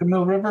look like the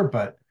Mill River,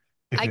 but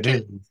if it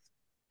is.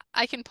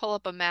 I can pull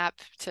up a map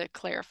to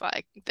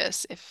clarify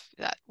this if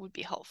that would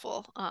be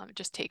helpful.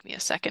 Just take me a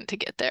second to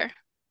get there.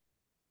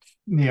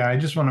 Yeah, I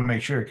just want to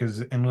make sure,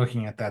 because in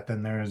looking at that,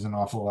 then there is an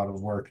awful lot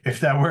of work. If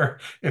there were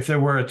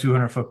a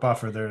 200-foot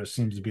buffer, there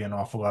seems to be an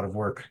awful lot of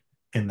work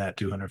in that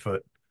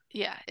 200-foot.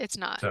 Yeah, it's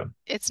not. So.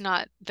 It's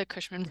not the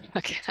Cushman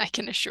Brook, I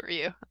can assure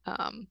you.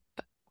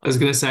 I was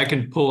gonna say, I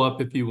can pull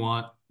up if you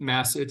want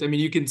mass. I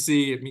mean, you can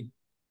see. I mean,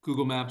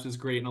 Google Maps is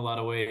great in a lot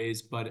of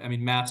ways, but I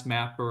mean, Maps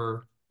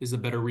Mapper is a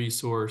better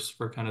resource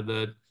for kind of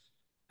the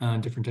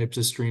different types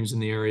of streams in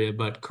the area.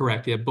 But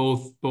correct, yeah,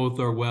 both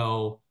are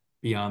well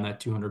beyond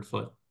that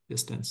 200-foot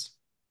distance.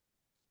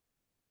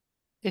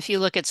 If you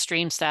look at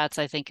stream stats,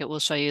 I think it will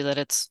show you that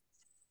it's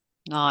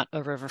not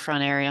a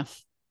riverfront area.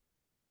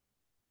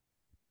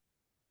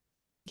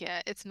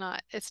 Yeah, it's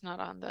not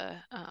on the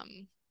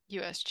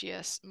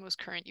USGS, most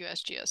current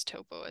USGS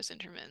topo as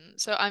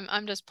intermittent. So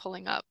I'm just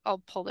pulling up.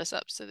 I'll pull this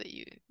up so that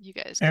you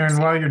guys can Erin,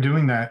 see. while you're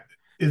doing that,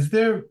 is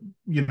there,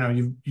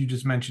 you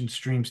just mentioned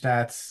stream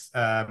stats,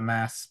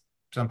 mass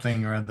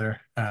something or other,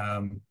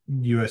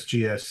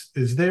 USGS,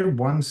 is there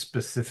one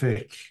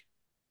specific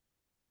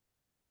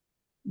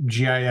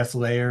GIS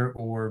layer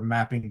or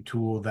mapping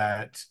tool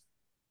that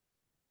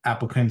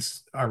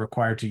applicants are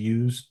required to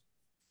use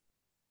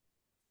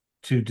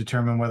to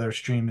determine whether a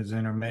stream is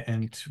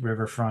intermittent,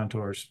 riverfront,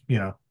 or,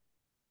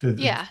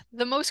 Yeah,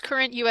 the most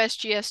current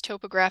USGS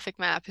topographic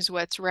map is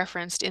what's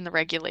referenced in the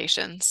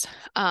regulations.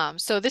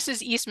 So this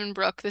is Eastman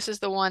Brook. This is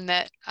the one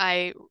that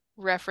I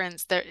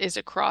referenced that is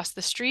across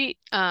the street.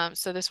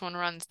 So this one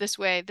runs this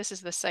way. This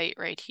is the site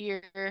right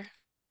here.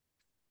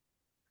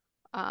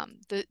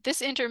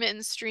 This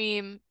intermittent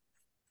stream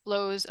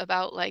flows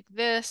about like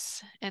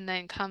this and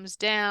then comes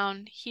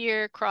down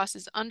here,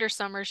 crosses under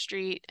Summer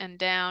Street and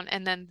down.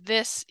 And then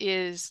this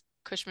is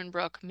Cushman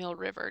Brook, Mill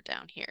River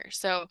down here.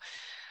 So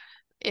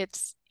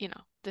it's,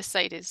 the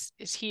site is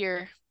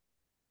here.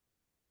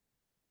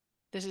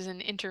 This is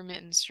an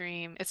intermittent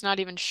stream. It's not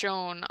even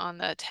shown on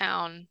the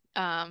town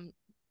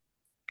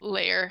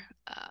layer.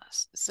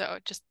 So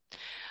just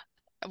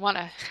I want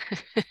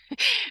to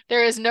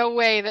there is no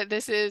way that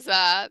this is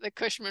the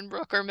Cushman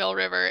Brook or Mill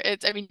River.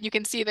 I mean, you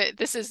can see that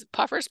this is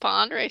Puffer's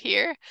Pond right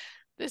here.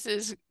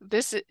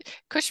 The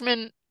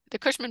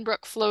Cushman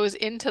Brook flows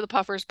into the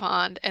Puffer's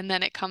Pond, and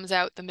then it comes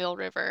out the Mill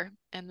River,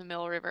 and the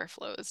Mill River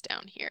flows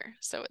down here.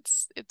 So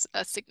it's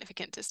a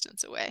significant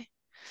distance away.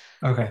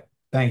 Okay,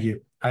 thank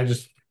you. I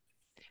just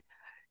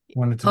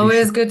wanted to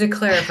Always be sure. good to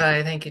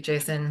clarify. Thank you,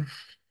 Jason.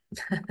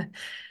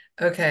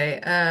 Okay.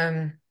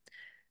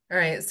 All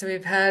right. So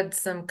we've had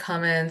some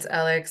comments.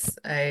 Alex,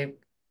 I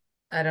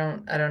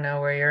don't know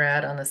where you're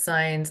at on the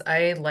signs.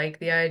 I like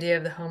the idea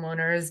of the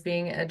homeowners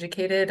being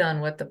educated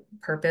on what the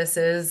purpose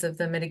is of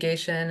the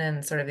mitigation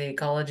and sort of the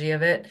ecology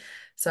of it.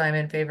 So I'm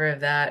in favor of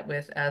that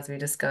with, as we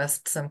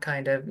discussed, some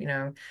kind of,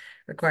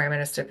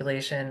 requirement or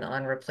stipulation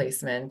on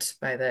replacement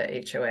by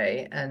the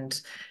HOA,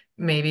 and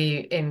maybe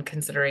in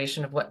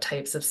consideration of what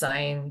types of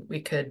sign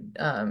we could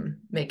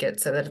make it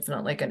so that it's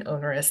not like an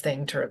onerous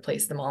thing to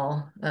replace them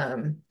all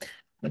in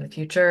the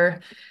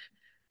future.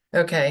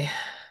 Okay,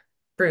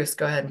 Bruce,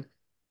 go ahead.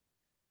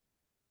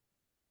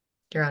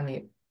 You're on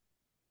mute.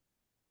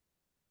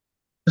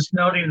 Just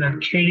noting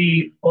that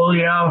Katie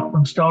Oliow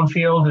from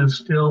Stonefield is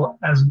still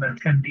as an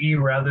attendee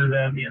rather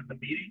than in the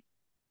meeting.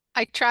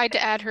 I tried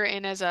to add her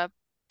in as a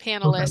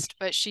panelist,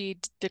 but she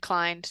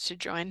declined to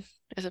join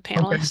as a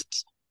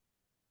panelist.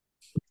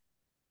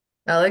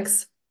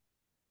 Alex?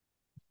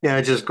 Yeah,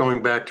 just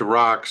going back to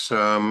rocks,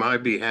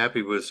 I'd be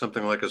happy with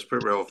something like a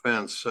split rail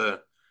fence.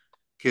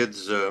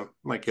 Kids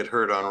might get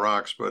hurt on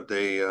rocks, but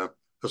a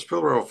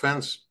split rail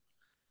fence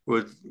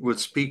would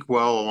speak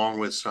well along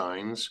with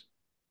signs.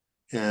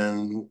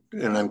 And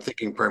I'm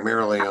thinking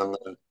primarily on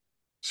the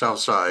south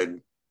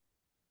side,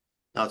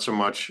 not so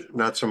much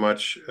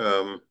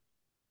on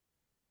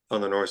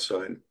the north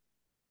side.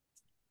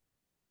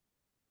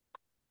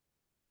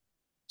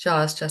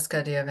 Josh,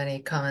 Jessica, do you have any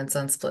comments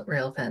on split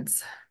rail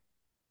fence?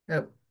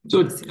 Oh,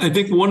 so I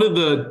think one of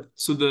the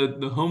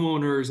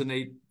homeowners, and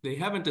they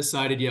haven't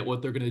decided yet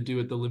what they're going to do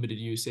at the limited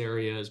use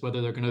areas,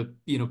 whether they're going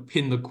to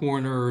pin the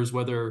corners,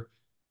 whether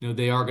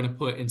they are going to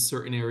put in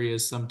certain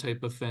areas some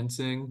type of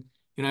fencing.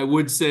 And I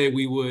would say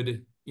we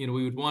would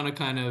want to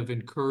kind of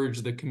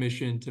encourage the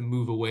commission to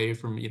move away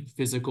from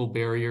physical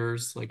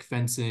barriers like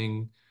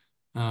fencing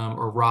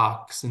or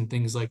rocks and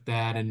things like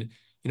that. And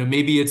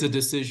maybe it's a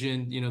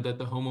decision that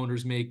the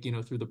homeowners make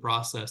through the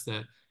process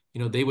that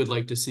they would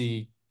like to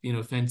see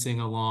fencing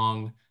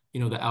along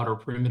the outer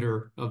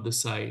perimeter of the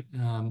site.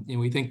 And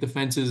we think the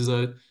fence is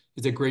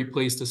a great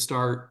place to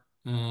start.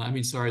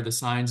 The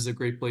signs is a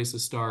great place to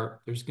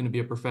start. There's going to be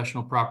a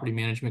professional property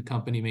management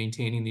company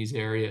maintaining these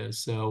areas.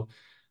 So,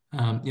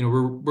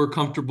 we're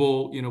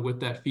comfortable, with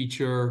that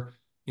feature,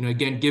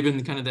 again,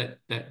 given kind of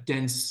that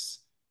dense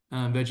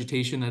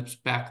vegetation that's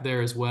back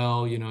there as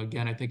well.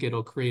 Again, I think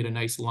it'll create a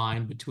nice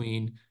line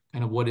between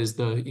kind of what is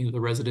the, the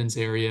residence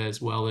area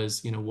as well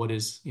as, what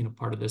is,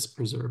 part of this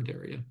preserved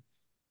area.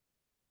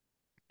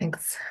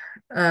 Thanks.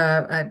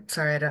 I'm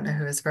sorry, I don't know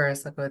who is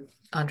first. I'll go with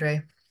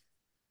Andre.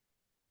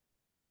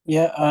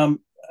 Yeah,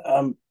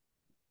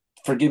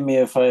 forgive me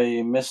if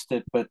I missed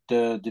it, but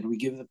did we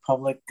give the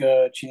public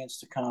a chance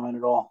to comment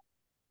at all?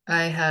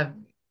 I have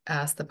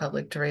asked the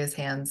public to raise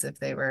hands if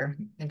they were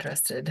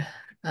interested.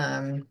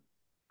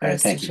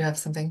 Bruce, did you have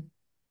something?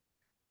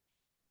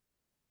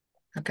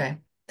 Okay.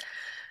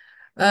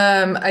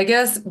 I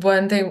guess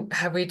one thing,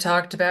 have we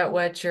talked about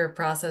what your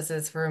process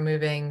is for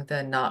removing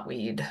the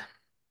knotweed?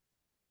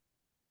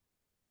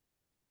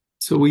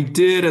 So we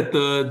did at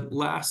the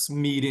last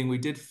meeting, we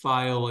did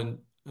file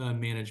a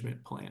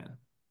management plan.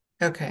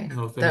 Okay. I don't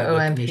know if the any of the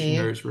OMP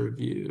commissioners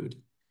reviewed.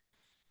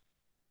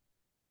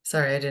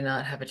 Sorry, I did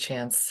not have a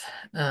chance.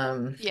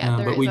 Yeah,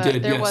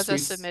 there was a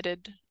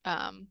submitted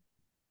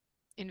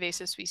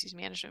invasive species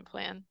management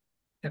plan.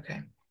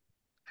 Okay.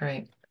 All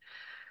right.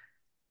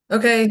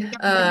 Okay.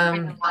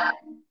 Are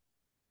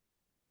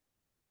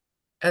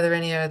there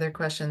any other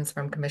questions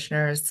from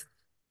commissioners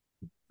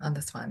on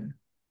this one?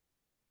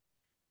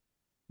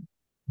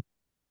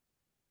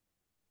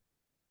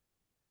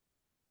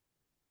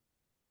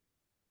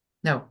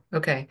 No,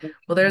 okay.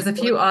 Well, there's a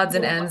few odds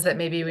and ends that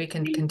maybe we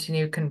can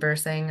continue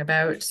conversing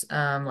about,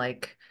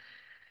 like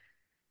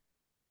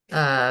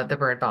the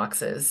bird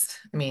boxes.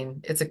 I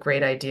mean, it's a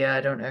great idea.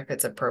 I don't know if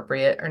it's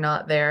appropriate or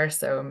not there,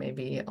 so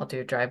maybe I'll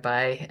do a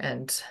drive-by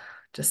and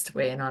just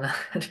weigh in on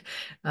it.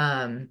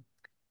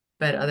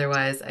 But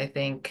otherwise, I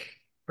think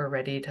we're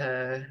ready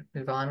to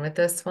move on with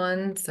this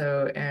one.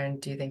 So, Aaron,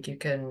 do you think you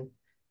can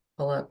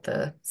pull up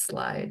the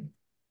slide?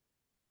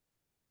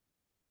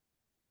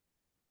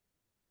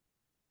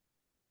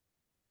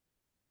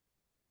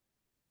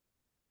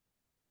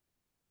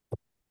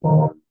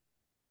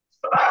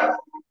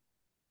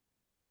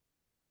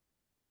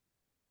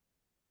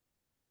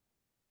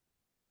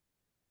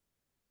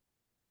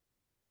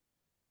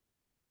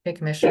 Okay,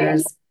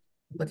 commissioners,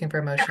 looking for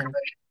a motion.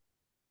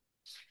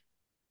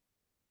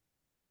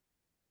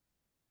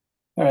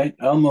 All right,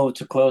 I'll move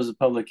to close the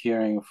public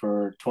hearing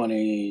for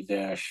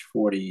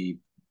 20-40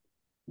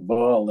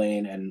 Ball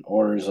Lane and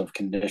orders of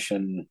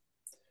condition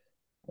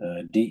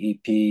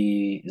DEP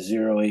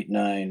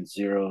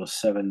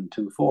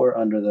 0890724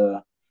 under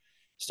the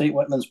State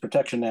Wetlands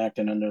Protection Act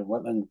and under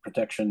Wetland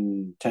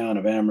Protection Town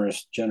of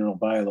Amherst General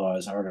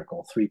Bylaws,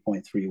 Article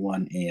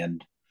 3.31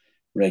 and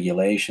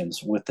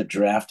regulations with the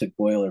drafted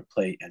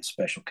boilerplate and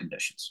special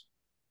conditions.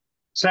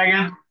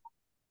 Second.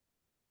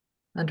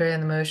 Andre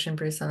on the motion,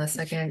 Bruce on the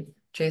second.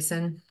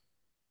 Jason?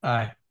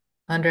 Aye.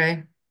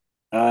 Andre?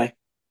 Aye.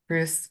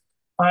 Bruce?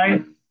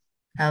 Aye.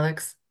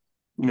 Alex?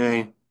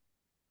 Nay.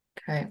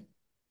 Okay.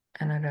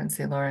 And I don't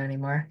see Laura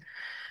anymore.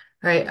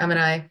 All right, I'm an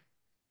aye.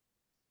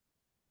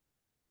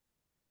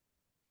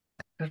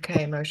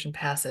 Okay, motion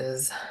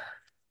passes.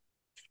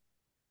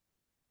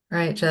 All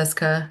right,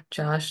 Jessica,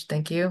 Josh,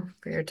 thank you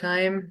for your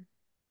time.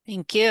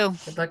 Thank you.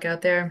 Good luck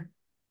out there.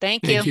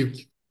 Thank Thank you.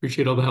 you.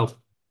 Appreciate all the help.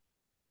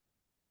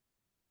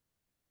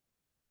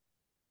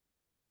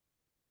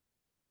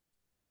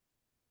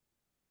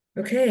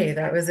 Okay,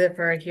 that was it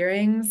for our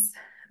hearings.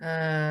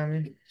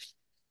 Again,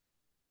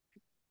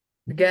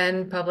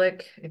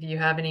 public, if you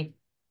have any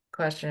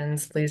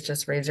questions, please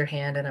just raise your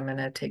hand and I'm going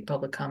to take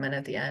public comment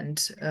at the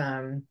end.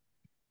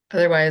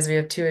 Otherwise, we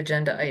have two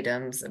agenda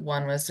items.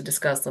 One was to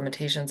discuss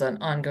limitations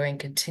on ongoing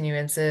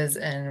continuances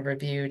and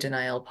review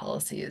denial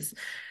policies.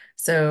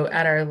 So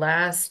at our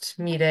last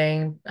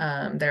meeting,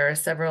 there are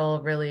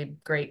several really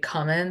great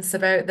comments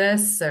about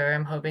this. So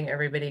I'm hoping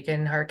everybody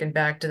can harken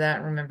back to that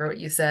and remember what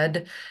you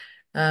said.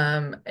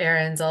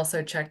 Aaron's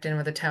also checked in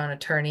with the town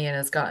attorney and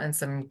has gotten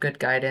some good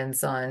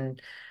guidance on,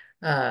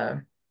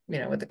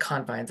 what the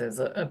confines is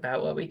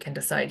about what we can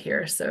decide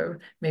here. So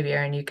maybe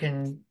Aaron, you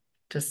can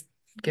just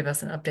give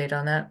us an update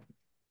on that.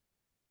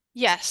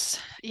 Yes.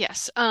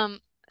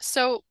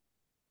 So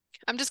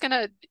I'm just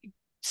gonna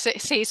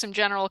say some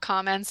general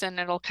comments and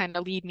it'll kind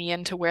of lead me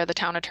into where the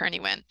town attorney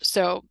went.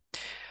 So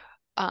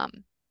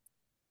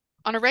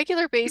on a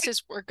regular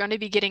basis, we're going to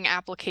be getting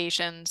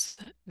applications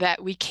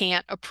that we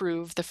can't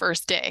approve the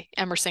first day.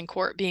 Emerson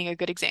Court being a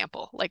good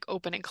example, like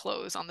open and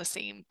close on the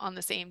same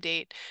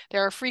date.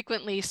 There are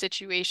frequently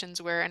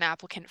situations where an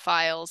applicant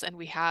files and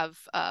we have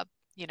a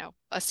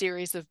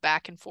series of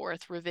back and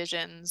forth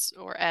revisions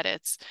or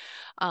edits.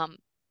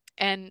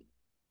 And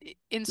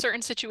in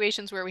certain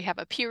situations where we have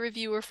a peer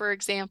reviewer, for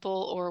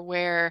example, or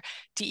where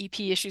DEP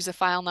issues a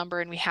file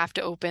number and we have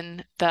to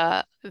open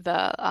the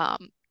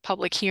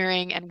public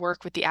hearing and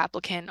work with the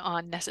applicant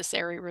on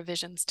necessary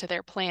revisions to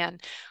their plan,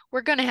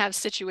 we're going to have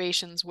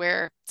situations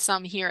where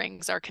some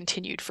hearings are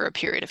continued for a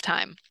period of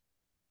time.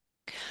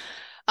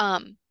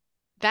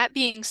 That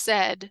being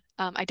said,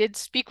 I did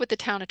speak with the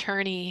town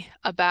attorney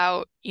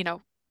about,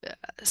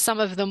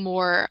 some of the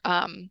more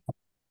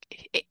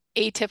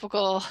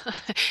atypical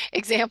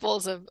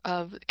examples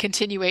of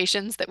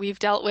continuations that we've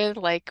dealt with,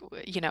 like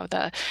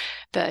the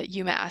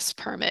UMass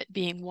permit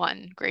being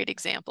one great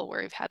example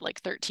where we've had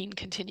like 13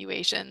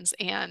 continuations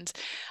and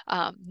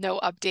no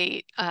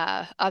update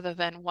other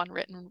than one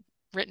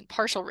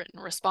partial written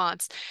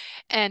response.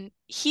 And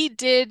he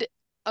did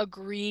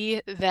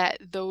agree that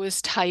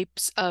those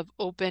types of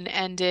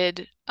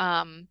open-ended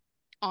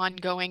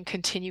ongoing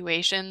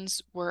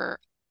continuations were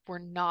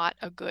not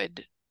a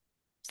good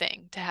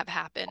thing to have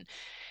happen.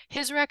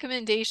 His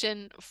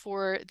recommendation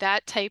for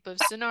that type of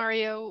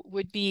scenario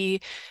would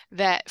be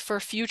that for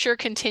future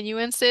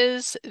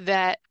continuances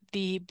that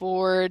the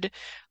board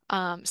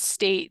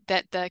state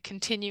that the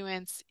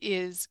continuance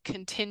is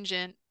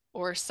contingent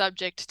or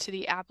subject to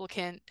the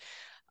applicant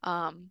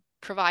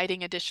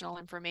providing additional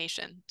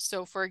information.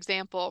 So for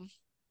example,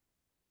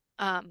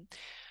 I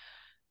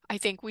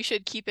think we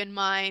should keep in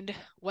mind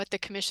what the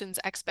commission's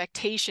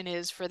expectation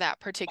is for that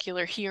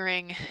particular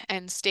hearing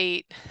and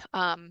state,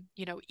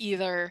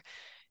 either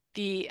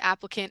the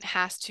applicant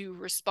has to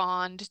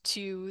respond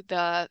to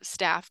the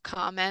staff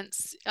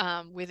comments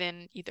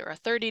within either a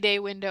 30-day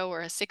window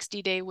or a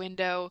 60-day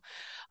window,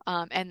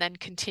 and then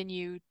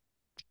continue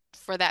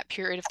for that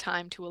period of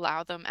time to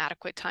allow them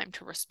adequate time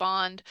to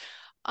respond.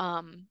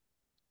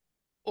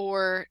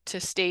 or to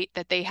state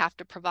that they have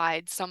to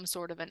provide some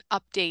sort of an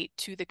update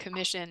to the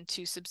commission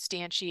to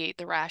substantiate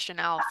the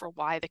rationale for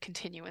why the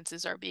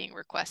continuances are being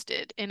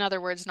requested. In other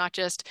words, not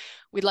just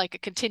we'd like a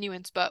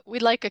continuance, but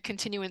we'd like a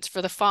continuance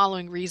for the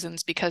following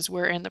reasons because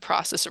we're in the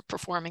process of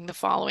performing the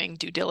following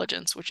due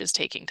diligence, which is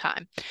taking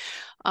time.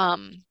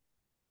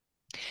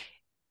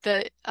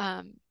 The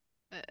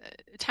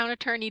town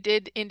attorney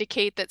did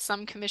indicate that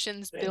some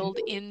commissions build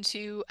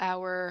into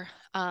our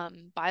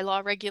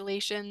bylaw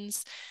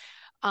regulations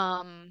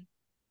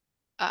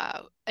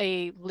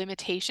a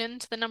limitation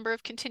to the number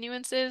of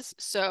continuances.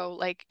 So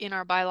like in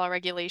our bylaw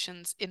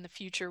regulations in the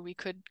future, we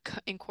could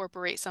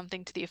incorporate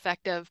something to the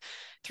effect of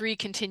 3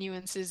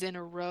 continuances in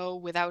a row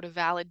without a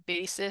valid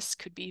basis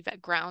could be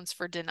grounds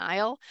for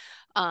denial.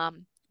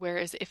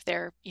 Whereas if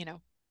they're, you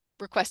know,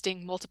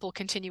 requesting multiple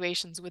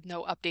continuations with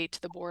no update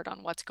to the board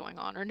on what's going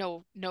on, or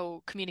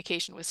no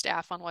communication with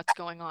staff on what's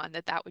going on,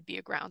 that would be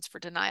a grounds for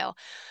denial.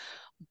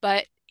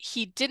 But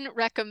he didn't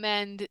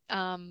recommend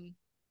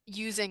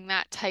using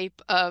that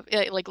type of,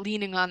 like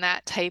leaning on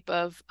that type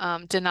of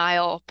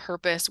denial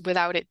purpose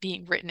without it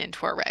being written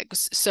into our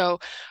regs. So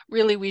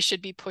really we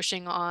should be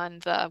pushing on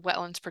the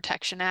Wetlands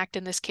Protection Act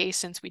in this case,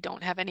 since we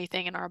don't have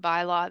anything in our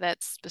bylaw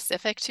that's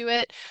specific to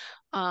it.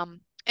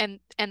 And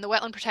the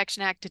Wetland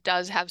Protection Act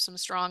does have some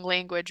strong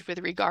language with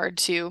regard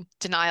to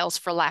denials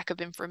for lack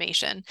of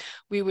information.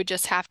 We would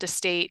just have to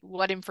state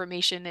what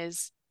information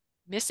is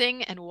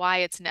missing and why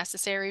it's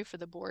necessary for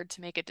the board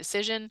to make a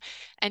decision,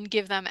 and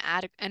give them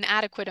an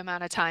adequate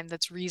amount of time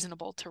that's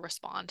reasonable to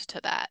respond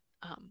to that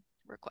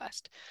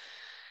request.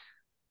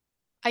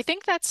 I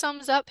think that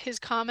sums up his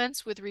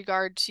comments with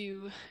regard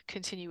to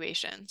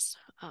continuations,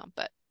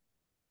 but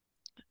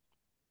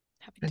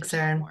happy Thanks, to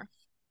talk Erin. more.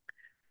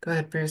 Go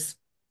ahead, Bruce.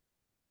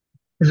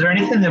 Is there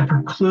anything that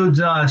precludes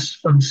us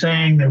from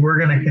saying that we're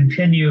going to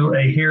continue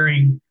a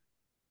hearing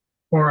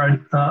or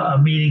a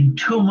meeting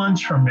 2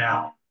 months from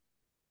now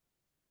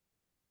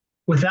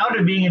without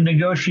it being a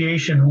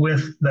negotiation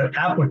with the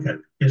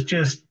applicant? It's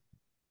just,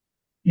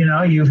 you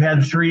know, you've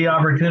had 3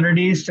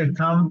 opportunities to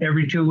come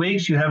every 2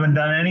 weeks. You haven't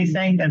done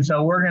anything. And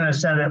so we're going to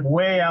send it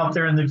way out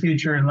there in the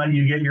future and let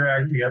you get your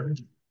act together.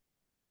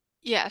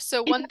 Yeah,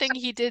 so one thing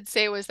he did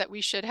say was that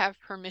we should have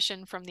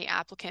permission from the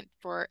applicant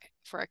for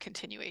a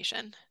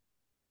continuation.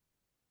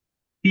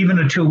 Even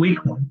a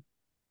 2-week one.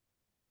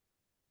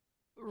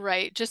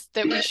 Right, just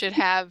that we should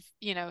have,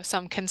 you know,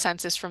 some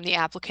consensus from the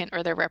applicant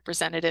or their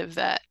representative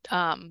that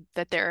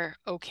that they're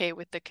okay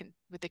with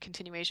the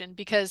continuation.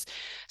 Because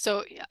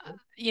so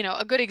you know,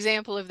 a good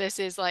example of this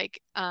is like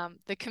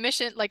the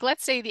commission, like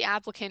let's say the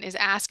applicant is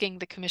asking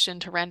the commission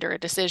to render a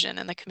decision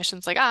and the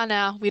commission's like,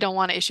 no, we don't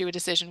want to issue a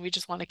decision, we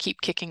just want to keep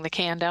kicking the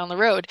can down the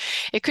road.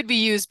 It could be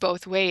used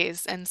both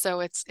ways, and so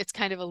it's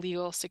kind of a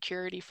legal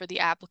security for the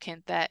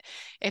applicant that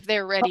if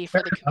they're ready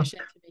for the commission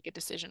to make a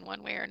decision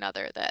one way or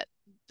another, that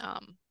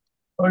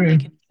Okay. they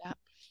can do that.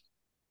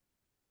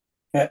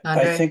 Yeah,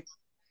 Andre?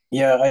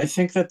 I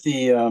think that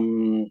the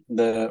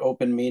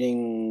open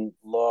meeting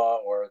law,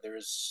 or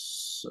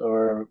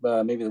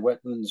maybe the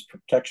Wetlands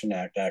Protection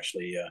Act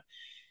actually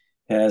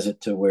has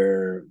it to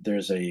where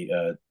there's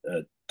a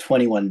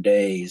 21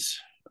 days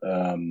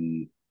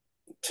to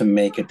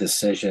make a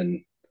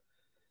decision.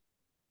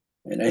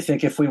 And I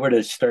think if we were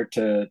to start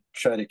to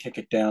try to kick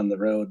it down the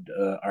road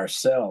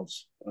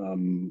ourselves,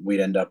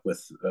 we'd end up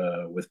with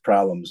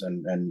problems.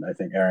 And I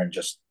think Aaron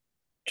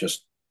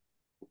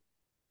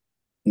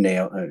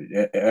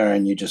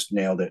Aaron, you just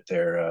nailed it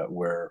there.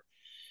 Where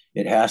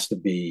it has to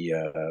be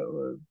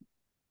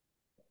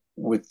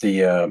with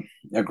the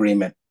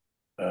agreement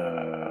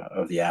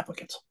of the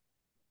applicants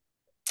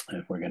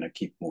if we're going to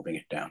keep moving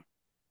it down.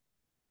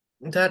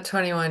 That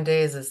 21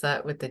 days, is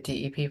that with the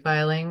DEP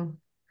filing,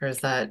 or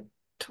is that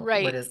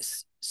right? What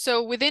is...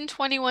 So within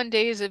 21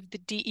 days of the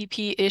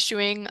DEP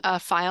issuing a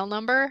file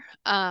number,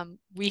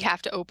 we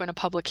have to open a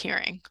public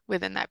hearing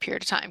within that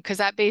period of time, because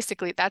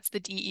that's the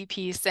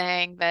DEP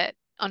saying that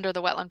under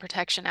the Wetland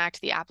Protection Act,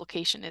 the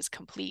application is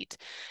complete.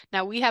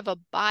 Now we have a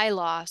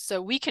bylaw,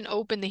 so we can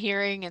open the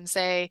hearing and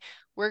say,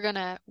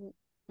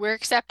 we're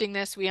accepting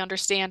this. We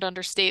understand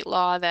under state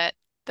law that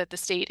the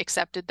state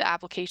accepted the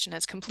application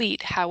as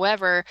complete.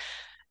 However,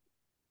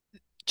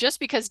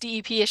 just because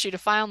DEP issued a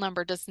file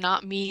number does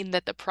not mean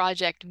that the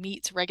project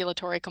meets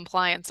regulatory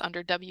compliance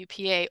under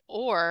WPA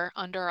or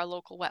under our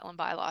local wetland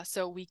bylaw.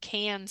 So we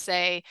can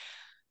say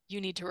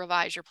you need to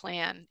revise your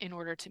plan in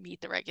order to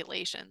meet the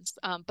regulations.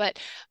 But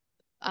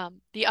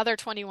the other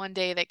 21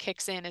 day that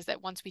kicks in is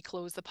that once we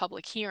close the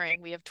public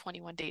hearing, we have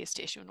 21 days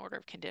to issue an order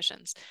of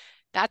conditions.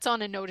 That's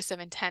on a notice of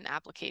intent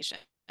application.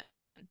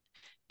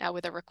 Now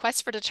with a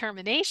request for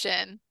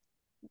determination,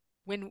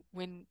 when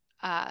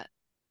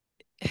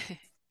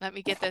let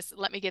me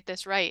get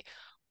this right.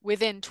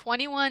 Within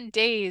 21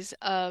 days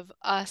of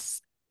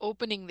us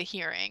opening the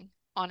hearing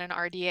on an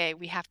RDA,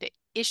 we have to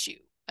issue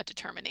a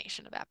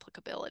determination of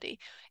applicability,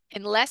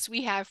 unless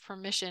we have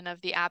permission of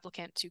the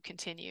applicant to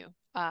continue.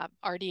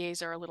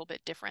 RDAs are a little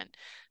bit different.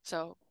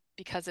 So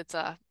because it's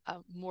a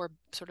more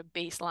sort of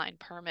baseline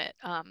permit,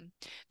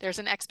 there's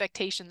an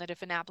expectation that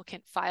if an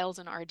applicant files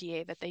an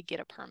RDA that they get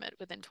a permit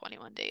within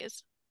 21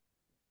 days.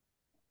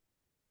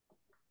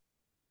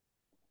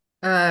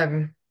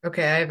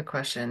 Okay, I have a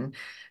question.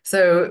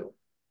 So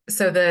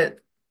that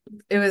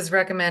it was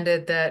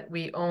recommended that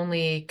we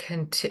only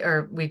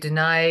we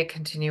deny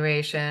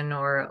continuation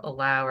or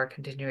allow or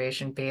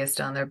continuation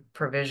based on the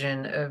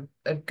provision of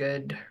a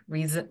good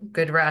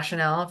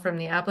rationale from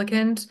the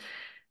applicant.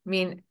 I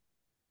mean,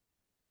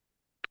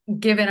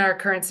 given our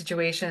current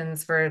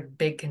situations for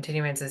big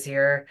continuances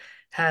here,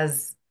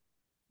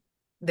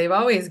 they've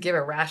always give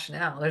a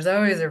rationale. There's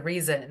always a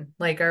reason.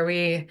 Like, are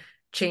we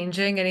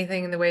changing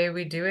anything in the way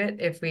we do it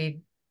if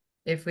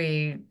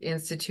we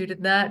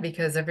instituted that?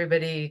 Because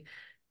everybody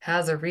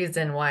has a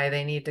reason why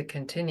they need to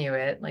continue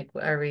it. Like,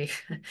 are we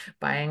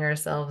buying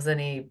ourselves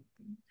any,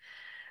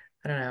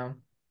 I don't know.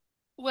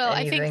 Well,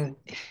 anything? I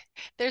think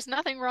there's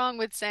nothing wrong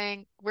with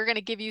saying we're going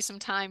to give you some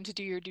time to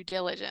do your due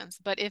diligence.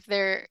 But if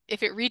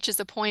it reaches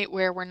a point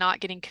where we're not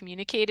getting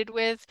communicated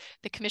with,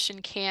 the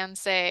commission can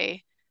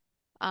say,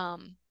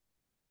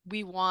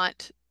 we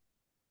want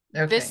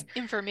this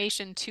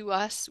information to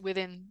us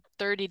within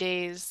 30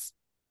 days,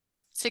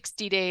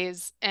 60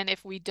 days. And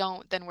if we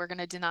don't, then we're going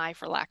to deny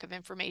for lack of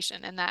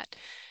information. And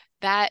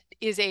that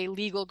is a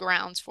legal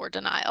grounds for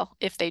denial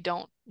if they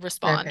don't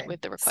respond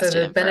with the requested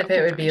So the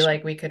benefit would be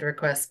like we could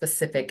request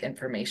specific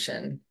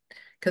information,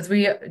 because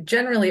we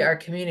generally are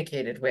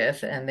communicated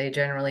with and they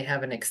generally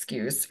have an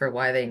excuse for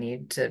why they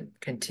need to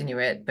continue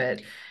it.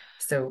 But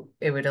so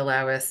it would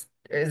allow us,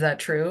 is that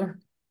true?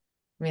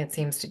 I mean, it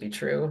seems to be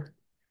true.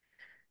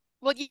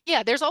 Well,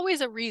 yeah, there's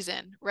always a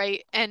reason,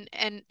 right? And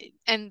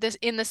this,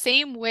 in the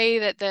same way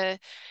that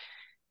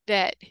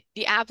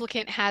the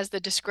applicant has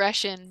the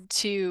discretion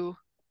to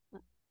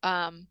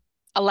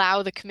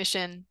allow the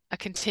commission a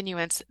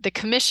continuance, the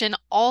commission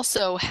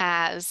also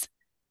has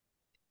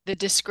the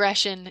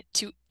discretion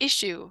to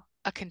issue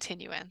a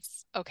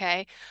continuance,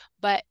 okay?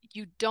 But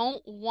you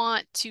don't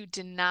want to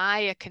deny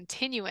a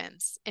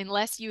continuance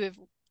unless you have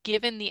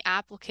given the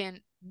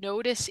applicant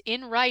notice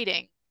in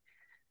writing.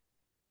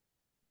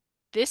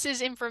 This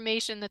is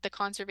information that the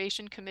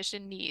Conservation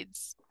Commission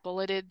needs,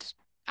 bulleted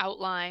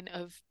outline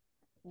of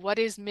what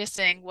is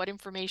missing, what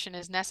information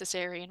is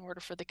necessary in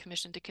order for the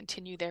commission to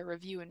continue their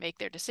review and make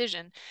their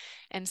decision,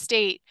 and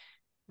state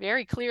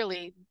very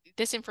clearly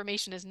this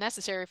information is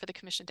necessary for the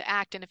commission to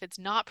act. And if it's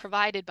not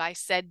provided by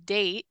said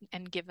date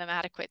and give them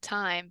adequate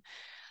time,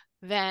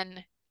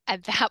 then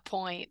at that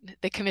point,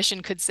 the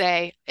commission could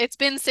say, it's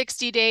been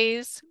 60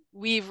 days.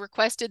 We've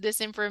requested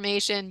this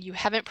information. You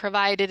haven't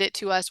provided it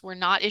to us. We're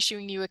not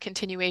issuing you a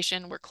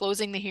continuation. We're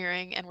closing the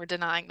hearing and we're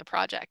denying the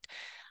project.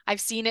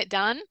 I've seen it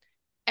done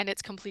and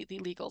it's completely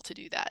legal to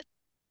do that.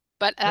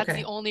 But that's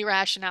the only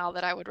rationale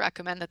that I would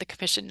recommend that the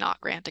commission not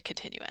grant a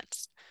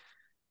continuance.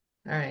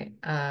 All right,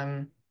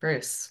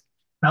 Bruce.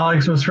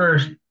 Alex was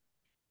first.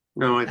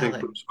 No, I think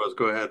Bruce was.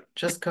 Go ahead.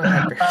 Just go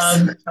ahead,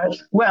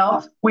 Bruce.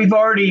 Well, we've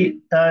already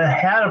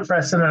had a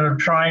precedent of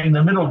trying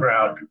the middle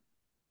ground,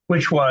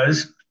 which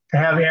was to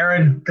have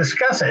Aaron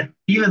discuss it,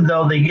 even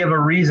though they give a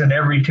reason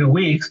every 2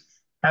 weeks,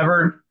 have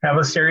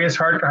a serious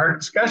heart-to-heart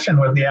discussion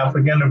with the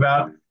applicant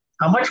about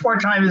how much more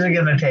time is it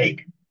going to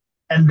take,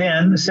 and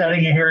then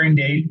setting a hearing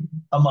date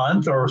a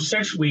month or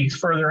 6 weeks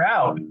further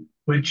out,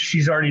 which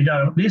she's already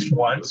done at least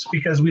once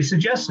because we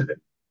suggested it.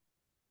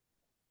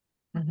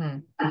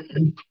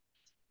 Mm-hmm.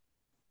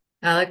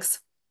 Alex?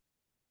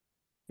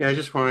 Yeah, I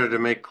just wanted to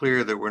make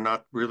clear that we're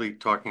not really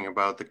talking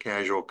about the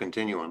casual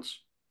continuance.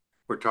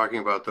 We're talking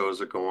about those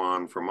that go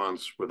on for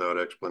months without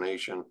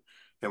explanation,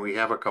 and we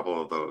have a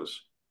couple of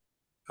those.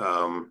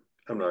 I'm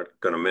not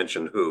going to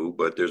mention who,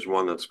 but there's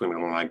one that's been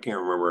going on, I can't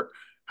remember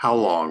how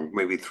long,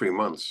 maybe 3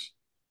 months.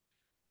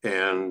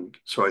 And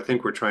so I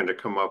think we're trying to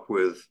come up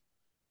with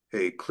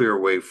a clear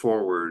way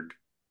forward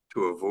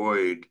to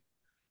avoid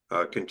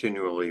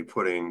continually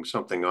putting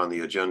something on the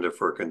agenda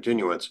for a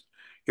continuance,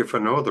 if for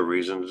no other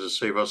reason, to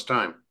save us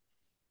time.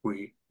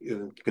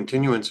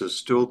 Continuances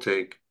still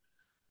take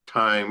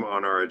time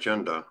on our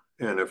agenda,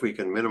 and if we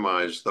can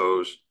minimize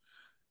those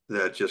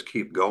that just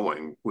keep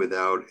going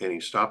without any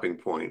stopping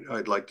point,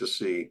 I'd like to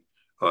see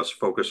us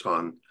focus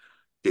on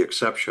the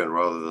exception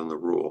rather than the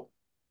rule.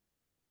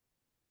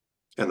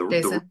 And the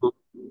rule.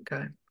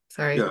 Okay,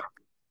 sorry. Yeah.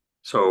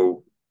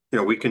 So,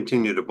 we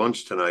continued a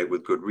bunch tonight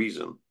with good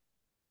reason.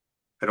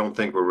 I don't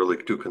think we're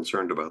really too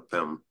concerned about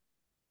them.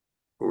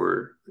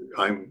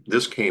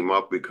 This came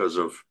up because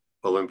of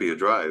Olympia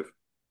Drive.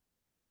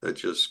 That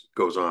just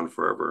goes on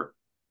forever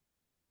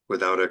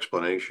without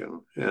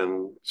explanation.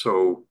 And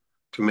so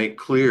to make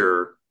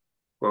clear,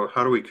 well,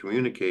 how do we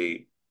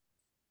communicate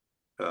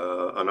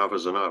enough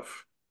is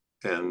enough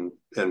and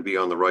be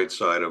on the right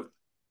side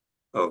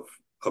of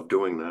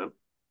doing that?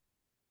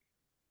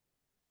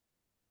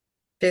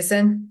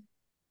 Jason?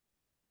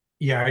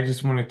 Yeah, I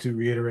just wanted to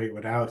reiterate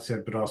what Alex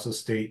said, but also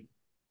state,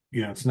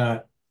 it's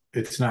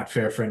not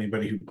fair for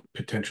anybody who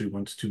potentially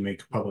wants to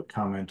make public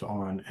comment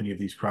on any of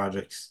these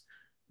projects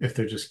if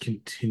they're just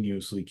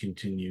continuously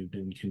continued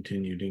and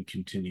continued and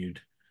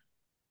continued.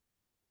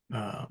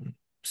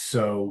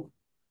 So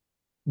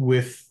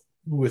with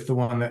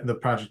the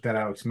project that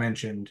Alex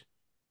mentioned,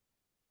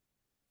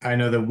 I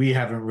know that we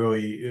haven't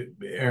really,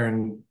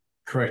 Aaron,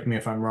 correct me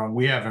if I'm wrong,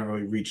 we haven't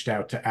really reached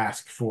out to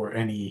ask for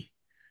any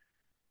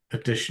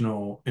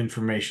additional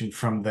information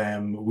from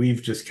them.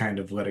 We've just kind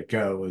of let it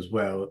go as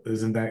well.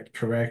 Isn't that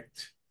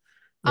correct?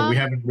 Or we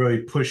haven't really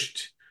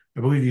pushed,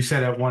 I believe you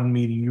said at one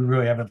meeting, you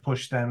really haven't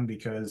pushed them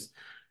because,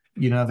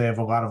 they have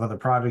a lot of other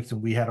projects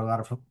and we had a lot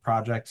of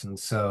projects. And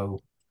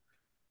so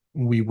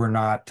we were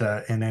not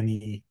in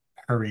any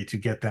hurry to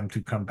get them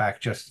to come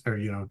back just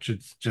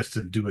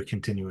to do a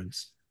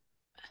continuance.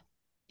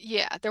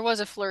 Yeah, there was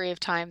a flurry of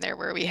time there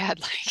where we had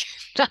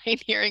like 9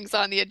 hearings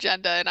on the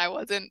agenda and I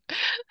wasn't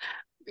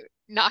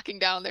knocking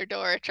down their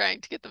door trying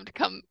to get them to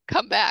come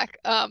back.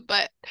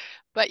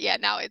 But yeah,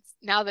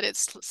 now that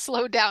it's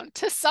slowed down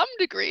to some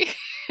degree,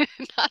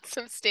 not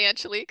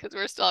substantially, because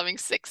we're still having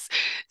six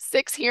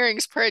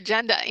hearings per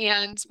agenda,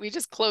 and we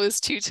just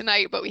closed 2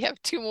 tonight, but we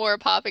have 2 more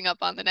popping up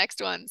on the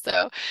next one.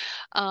 So,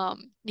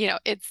 there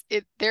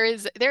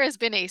has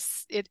been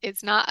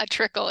it's not a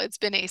trickle; it's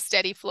been a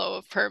steady flow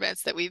of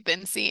permits that we've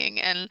been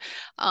seeing, and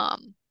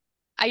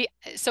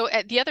so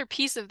the other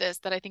piece of this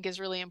that I think is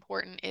really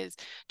important is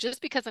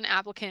just because an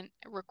applicant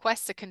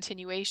requests a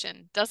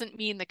continuation doesn't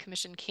mean the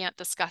commission can't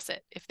discuss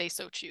it if they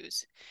so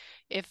choose.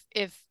 If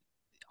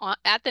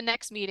at the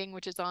next meeting,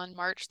 which is on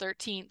March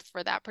 13th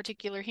for that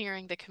particular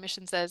hearing, the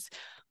commission says,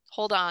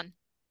 hold on,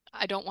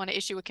 I don't want to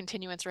issue a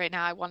continuance right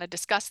now. I want to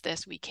discuss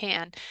this. We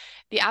can.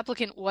 The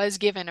applicant was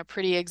given a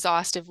pretty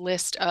exhaustive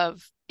list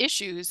of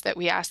issues that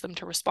we asked them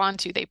to respond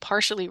to. They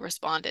partially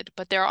responded,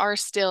 but there are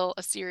still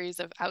a series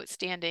of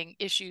outstanding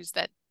issues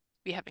that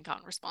we haven't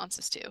gotten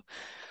responses to.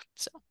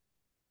 So.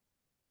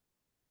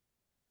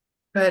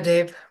 Go ahead,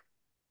 Dave.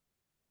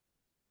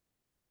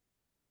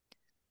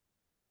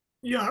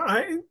 Yeah,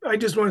 I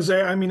just want to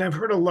say, I mean, I've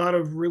heard a lot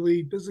of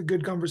this is a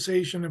good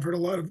conversation. I've heard a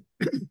lot of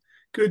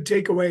good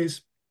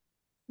takeaways.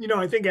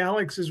 I think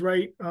Alex is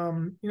right.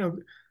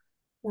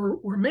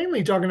 We're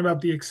mainly talking about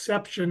the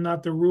exception,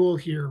 not the rule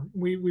here.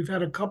 We've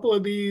had a couple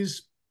of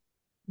these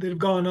that have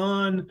gone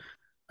on.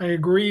 I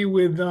agree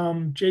with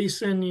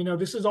Jason.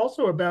 This is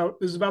about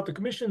the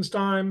commission's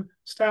time,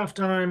 staff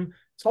time.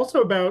 It's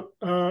also about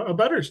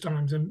abutters'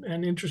 times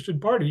and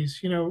interested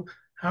parties.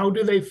 How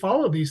do they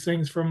follow these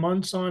things for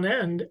months on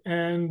end?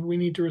 And we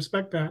need to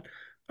respect that.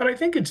 But I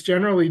think it's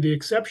generally the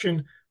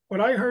exception.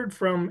 What I heard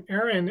from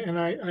Erin, and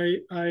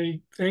I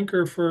thank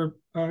her for,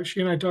 she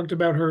and I talked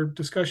about her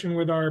discussion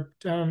with our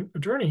town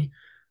attorney.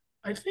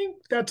 I think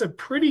that's a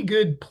pretty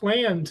good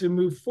plan to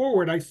move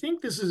forward. I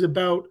think this is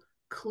about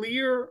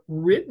clear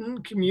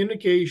written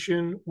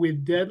communication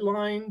with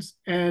deadlines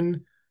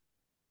and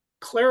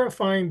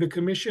clarifying the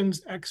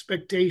commission's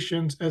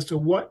expectations as to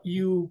what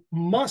you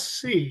must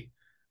see,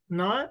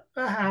 not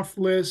a half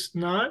list,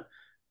 not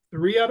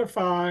 3 out of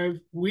 5.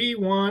 We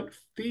want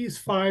these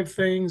 5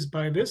 things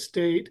by this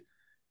date.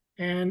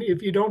 And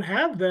if you don't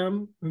have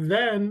them,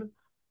 then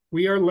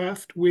we are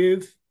left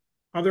with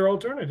other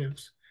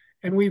alternatives.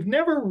 And we've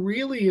never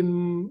really,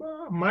 in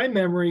my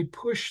memory,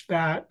 pushed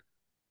that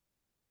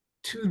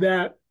to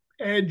that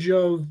edge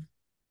of,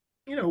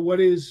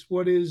 what is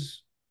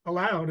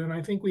allowed. And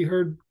I think we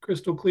heard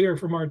crystal clear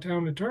from our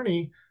town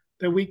attorney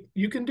that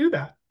you can do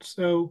that.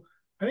 So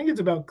I think it's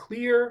about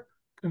clear,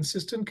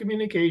 consistent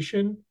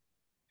communication,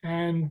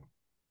 and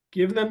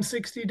give them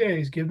 60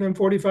 days, give them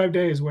 45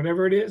 days,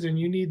 whatever it is. And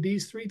you need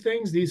these 3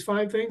 things, these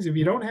 5 things. If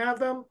you don't have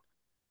them,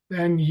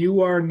 then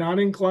you are not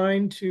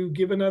inclined to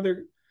give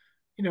another,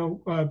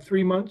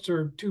 3 months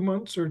or 2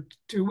 months or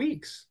 2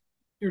 weeks.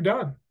 You're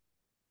done.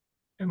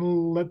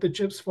 And let the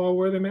chips fall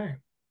where they may.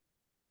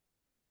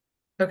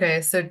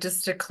 Okay, so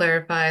just to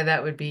clarify,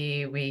 that would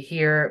be we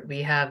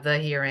have the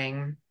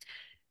hearing,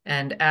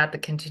 and at the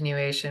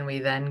continuation, we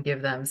then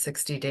give them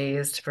 60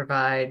 days to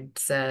provide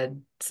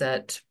said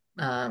set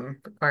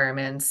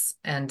requirements,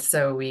 and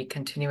so we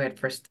continue it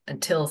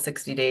until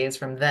 60 days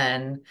from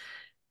then.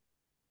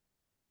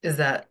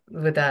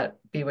 Would that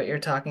be what you're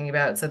talking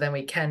about? So then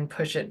we can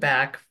push it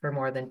back for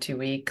more than 2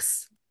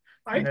 weeks.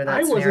 I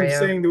wasn't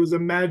saying there was a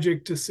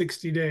magic to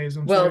 60 days.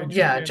 But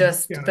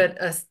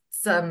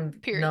some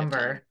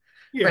number.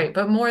 Yeah. Right,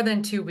 but more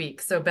than 2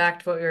 weeks. So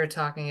back to what we were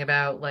talking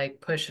about, like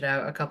push it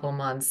out a couple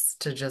months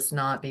to just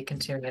not be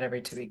continuing it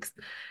every 2 weeks.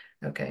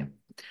 Okay.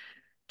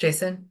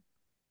 Jason?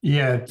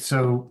 Yeah,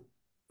 so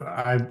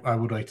I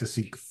would like to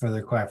seek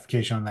further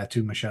clarification on that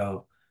too,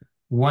 Michelle.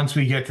 Once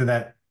we get to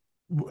that,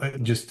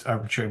 just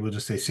arbitrary, we'll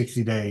just say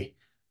 60-day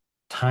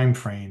time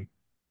frame,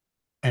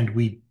 and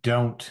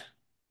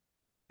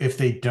if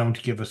they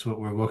don't give us what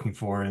we're looking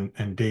for,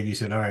 and Davey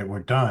said, all right, we're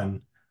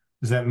done,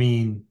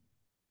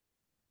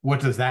 what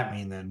does that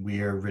mean then?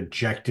 We are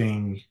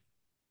rejecting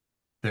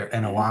their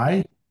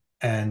NOI,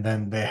 and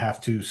then they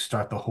have to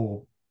start the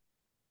whole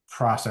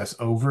process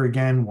over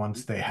again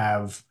once they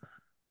have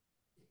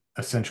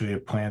essentially a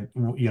plan,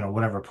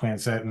 whatever plan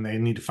set, and they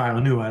need to file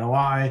a new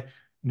NOI.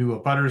 new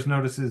abutters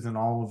notices and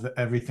all of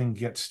everything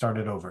gets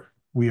started over.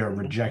 We are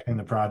rejecting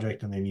the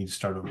project and they need to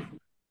start over.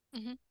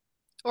 Mm-hmm.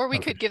 Or we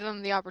Okay. could give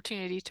them the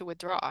opportunity to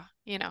withdraw,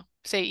 you know,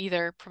 say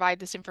either provide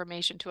this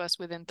information to us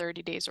within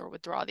 30 days or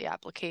withdraw the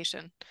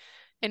application.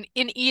 And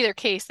in either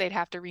case, they'd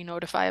have to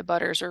re-notify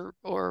abutters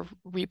or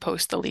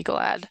repost the legal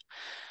ad.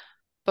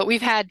 But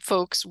we've had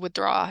folks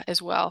withdraw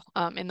as well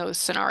in those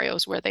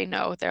scenarios where they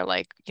know they're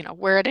like, you know,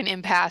 we're at an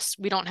impasse.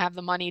 We don't have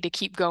the money to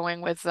keep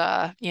going with,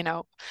 you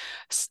know,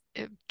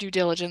 due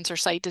diligence or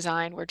site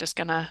design. We're just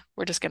gonna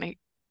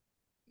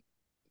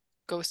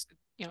go,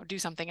 you know, do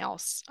something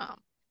else.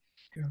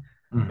 Yeah.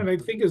 And I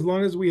think as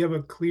long as we have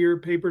a clear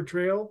paper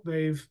trail,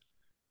 they've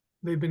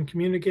been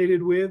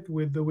communicated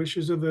with the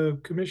wishes of the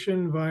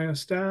commission via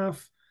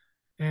staff.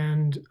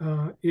 And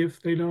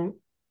if they don't,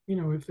 you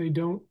know, if they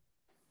don't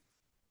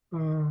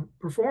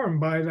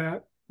perform by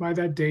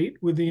that date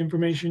with the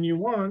information you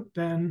want,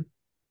 then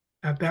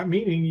at that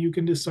meeting you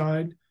can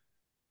decide,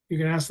 you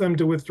can ask them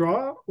to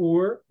withdraw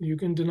or you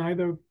can deny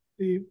the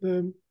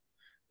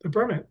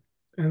permit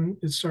and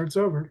it starts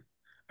over.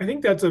 I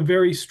think that's a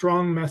very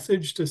strong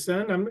message to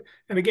send. And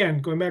again,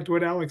 going back to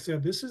what Alex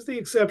said, this is the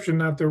exception,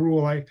 not the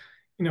rule. I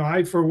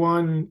for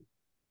one,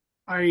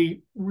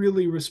 I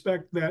really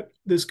respect that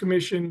this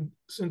commission,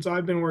 since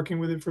I've been working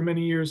with it for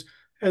many years,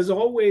 has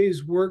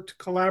always worked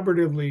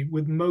collaboratively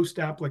with most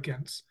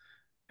applicants,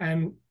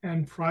 and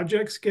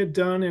projects get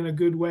done in a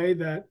good way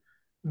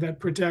that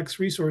protects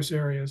resource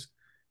areas,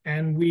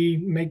 and we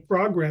make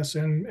progress,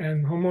 and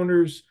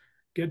homeowners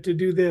get to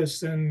do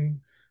this, and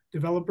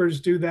developers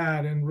do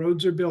that, and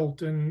roads are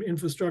built, and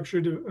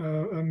infrastructure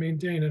to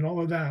maintain, and all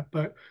of that.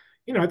 But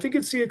I think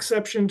it's the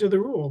exception to the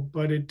rule,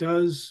 but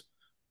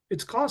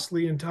it's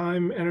costly in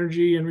time,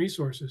 energy, and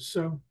resources.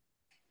 So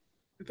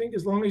I think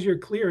as long as you're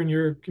clear in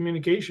your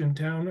communication,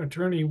 town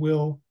attorney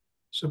will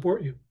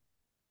support you.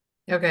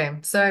 Okay,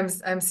 so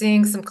I'm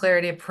seeing some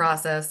clarity of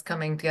process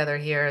coming together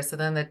here. So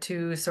then the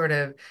two sort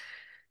of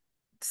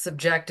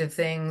subjective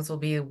things will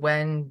be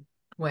when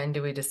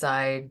do we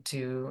decide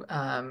to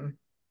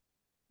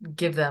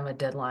give them a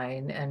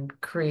deadline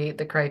and create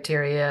the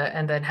criteria,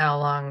 and then how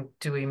long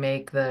do we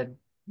make the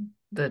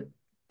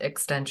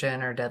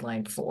extension or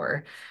deadline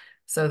for?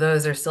 So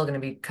those are still going to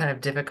be kind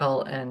of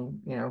difficult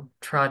and,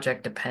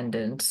 project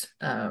dependent.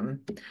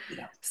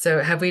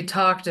 So have we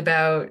talked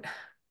about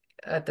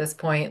at this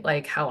point,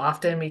 like how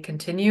often we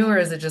continue, or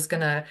is it just going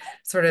to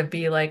sort of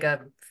be like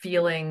a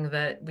feeling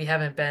that we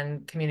haven't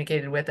been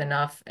communicated with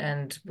enough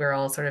and we're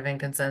all sort of in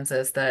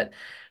consensus that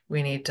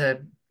we need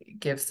to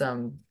give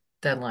some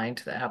deadline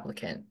to the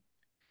applicant?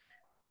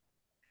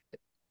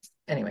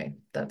 Anyway,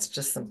 that's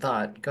just some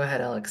thought. Go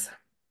ahead, Alex.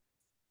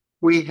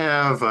 We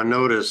have a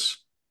notice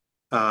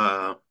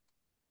on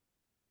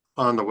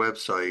the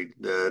website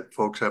that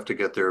folks have to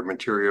get their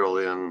material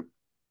in,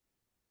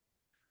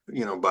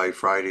 by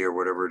Friday or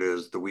whatever it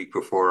is, the week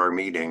before our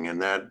meeting,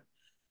 and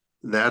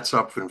that's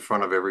up in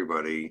front of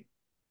everybody.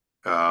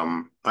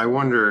 I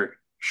wonder,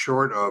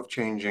 short of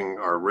changing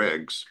our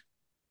regs,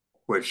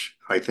 which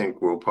I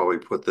think we'll probably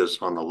put this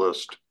on the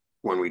list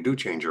when we do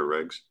change our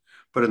regs,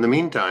 but in the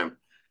meantime,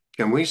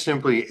 can we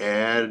simply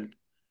add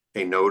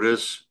a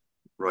notice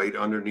right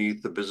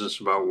underneath the business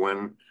about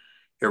when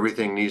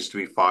everything needs to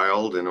be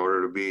filed in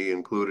order to be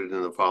included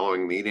in the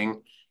following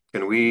meeting?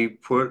 Can we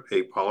put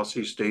a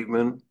policy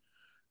statement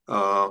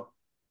for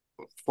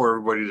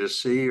everybody to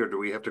see, or do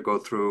we have to go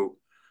through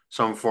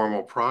some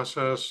formal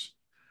process?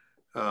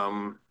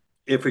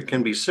 If it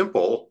can be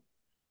simple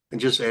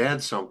and just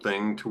add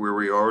something to where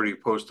we already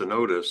post a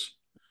notice,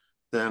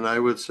 then I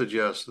would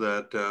suggest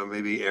that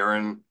maybe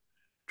Erin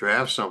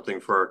drafts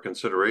something for our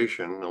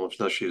consideration,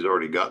 unless she's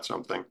already got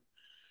something,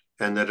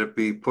 and that it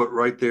be put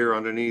right there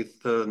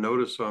underneath the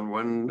notice on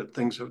when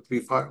things have to be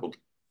filed,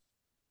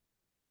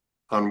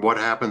 on what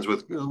happens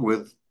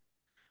with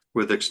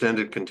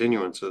extended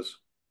continuances.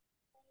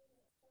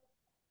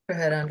 Go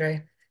ahead,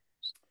 Andre.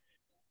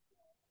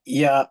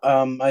 Yeah,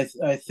 I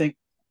think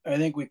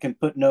we can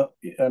put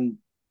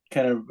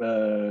kind of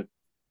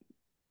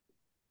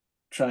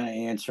trying to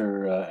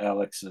answer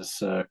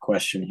Alex's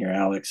question here,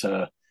 Alex.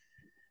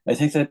 I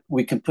think that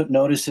we can put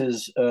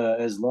notices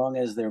as long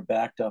as they're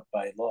backed up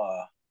by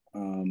law.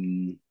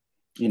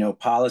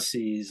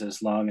 Policies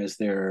as long as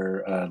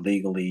they're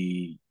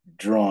legally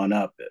drawn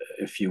up,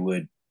 if you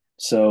would.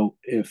 So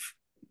if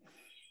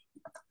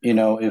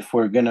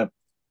we're going to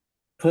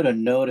put a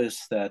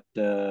notice that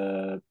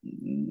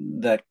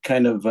that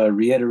kind of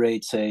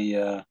reiterates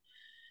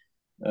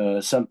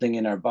something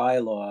in our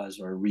bylaws,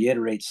 or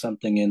reiterates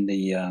something in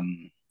the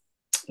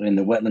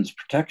Wetlands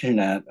Protection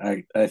Act,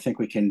 I think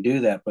we can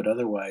do that. But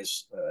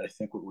otherwise, I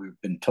think what we've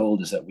been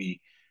told is that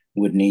we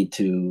would need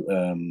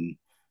to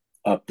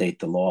update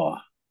the law,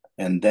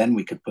 and then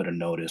we could put a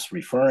notice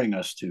referring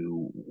us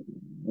to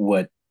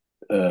what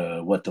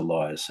the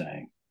law is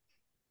saying.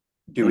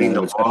 Do you mean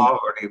the law,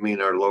 or do you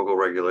mean our local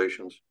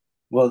regulations?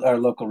 Well, our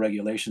local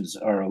regulations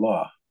are a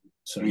law.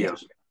 So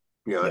yes.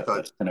 Yeah, I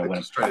thought I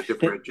was trying to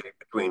differentiate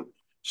between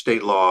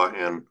state law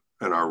and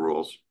our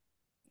rules.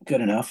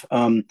 Good enough.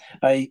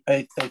 I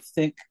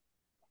think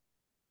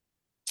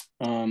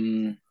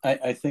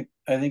I think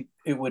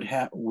it would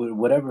have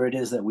whatever it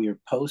is that we are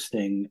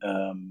posting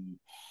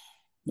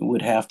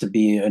would have to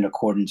be in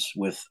accordance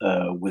with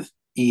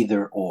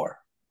either or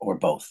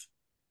both.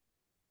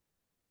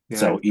 Yeah.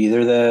 So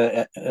either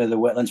the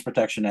Wetlands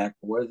Protection Act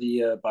or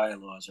the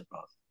bylaws or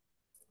both.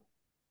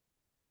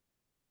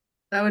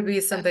 That would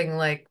be something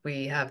like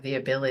we have the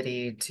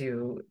ability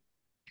to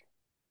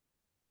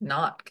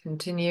not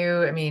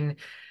continue. I mean,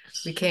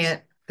 we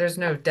can't, there's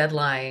no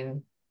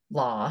deadline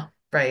law,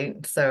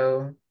 right?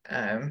 So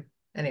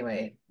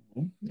anyway,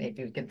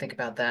 maybe we can think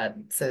about that.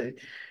 So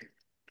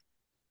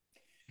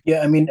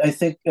yeah, I mean, I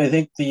think I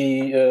think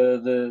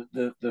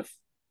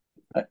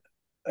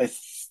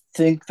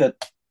that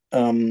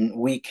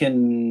we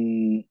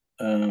can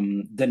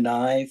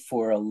deny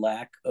for a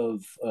lack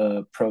of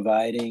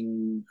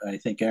providing. I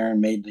think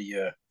Aaron made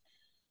the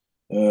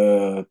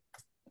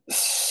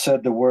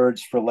said the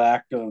words for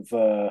lack of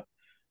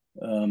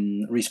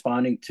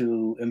responding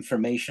to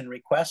information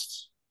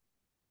requests.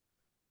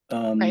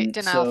 Right,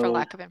 denial for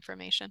lack of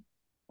information.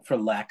 For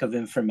lack of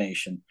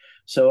information.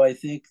 So I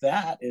think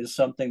that is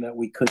something that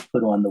we could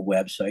put on the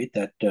website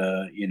that,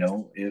 you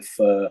know, if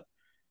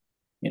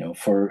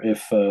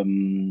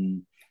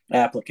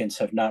applicants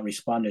have not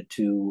responded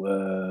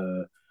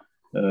to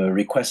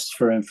requests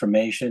for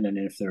information, and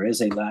if there is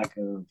a lack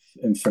of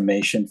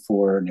information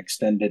for an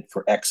extended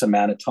for X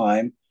amount of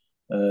time,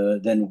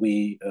 then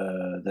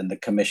the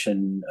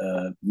commission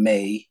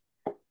may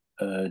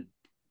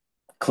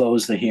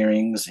close the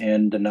hearings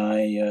and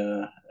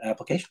deny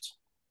applications.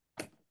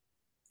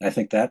 I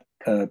think that,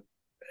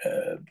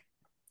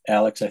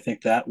 Alex, I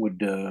think that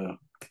would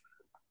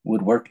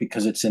work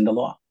because it's in the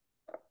law.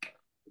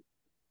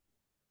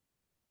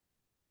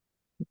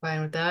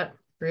 fine with that,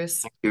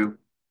 Bruce? Thank you.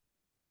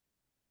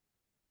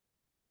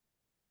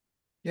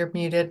 You're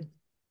muted.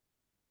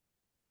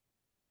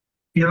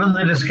 Given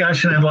the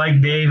discussion, I'd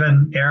like Dave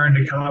and Aaron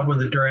to come up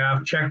with a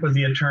draft, check with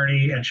the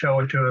attorney and show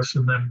it to us,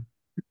 and then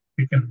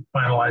we can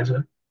finalize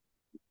it.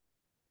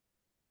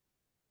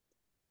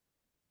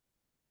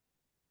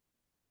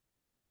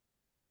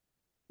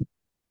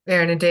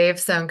 Aaron and Dave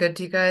sound good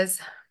to you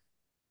guys?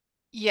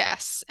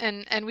 Yes,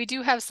 and we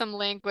do have some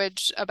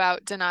language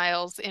about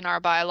denials in our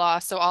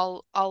bylaw, so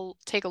I'll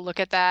take a look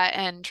at that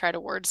and try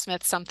to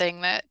wordsmith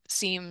something that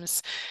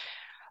seems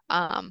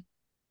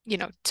you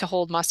know, to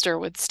hold muster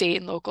with state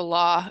and local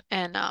law,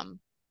 and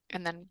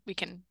then we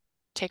can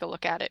take a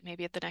look at it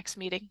maybe at the next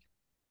meeting.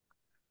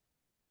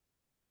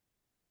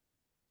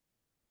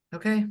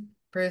 Okay,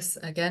 Bruce,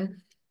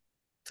 again,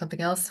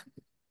 something else?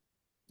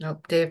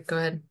 Nope, Dave, go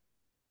ahead.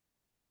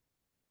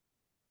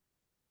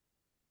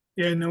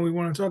 Yeah, no, we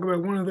want to talk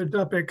about one other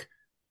topic.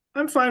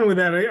 I'm fine with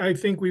that. I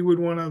think we would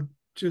want to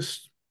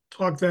just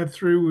talk that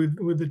through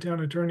with the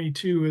town attorney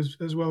too,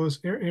 as well as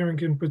Aaron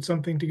can put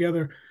something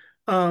together.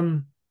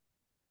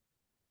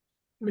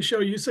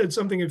 Michelle, you said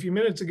something a few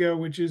minutes ago,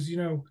 which is, you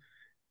know,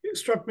 it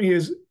struck me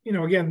as, you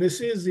know, again,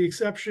 this is the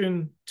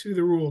exception to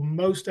the rule.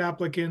 Most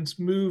applicants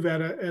move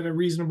at a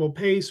reasonable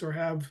pace or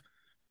have,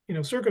 you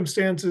know,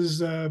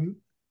 circumstances,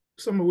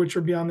 some of which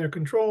are beyond their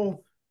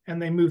control,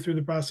 and they move through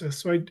the process.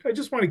 So I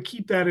just want to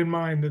keep that in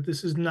mind, that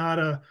this is not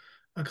a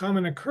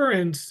common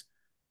occurrence,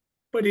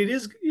 but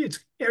it's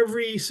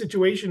every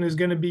situation is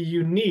going to be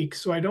unique.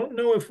 So I don't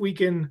know if we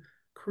can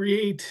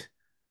create,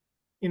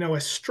 you know,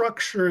 a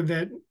structure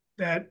that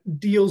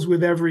deals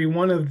with every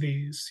one of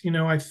these. You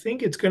know, I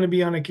think it's going to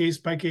be on a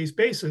case-by-case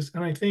basis.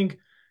 And I think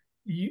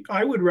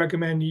I would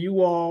recommend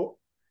you all,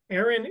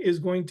 Erin is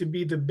going to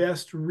be the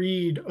best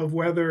read of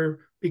whether,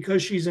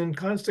 because she's in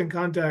constant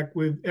contact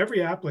with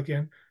every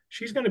applicant,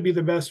 she's going to be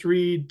the best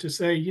read to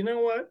say, you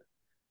know what,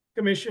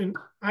 Commission,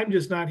 I'm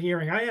just not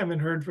hearing. I haven't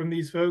heard from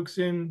these folks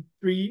in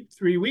three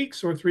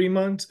weeks or 3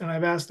 months, and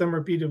I've asked them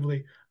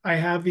repeatedly. I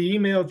have the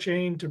email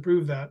chain to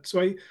prove that.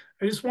 So I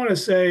just want to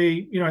say,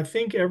 you know, I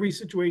think every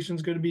situation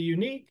is going to be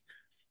unique.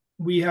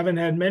 We haven't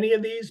had many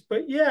of these,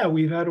 but yeah,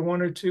 we've had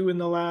one or two in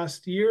the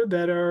last year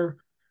that are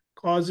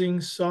causing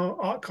us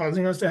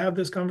to have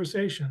this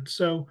conversation.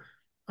 So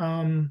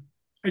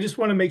I just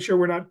want to make sure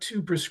we're not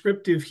too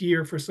prescriptive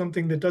here for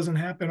something that doesn't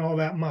happen all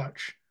that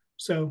much.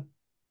 So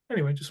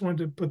anyway, just wanted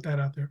to put that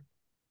out there.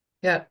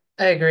 Yeah,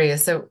 I agree.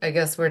 So I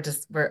guess we're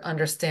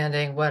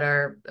understanding what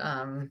our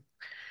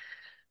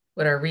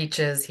reach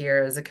is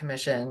here as a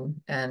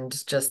commission,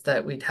 and just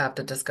that we'd have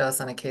to discuss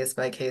on a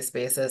case-by-case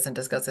basis and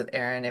discuss with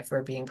Aaron if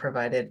we're being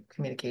provided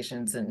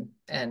communications and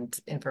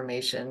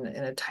information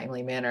in a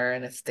timely manner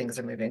and if things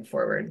are moving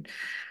forward.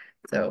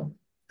 So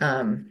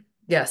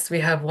yes, we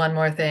have one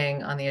more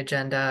thing on the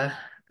agenda.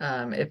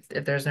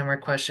 If there's no more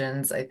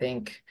questions, I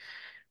think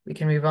we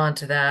can move on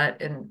to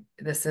that. And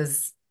this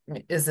is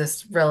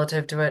this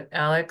relative to what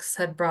Alex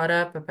had brought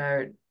up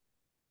about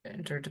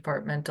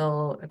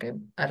interdepartmental? Okay,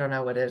 I don't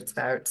know what it's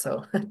about,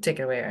 so take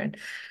it away, Aaron.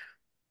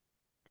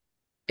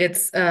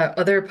 It's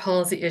other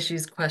policy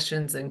issues,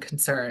 questions, and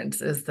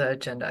concerns is the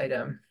agenda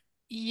item.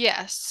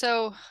 Yes,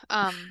 so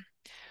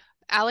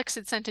Alex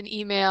had sent an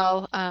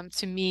email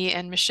to me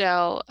and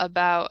Michelle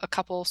about a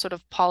couple sort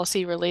of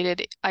policy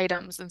related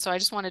items. And so I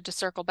just wanted to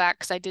circle back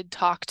because I did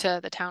talk to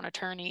the town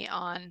attorney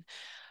on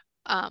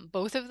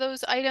both of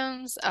those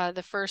items.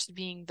 The first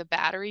being the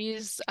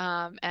batteries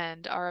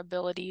and our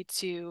ability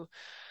to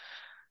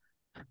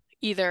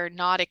either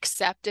not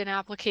accept an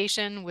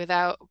application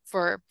without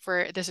for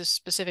this is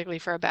specifically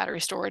for a battery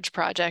storage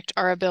project,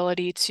 our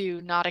ability to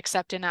not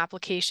accept an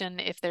application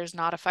if there's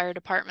not a fire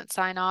department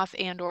sign off,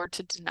 and or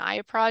to deny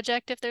a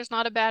project if there's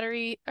not a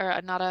battery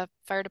or not a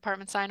fire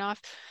department sign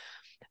off.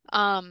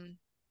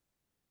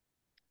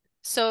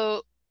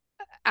 So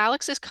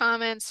Alex's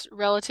comments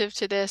relative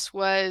to this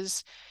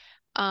was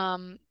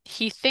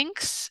he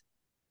thinks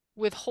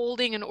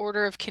withholding an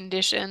order of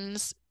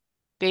conditions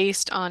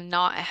based on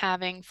not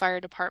having fire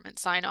department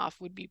sign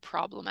off would be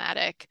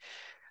problematic.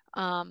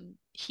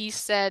 He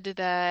said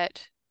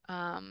that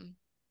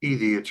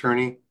The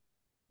attorney?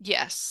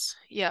 yes,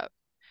 yeah.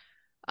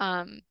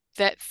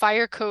 That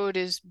fire code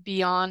is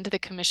beyond the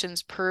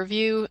commission's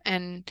purview,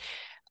 and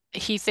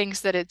he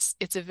thinks that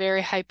it's a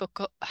very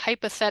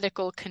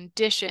hypothetical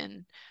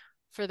condition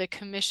for the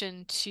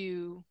commission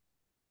to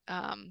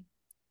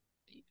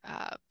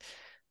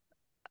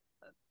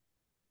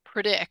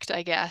predict,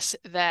 I guess,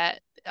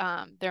 that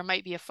there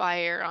might be a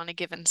fire on a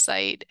given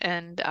site.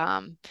 And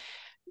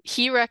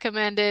he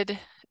recommended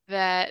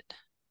that,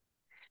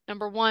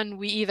 number one,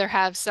 we either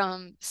have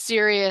some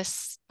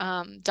serious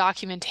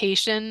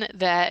documentation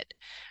that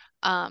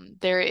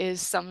there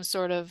is some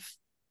sort of,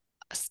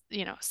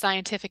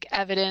 scientific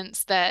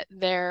evidence that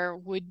there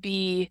would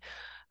be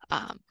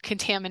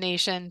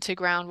contamination to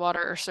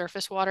groundwater or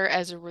surface water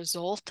as a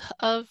result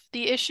of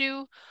the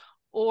issue,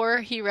 or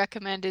he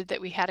recommended that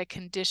we had a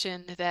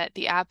condition that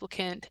the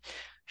applicant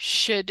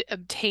should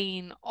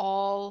obtain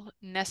all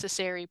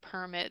necessary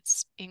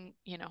permits,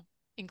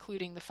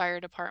 including the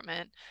fire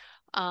department,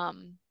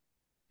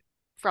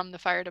 from the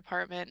fire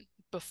department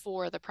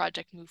before the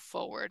project moved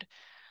forward.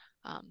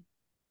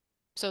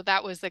 So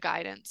that was the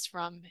guidance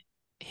from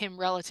him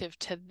relative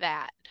to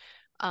that.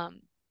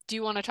 Do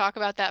you want to talk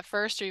about that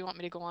first, or you want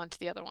me to go on to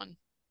the other one?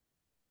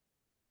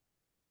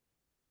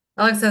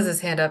 Alex has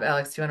his hand up.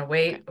 Alex, do you want to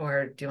wait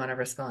or do you want to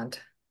respond?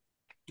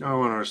 I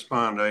want to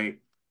respond.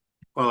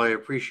 I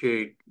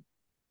appreciate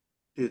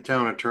the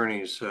town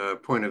attorney's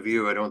point of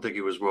view. I don't think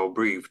he was well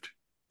briefed.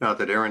 Not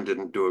that Aaron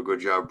didn't do a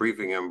good job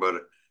briefing him, but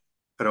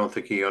I don't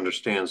think he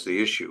understands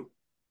the issue.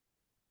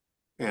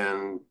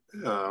 And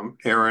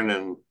Aaron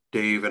and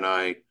Dave and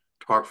I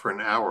talked for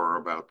an hour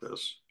about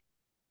this.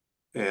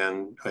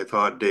 And I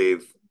thought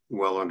Dave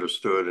well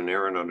understood and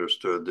Aaron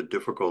understood the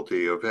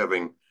difficulty of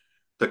having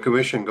the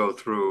commission go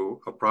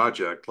through a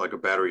project like a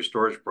battery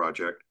storage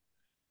project.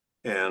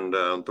 And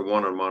the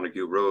one on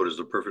Montague Road is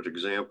a perfect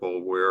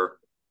example where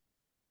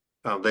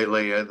they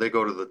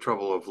go to the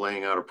trouble of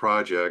laying out a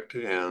project,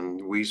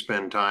 and we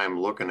spend time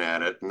looking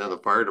at it, and then the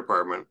fire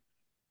department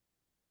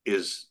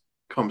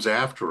comes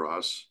after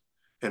us,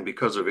 and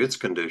because of its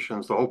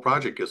conditions, the whole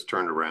project gets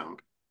turned around.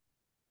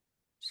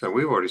 So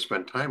we've already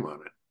spent time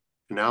on it.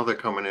 And now they're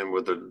coming in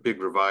with a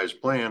big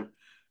revised plan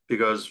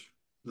because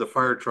the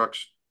fire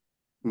trucks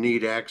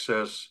need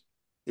access.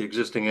 The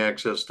existing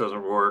access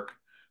doesn't work.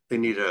 They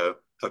need a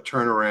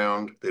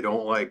turnaround. They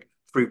don't like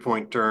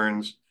 3-point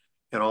turns.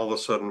 And all of a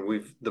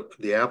sudden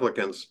the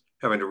applicants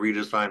having to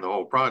redesign the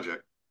whole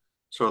project.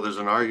 So there's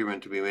an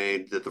argument to be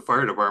made that the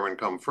fire department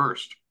come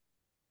first.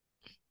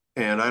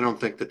 And I don't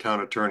think the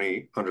town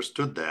attorney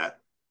understood that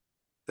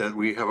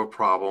we have a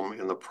problem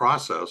in the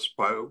process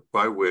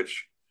by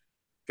which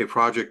a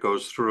project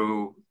goes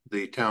through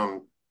the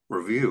town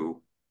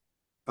review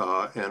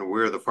and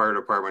where the fire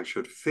department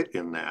should fit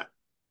in that.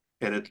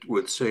 And it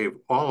would save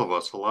all of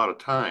us a lot of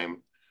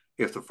time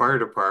if the fire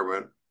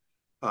department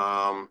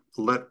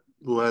let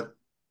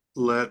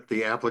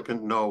the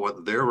applicant know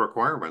what their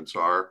requirements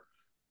are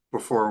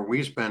before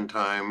we spend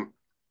time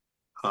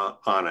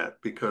on it.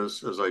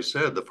 Because as I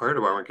said, the fire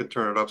department can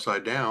turn it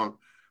upside down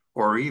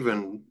or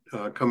even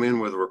come in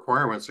with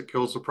requirements that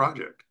kills the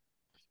project.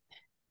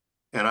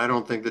 And I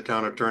don't think the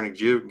town attorney,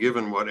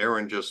 given what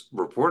Aaron just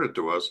reported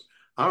to us,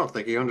 I don't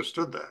think he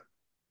understood that.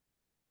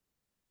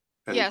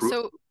 And yeah,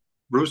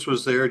 Bruce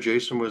was there,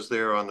 Jason was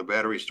there on the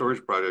battery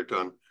storage project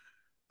on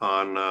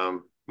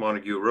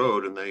Montague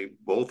Road, and they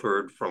both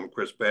heard from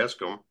Chris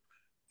Bascom,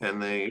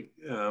 and the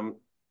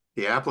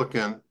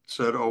applicant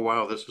said, "Oh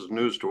wow, this is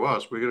news to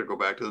us. We got to go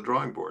back to the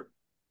drawing board."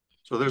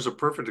 So there's a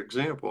perfect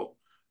example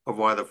of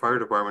why the fire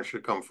department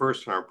should come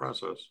first in our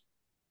process.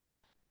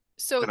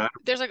 So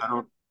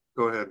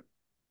go ahead.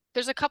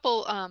 There's a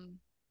couple,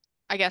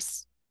 I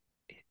guess,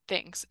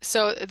 things.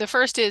 So the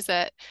first is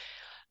that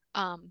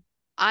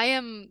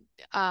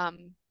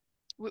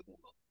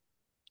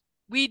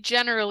we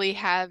generally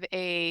have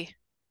a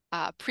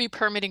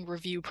pre-permitting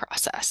review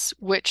process,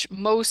 which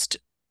most,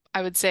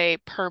 I would say,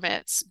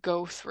 permits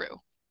go through,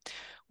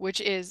 which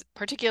is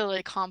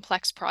particularly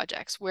complex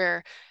projects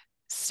where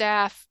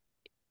staff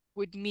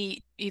would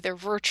meet either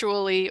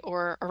virtually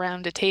or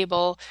around a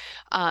table,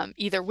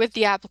 either with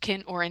the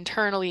applicant or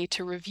internally,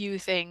 to review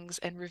things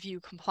and review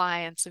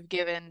compliance of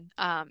given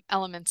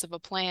elements of a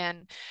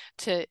plan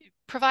to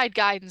provide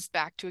guidance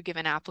back to a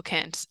given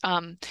applicant.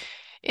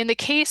 In the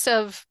case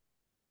of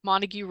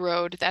Montague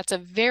Road, that's a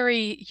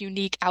very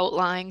unique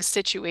outlying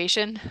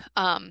situation.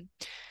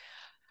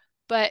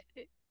 But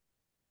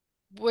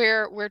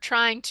we're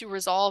trying to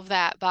resolve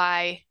that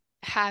by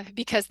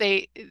because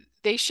they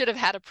should have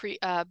had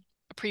a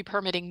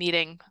pre-permitting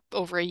meeting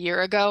over a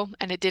year ago,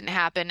 and it didn't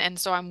happen. And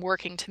so I'm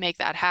working to make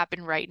that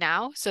happen right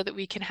now so that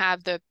we can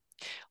have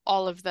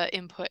all of the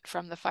input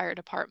from the fire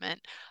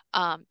department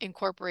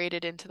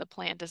incorporated into the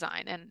plan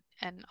design.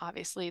 And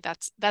obviously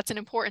that's an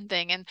important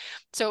thing. And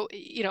so,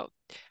 you know,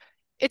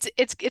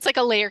 it's like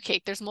a layer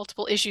cake. There's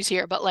multiple issues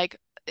here, but like,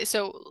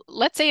 so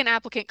let's say an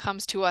applicant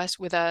comes to us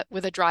with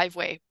a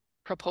driveway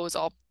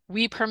proposal.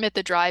 We permit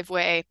the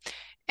driveway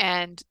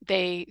and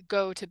they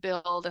go to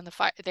build, and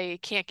they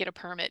can't get a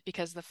permit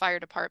because the fire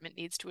department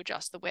needs to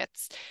adjust the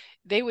widths.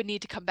 They would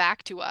need to come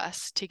back to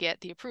us to get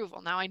the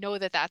approval. Now, I know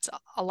that that's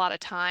a lot of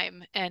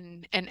time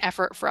and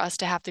effort for us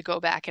to have to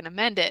go back and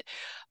amend it,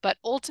 but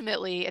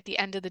ultimately, at the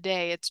end of the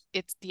day,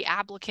 it's the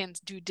applicant's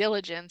due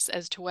diligence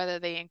as to whether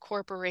they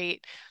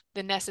incorporate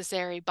the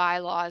necessary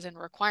bylaws and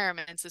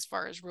requirements as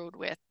far as road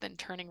width and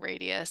turning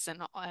radius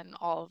and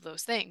all of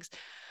those things.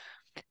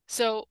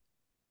 So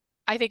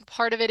I think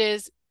part of it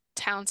is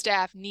town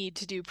staff need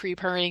to do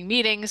pre-permitting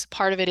meetings.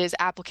 Part of it is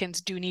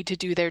applicants do need to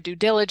do their due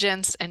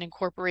diligence and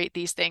incorporate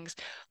these things.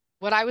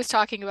 What I was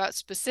talking about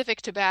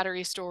specific to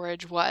battery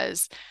storage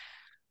was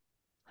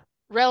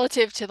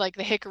relative to like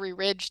the Hickory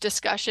Ridge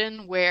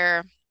discussion,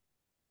 where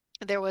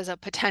there was a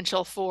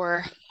potential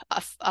for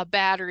a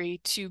battery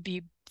to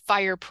be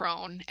fire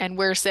prone, and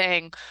we're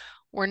saying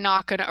we're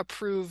not going to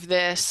approve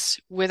this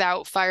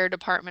without fire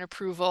department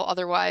approval,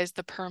 otherwise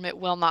the permit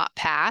will not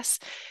pass.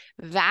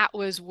 That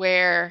was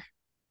where,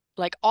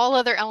 like, all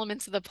other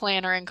elements of the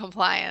plan are in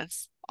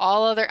compliance.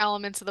 All other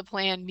elements of the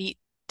plan meet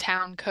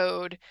town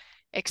code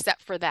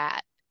except for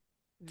that.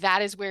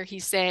 That is where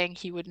he's saying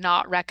he would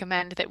not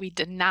recommend that we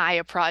deny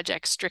a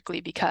project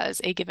strictly because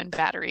a given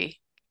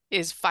battery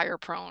is fire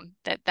prone.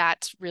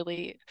 That's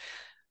really,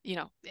 you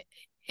know,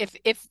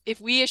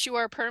 if we issue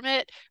our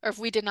permit, or if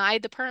we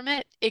denied the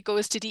permit, it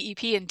goes to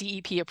DEP and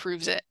DEP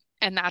approves it.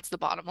 And that's the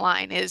bottom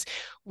line, is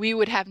we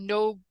would have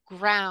no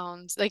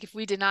grounds. Like, if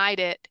we denied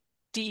it,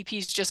 DEP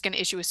is just going to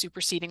issue a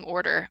superseding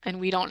order, and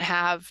we don't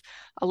have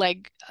a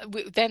leg.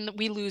 Then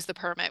we lose the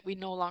permit. We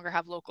no longer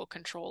have local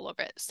control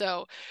over it.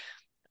 So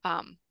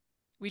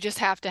we just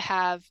have to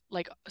have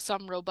like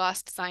some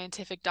robust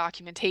scientific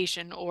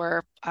documentation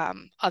or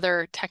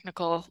other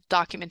technical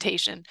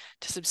documentation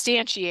to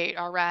substantiate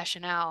our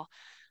rationale,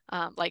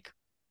 like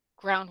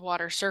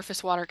groundwater,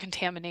 surface water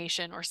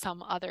contamination, or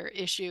some other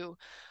issue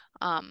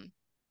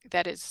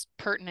that is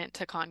pertinent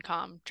to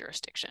Concom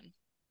jurisdiction.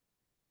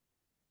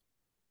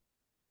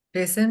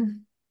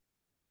 Jason?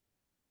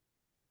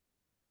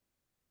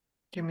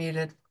 You're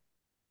muted.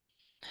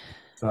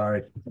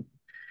 Sorry.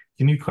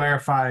 Can you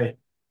clarify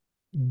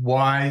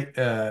why,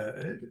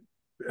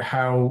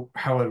 how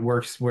it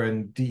works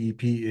when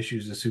DEP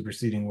issues a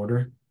superseding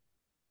order?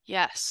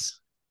 Yes.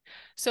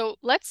 So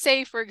let's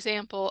say, for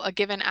example, a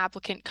given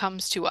applicant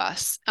comes to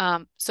us.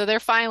 So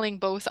they're filing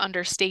both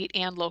under state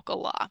and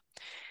local law.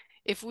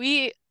 If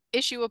we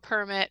issue a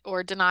permit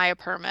or deny a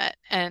permit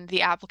and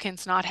the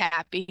applicant's not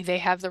happy, they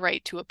have the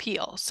right to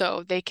appeal.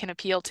 So they can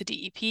appeal to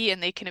DEP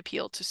and they can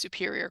appeal to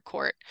Superior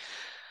Court.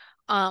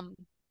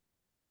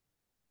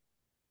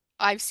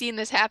 I've seen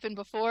this happen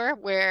before,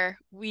 where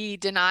we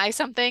deny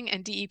something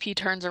and DEP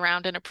turns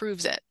around and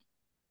approves it.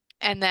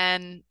 And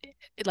then,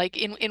 like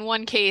in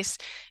one case,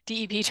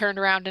 DEP turned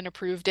around and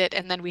approved it,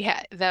 and then we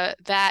had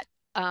that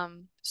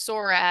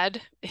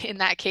SORAD in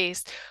that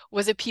case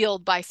was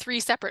appealed by 3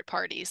 separate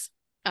parties.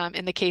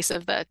 In the case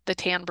of the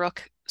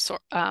Tanbrook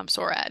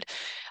SORAD.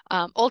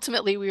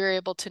 Ultimately, we were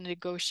able to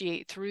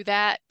negotiate through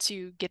that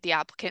to get the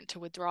applicant to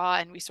withdraw,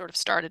 and we sort of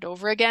started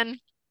over again.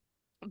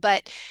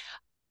 But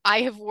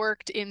I have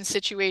worked in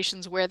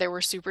situations where there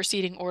were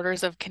superseding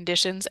orders of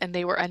conditions, and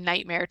they were a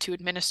nightmare to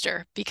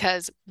administer,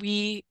 because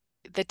the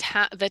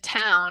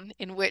town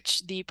in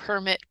which the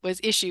permit was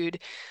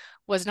issued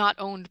was not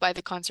owned by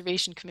the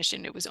Conservation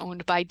Commission. It was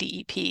owned by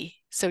DEP.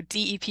 So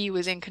DEP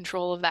was in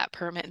control of that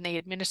permit and they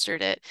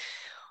administered it.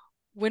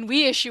 When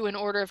we issue an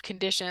order of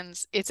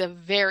conditions, it's a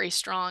very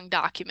strong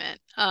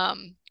document.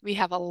 We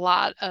have a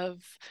lot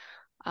of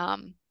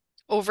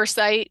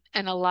oversight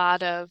and a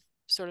lot of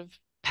sort of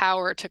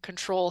power to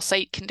control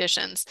site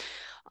conditions.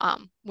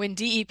 When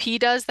DEP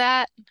does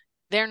that,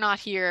 they're not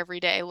here every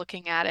day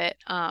looking at it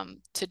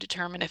to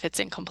determine if it's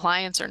in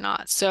compliance or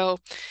not. So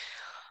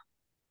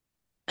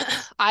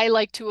I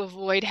like to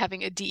avoid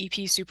having a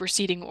DEP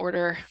superseding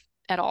order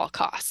at all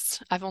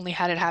costs. I've only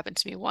had it happen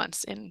to me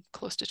once in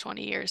close to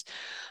 20 years.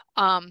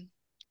 And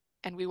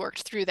we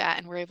worked through that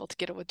and were able to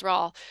get a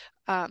withdrawal.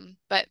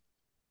 But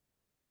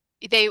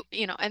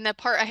and the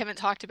part I haven't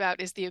talked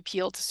about is the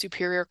appeal to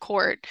Superior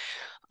Court.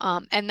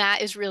 And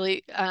that is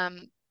really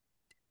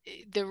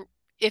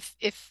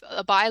if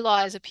a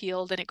bylaw is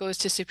appealed and it goes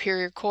to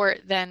Superior Court,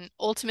 then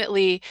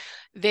ultimately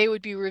they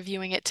would be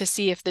reviewing it to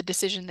see if the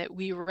decision that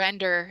we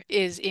render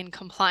is in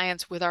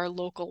compliance with our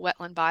local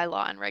wetland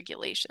bylaw and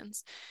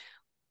regulations.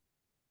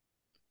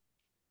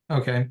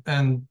 Okay,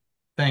 and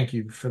thank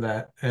you for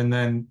that. And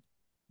then,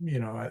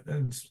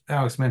 as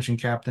Alex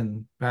mentioned,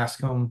 Captain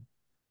Bascom,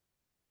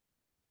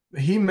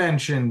 he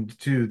mentioned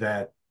too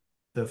that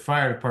the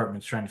fire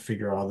department's trying to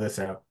figure all this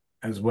out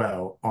as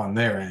well on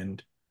their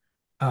end.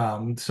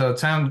 So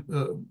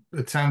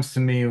it sounds to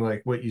me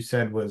like what you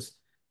said was,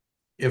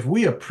 if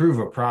we approve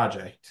a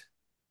project,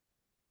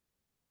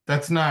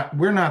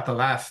 we're not the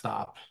last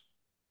stop.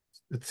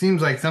 It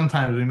seems like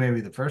sometimes we may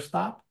be the first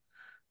stop,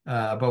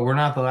 but we're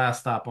not the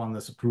last stop on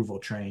this approval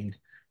train.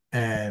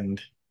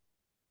 And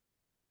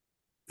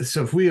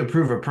so if we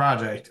approve a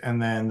project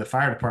and then the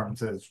fire department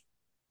says,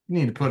 you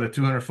need to put a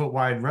 200-foot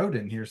wide road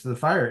in here so the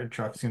fire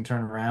trucks can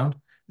turn around,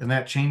 and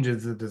that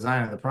changes the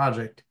design of the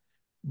project,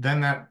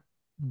 then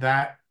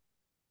that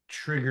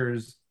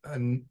triggers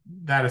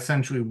that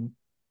essentially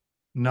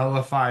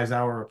nullifies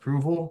our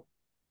approval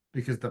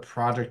because the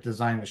project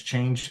design has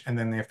changed, and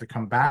then they have to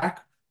come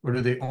back, or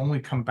do they only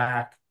come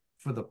back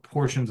for the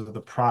portions of the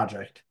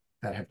project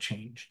that have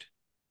changed?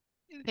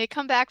 They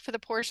come back for the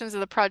portions of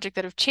the project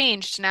that have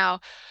changed now.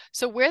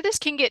 So where this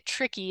can get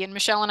tricky, and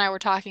Michelle and I were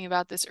talking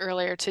about this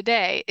earlier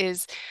today,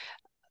 is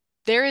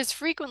there is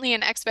frequently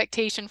an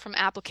expectation from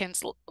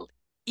applicants,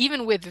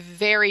 even with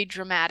very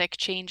dramatic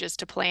changes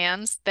to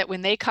plans, that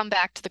when they come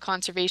back to the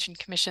Conservation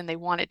Commission, they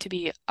want it to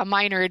be a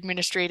minor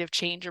administrative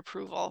change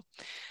approval.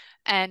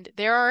 And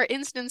there are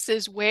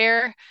instances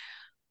where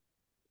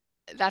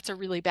that's a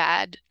really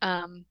bad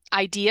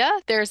idea.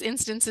 There's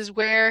instances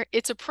where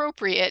it's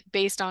appropriate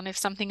based on if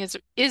something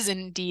is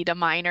indeed a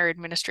minor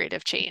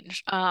administrative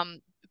change.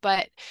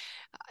 But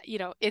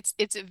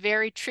it's a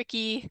very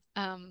tricky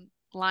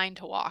line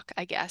to walk,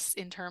 I guess,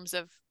 in terms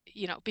of,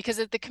 because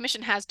if the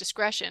commission has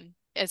discretion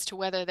as to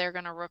whether they're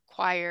going to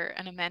require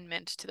an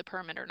amendment to the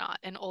permit or not.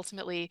 And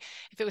ultimately,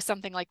 if it was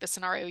something like the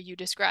scenario you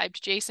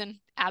described, Jason,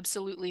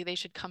 absolutely they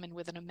should come in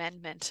with an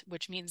amendment,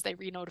 which means they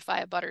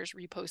re-notify abutters,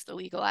 repost the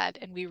legal ad,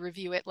 and we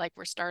review it like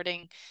we're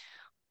starting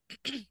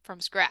from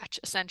scratch,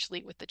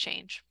 essentially, with the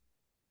change.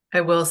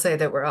 I will say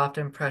that we're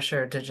often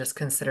pressured to just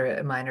consider it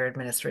a minor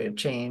administrative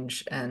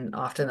change, and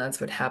often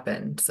that's what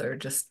happened. So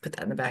just put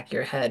that in the back of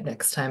your head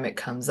next time it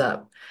comes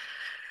up.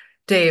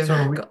 Dave,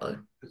 sorry,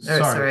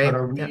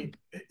 but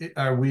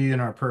are we in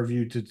our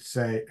purview to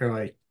say, or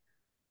like,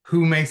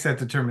 who makes that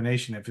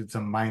determination if it's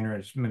a minor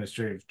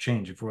administrative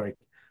change? If we're like,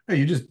 oh,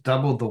 you just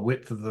doubled the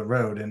width of the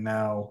road and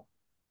now,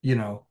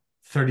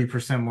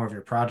 30% more of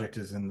your project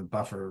is in the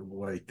buffer,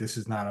 like this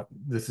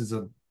is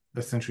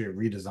essentially a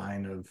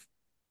redesign of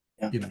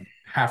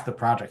half the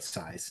project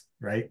size,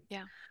 right?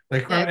 Yeah.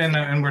 Like,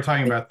 and we're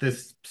talking about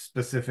this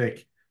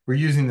specific, we're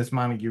using this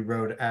Montague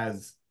Road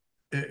as,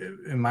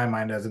 in my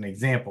mind, as an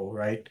example,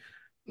 right?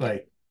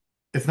 Like,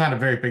 it's not a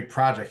very big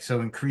project, so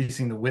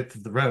increasing the width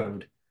of the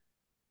road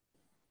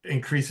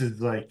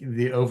increases like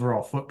the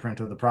overall footprint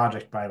of the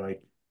project by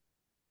like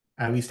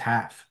at least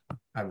half,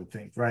 I would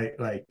think, right?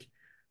 Like,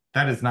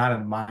 that is not a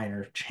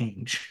minor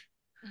change.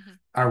 Mm-hmm.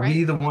 Are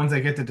we the ones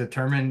that get to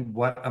determine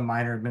what a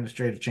minor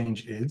administrative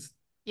change is?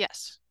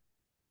 Yes.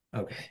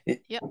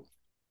 Okay. Yep.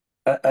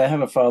 I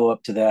have a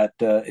follow-up to that.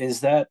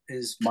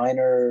 Is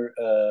minor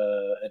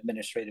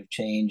administrative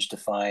change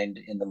defined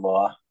in the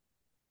law?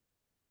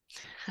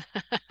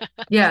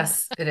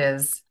 Yes, it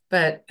is.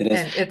 But it is.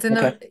 And it's in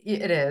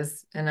it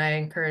is, and I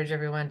encourage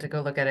everyone to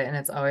go look at it, and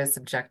it's always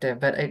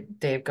subjective. But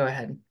Dave, go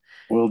ahead.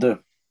 Will do.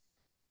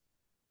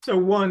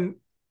 So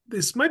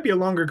this might be a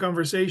longer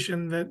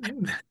conversation that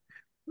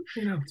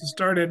to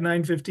start at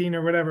 9:15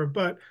 or whatever,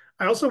 but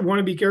I also want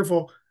to be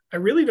careful. I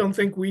really don't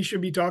think we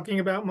should be talking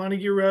about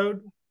Montague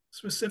Road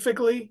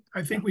specifically.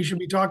 I think we should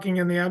be talking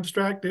in the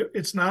abstract.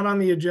 It's not on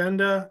the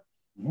agenda.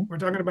 We're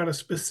talking about a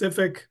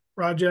specific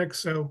project,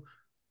 so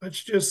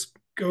let's just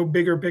go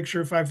bigger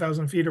picture,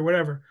 5,000 feet or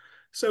whatever.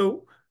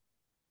 So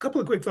a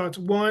couple of quick thoughts.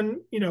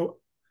 One,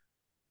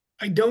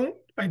 I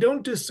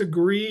don't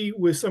disagree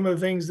with some of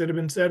the things that have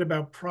been said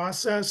about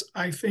process.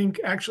 I think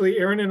actually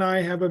Aaron and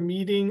I have a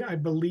meeting, I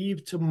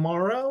believe,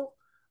 tomorrow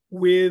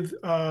with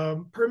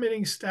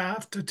permitting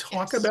staff to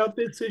talk about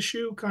this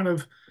issue, kind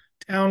of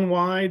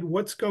town-wide,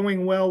 what's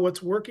going well,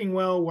 what's working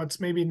well, what's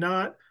maybe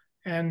not.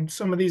 And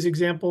some of these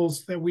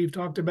examples that we've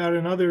talked about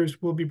and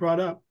others will be brought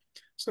up.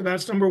 So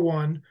that's number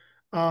one.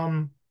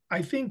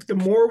 I think the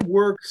more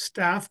work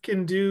staff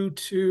can do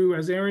to,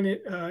 as Aaron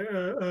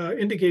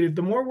indicated,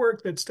 the more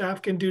work that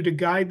staff can do to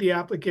guide the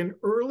applicant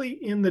early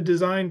in the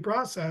design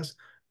process,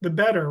 the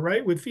better,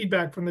 right? With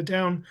feedback from the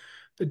town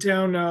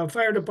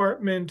fire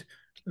department,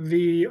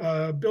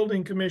 the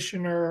building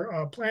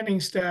commissioner, planning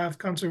staff,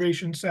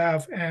 conservation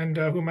staff, and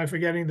who am I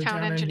forgetting? The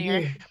town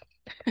engineer.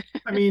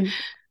 I mean,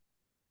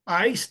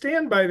 I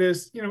stand by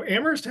this.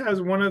 Amherst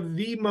has one of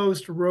the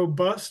most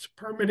robust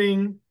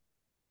permitting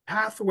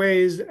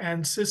pathways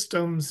and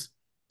systems,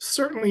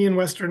 certainly in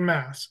Western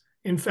Mass.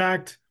 In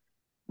fact,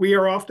 we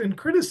are often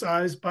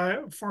criticized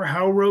for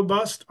how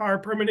robust our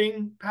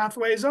permitting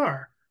pathways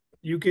are.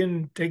 You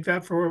can take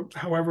that for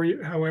however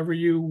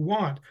you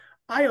want.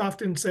 I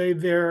often say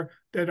that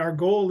our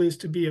goal is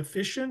to be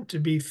efficient, to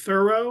be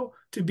thorough,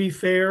 to be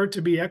fair,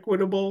 to be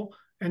equitable,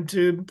 and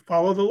to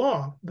follow the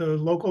law, the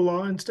local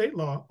law and state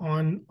law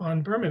on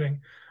permitting.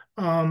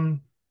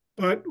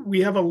 But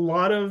we have a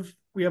lot of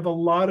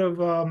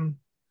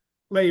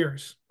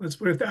layers, let's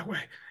put it that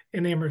way,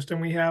 in Amherst,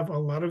 and we have a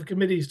lot of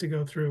committees to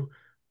go through.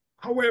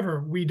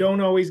 However, we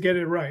don't always get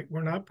it right.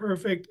 We're not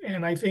perfect.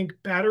 And I think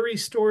battery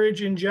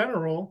storage in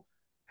general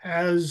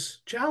has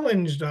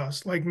challenged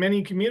us, like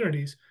many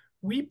communities.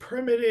 We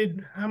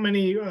permitted how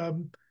many,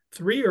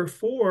 3 or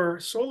 4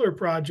 solar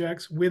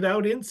projects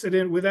without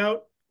incident,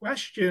 without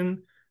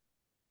question,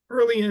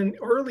 early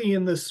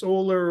in the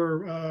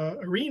solar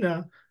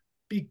arena,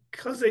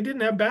 because they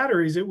didn't have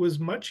batteries. It was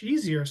much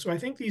easier. So I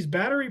think these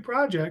battery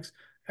projects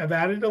have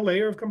added a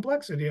layer of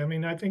complexity. I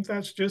mean, I think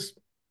that's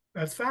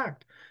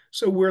fact.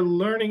 So we're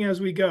learning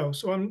as we go.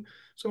 So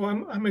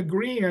I'm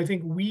agreeing. I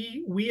think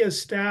we as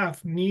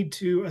staff need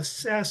to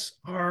assess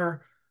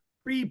our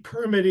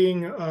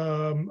pre-permitting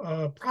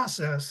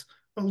process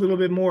a little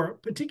bit more,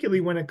 particularly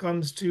when it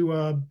comes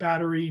to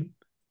battery,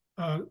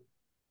 a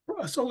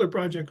solar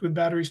project with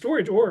battery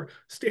storage or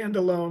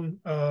standalone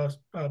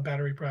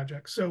battery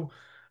projects. So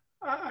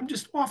I'm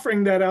just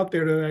offering that out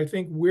there that I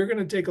think we're going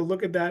to take a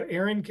look at that.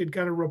 Aaron could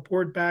kind of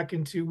report back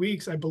in 2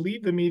 weeks. I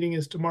believe the meeting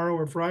is tomorrow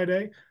or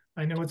Friday.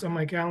 I know it's on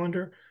my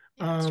calendar.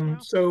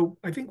 So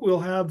I think we'll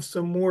have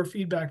some more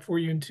feedback for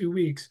you in 2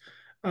 weeks.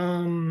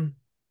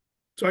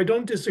 So I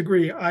don't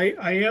disagree.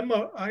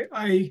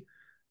 The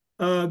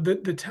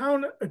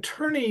town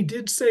attorney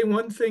did say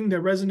one thing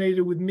that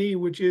resonated with me,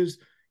 which is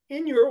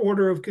in your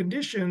order of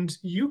conditions,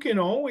 you can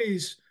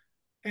always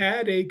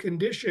add a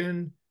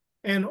condition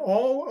and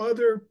all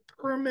other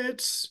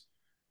permits,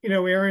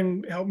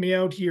 Aaron, help me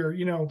out here,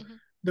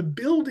 the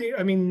building,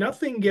 I mean,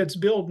 nothing gets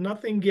built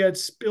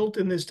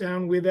in this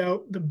town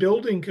without the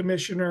building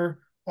commissioner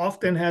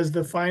often has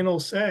the final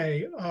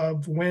say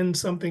of when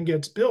something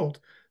gets built.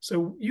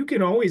 So you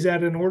can always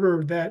add an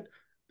order that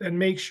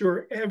makes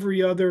sure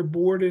every other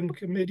board and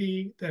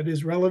committee that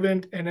is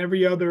relevant and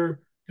every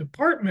other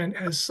department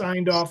has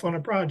signed off on a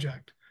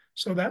project.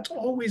 So that's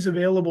always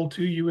available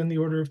to you in the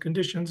order of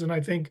conditions. And I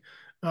think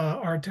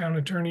our town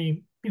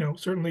attorney,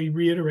 certainly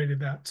reiterated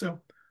that. So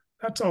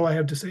that's all I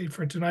have to say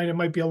for tonight. It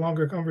might be a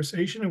longer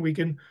conversation and we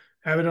can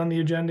have it on the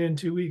agenda in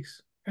 2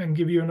 weeks and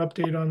give you an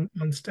update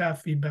on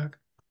staff feedback.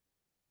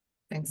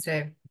 Thanks,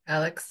 Dave.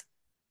 Alex?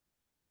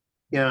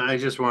 Yeah, I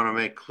just want to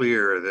make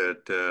clear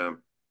that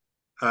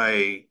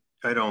I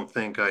don't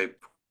think I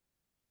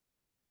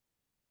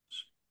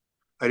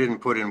didn't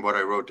put in what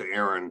I wrote to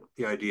Aaron,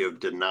 the idea of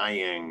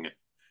denying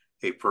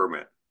a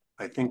permit.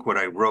 I think what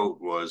I wrote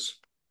was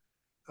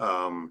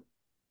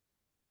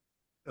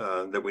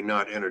that we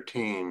not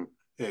entertain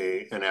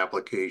an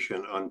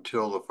application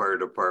until the fire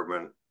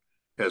department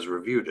has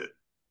reviewed it.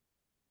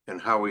 And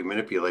how we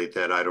manipulate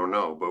that, I don't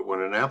know. But when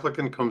an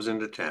applicant comes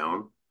into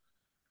town,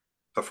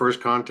 a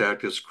first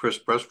contact is Chris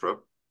Brestrup,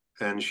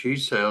 and she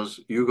says,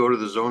 you go to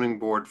the zoning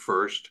board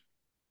first,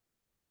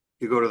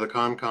 you go to the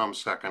Concom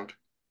second,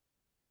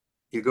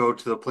 you go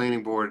to the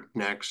planning board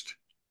next,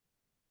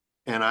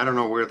 and I don't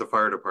know where the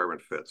fire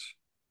department fits.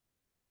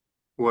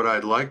 What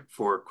I'd like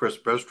for Chris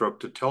Brestrup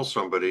to tell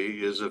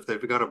somebody is if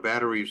they've got a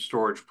battery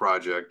storage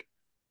project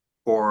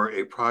or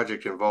a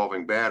project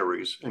involving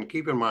batteries, and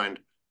keep in mind,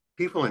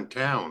 people in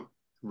town,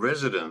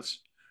 residents,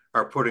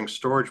 are putting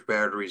storage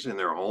batteries in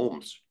their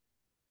homes.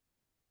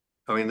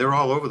 I mean, they're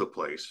all over the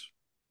place.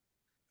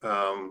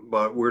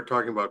 But we're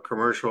talking about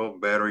commercial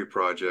battery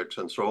projects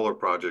and solar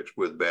projects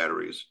with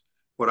batteries.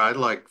 What I'd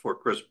like for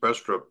Chris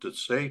Brestrup to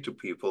say to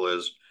people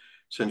is,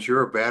 since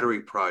you're a battery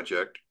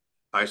project,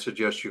 I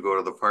suggest you go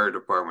to the fire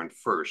department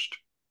first,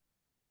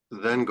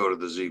 then go to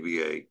the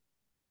ZBA,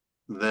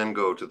 then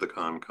go to the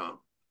Concom,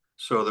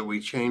 so that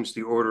we change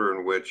the order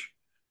in which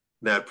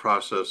that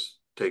process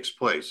takes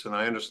place. And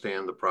I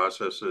understand the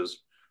process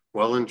is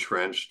well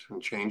entrenched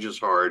and change is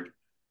hard,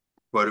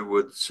 but it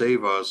would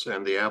save us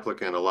and the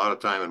applicant a lot of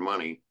time and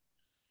money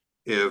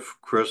if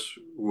Chris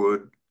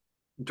would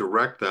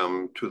direct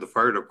them to the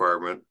fire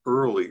department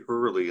early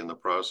in the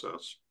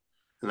process.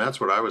 And that's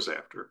what I was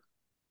after.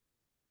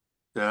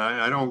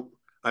 Now, I don't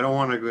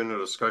want to go into a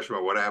discussion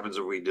about what happens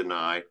if we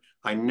deny.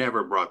 I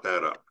never brought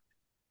that up.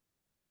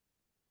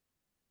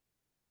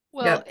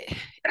 Well,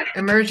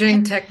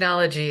 emerging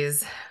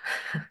technologies.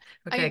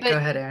 Okay, go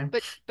ahead, Aaron.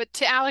 But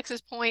to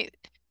Alex's point,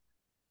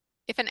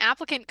 if an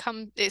applicant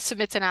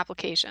submits an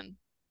application,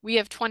 we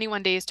have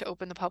 21 days to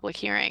open the public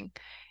hearing.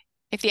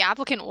 If the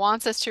applicant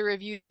wants us to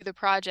review the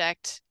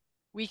project,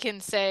 we can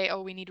say,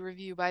 oh, we need a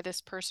review by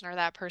this person or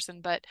that person.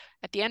 But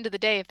at the end of the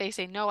day, if they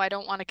say, no, I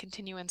don't want a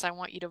continuance, I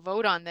want you to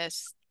vote on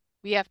this,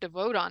 we have to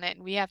vote on it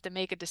and we have to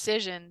make a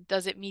decision.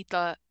 Does it meet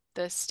the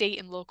state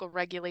and local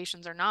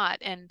regulations or not?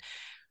 And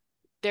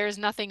there's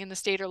nothing in the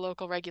state or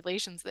local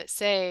regulations that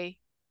say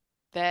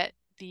that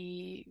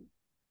the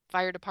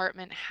fire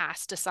department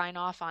has to sign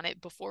off on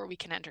it before we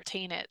can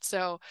entertain it.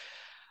 So,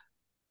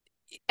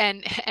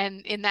 and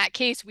in that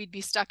case, we'd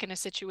be stuck in a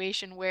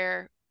situation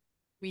where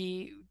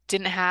we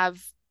didn't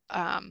have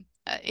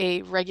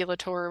a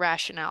regulatory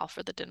rationale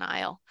for the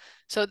denial.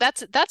 So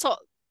that's all.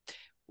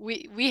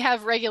 We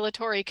have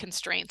regulatory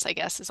constraints, I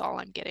guess, is all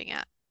I'm getting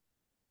at.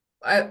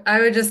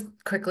 I would just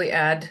quickly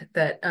add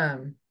that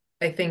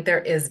I think there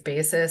is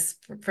basis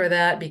for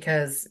that,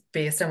 because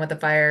based on what the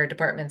fire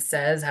department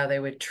says, how they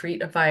would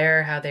treat a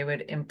fire, how they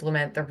would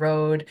implement the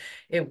road,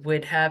 it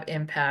would have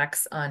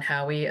impacts on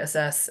how we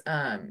assess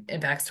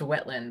impacts to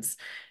wetlands.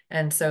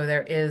 And so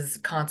there is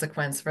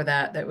consequence for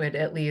that that would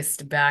at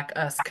least back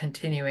us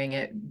continuing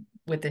it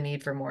with the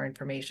need for more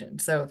information.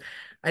 So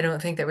I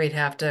don't think that we'd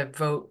have to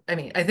vote. I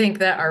mean, I think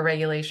that our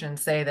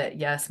regulations say that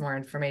yes, more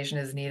information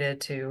is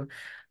needed to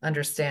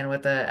understand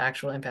what the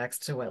actual impacts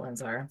to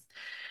wetlands are.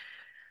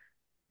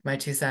 My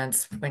 2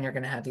 cents when you're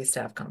going to have these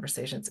staff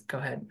conversations. Go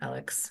ahead,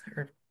 Alex.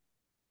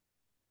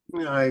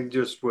 I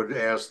just would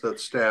ask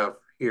that staff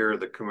here,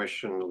 the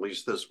commission, at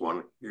least this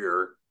one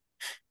here,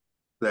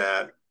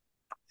 that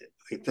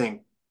I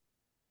think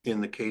in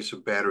the case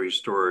of battery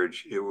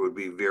storage, it would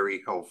be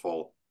very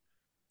helpful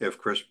if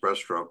Chris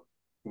Brestrup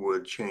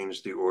would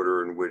change the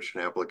order in which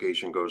an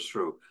application goes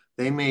through.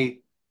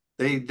 They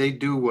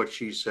do what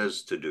she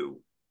says to do.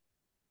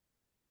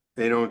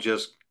 They don't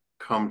just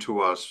come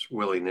to us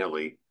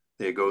willy-nilly.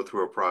 They go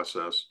through a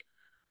process,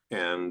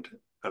 and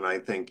I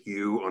think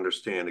you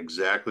understand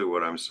exactly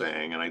what I'm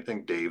saying, and I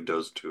think Dave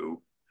does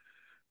too,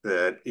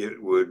 that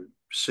it would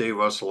save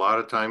us a lot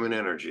of time and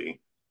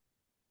energy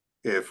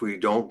if we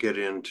don't get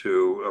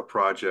into a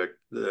project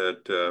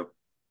that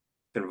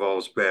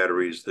involves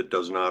batteries that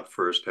does not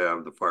first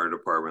have the fire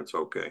department's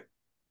okay.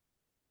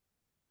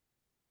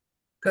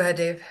 Go ahead,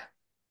 Dave.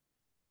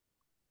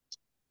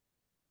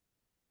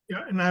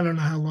 Yeah, and I don't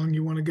know how long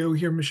you want to go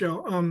here,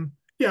 Michelle.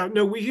 Yeah,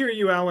 no, we hear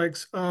you,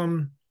 Alex.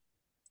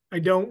 I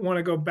don't want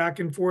to go back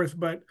and forth,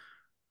 but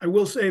I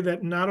will say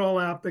that not all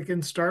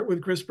applicants start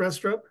with Chris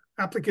Brestrup.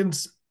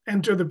 Applicants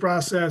enter the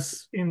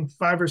process in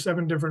 5 or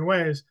 7 different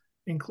ways,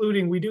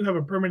 including we do have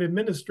a permit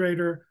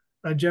administrator,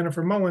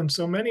 Jennifer Mullen.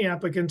 So many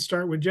applicants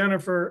start with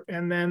Jennifer,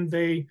 and then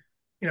they,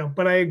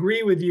 but I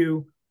agree with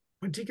you,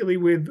 particularly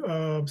with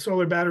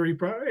solar battery,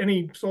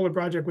 any solar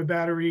project with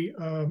battery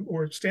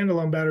or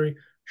standalone battery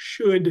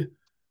should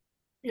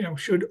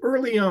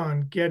early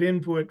on get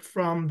input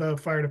from the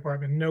fire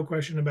department, no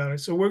question about it.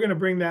 So we're going to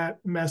bring that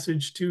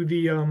message to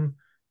the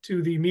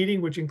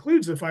meeting, which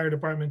includes the fire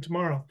department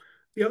tomorrow.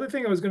 The other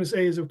thing I was going to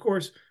say is, of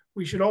course,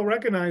 we should all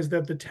recognize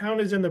that the town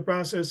is in the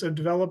process of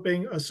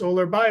developing a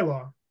solar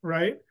bylaw,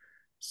 right?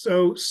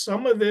 So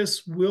some of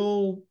this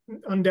will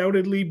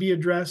undoubtedly be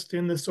addressed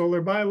in the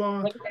solar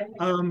bylaw.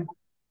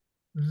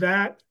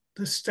 That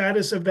the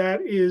status of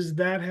that is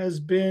that has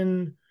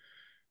been,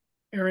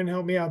 Aaron,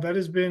 help me out. That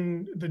has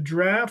been, the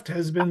draft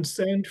has been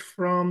sent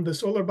from the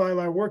solar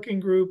bylaw working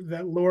group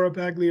that Laura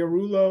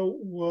Pagliarulo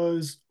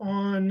was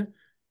on.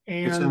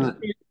 And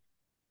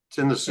it's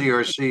in the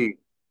CRC.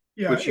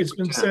 Yeah, it's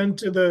been sent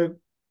to the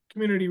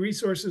Community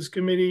Resources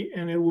Committee,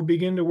 and it will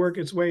begin to work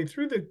its way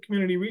through the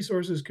Community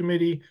Resources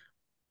Committee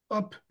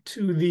up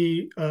to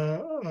the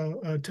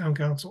town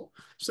council.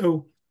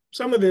 So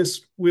some of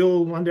this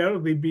will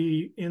undoubtedly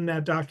be in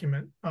that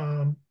document.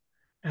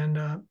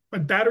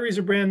 But batteries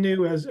are brand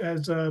new, as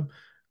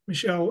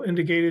Michelle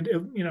indicated,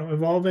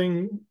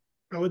 evolving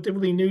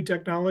relatively new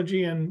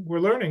technology, and we're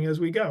learning as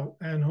we go,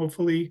 and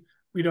hopefully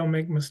we don't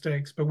make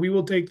mistakes. But we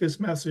will take this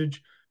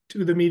message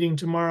to the meeting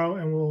tomorrow,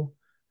 and we'll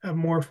have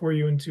more for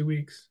you in 2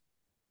 weeks.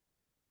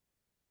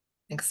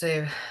 Thanks,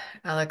 Dave.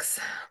 Alex,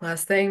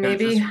 last thing,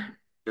 maybe?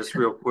 Just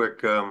real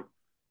quick,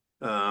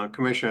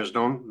 commissioners,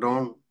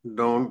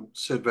 don't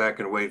sit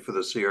back and wait for the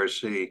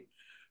CRC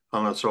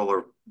on the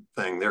solar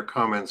thing. Their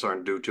comments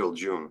aren't due till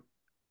June,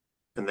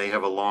 and they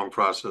have a long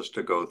process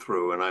to go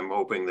through. And I'm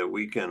hoping that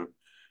we can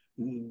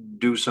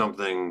do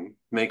something,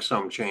 make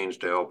some change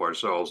to help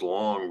ourselves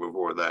long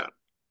before that.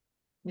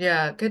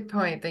 Yeah, good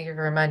point. Thank you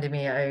for reminding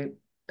me. I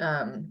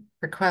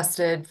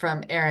requested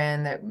from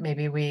Aaron that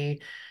maybe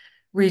we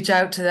reach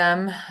out to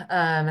them,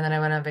 and then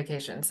I went on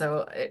vacation,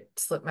 so it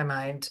slipped my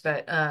mind.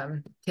 But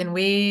can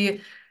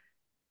we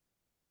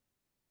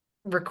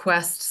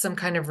request some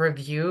kind of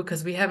review,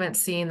 because we haven't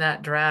seen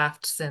that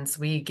draft since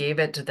we gave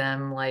it to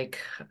them like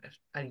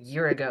a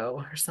year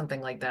ago or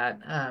something like that.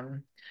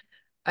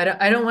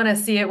 I don't want to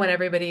see it when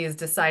everybody has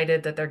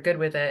decided that they're good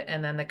with it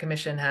and then the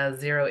commission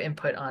has zero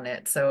input on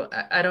it. So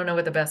I don't know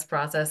what the best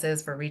process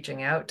is for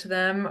reaching out to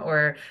them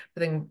or for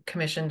the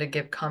commission to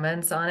give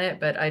comments on it,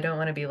 but I don't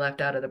want to be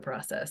left out of the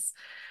process.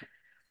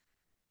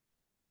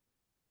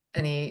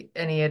 Any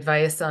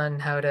advice on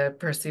how to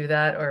pursue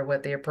that or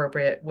what the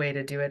appropriate way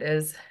to do it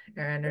is,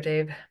 Aaron or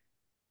Dave?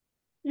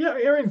 Yeah,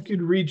 Aaron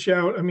could reach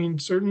out. I mean,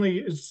 certainly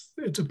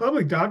it's a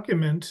public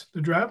document.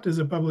 The draft is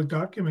a public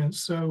document,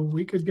 so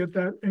we could get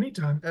that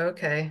anytime.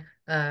 Okay.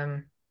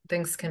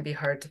 things can be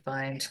hard to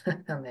find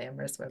on the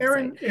Amherst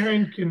website.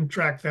 Aaron can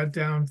track that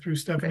down through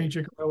Stephanie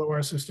Ciccarello, our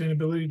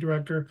sustainability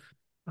director.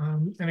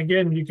 And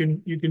again, you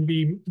can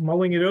be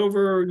mulling it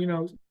over,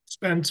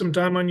 spend some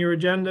time on your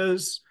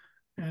agendas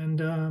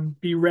and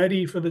be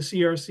ready for the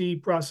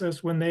CRC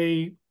process when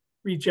they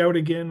reach out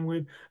again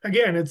with,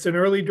 again, it's an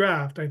early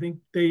draft. I think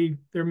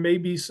there may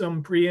be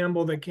some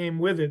preamble that came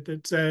with it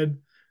that said,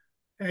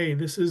 hey,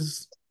 this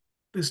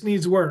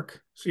needs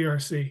work,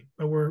 CRC,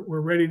 but we're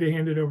ready to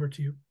hand it over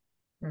to you.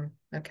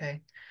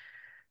 Okay.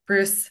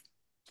 Bruce?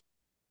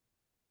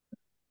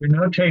 The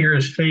note taker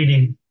is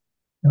fading,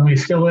 and we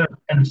still have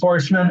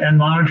enforcement and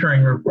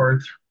monitoring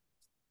reports.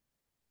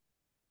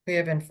 We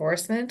have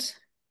enforcement.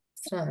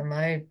 It's not on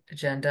my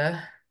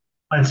agenda.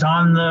 It's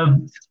on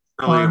the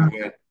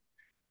Way.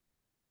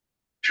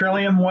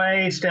 Trillium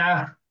Way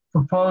staff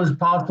proposed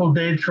possible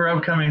dates for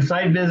upcoming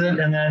site visit,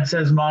 and then it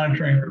says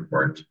monitoring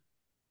reports.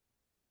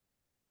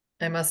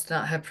 I must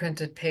not have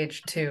printed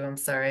page 2. I'm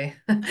sorry.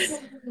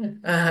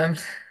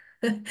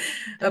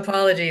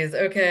 Apologies.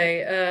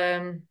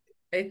 Okay.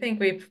 I think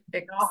we've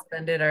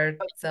extended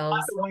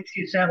ourselves. The one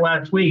she sent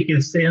last week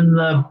is in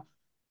the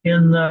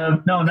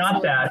no,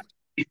 not that.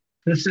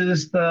 This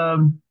is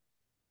the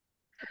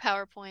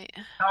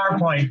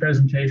PowerPoint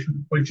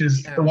presentation, which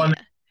is the one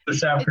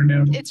this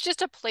afternoon. It's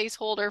just a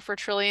placeholder for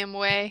Trillium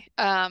Way,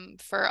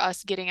 for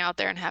us getting out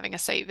there and having a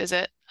site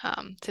visit,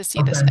 to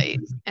see the site.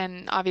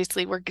 And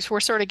obviously we're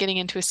sort of getting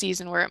into a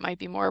season where it might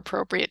be more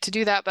appropriate to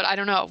do that, but I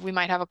don't know, we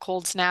might have a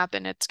cold snap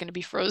and it's going to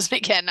be frozen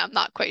again. I'm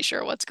not quite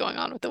sure what's going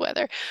on with the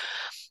weather.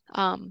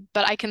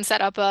 But I can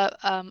set up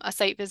a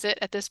site visit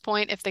at this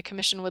point if the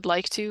commission would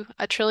like to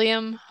at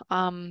Trillium.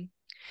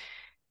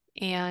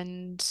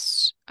 And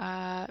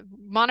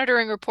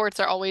monitoring reports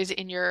are always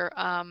in your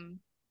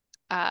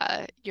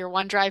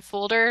OneDrive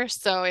folder,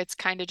 so it's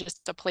kind of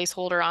just a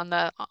placeholder on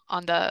the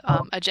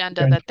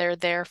agenda that they're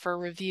there for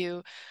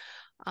review.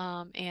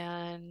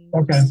 And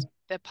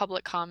the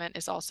public comment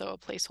is also a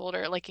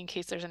placeholder, like in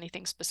case there's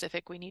anything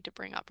specific we need to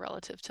bring up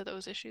relative to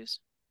those issues.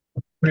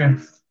 Yeah.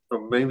 So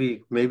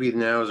maybe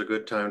now is a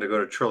good time to go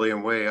to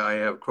Trillium Way. I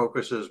have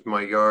crocuses in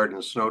my yard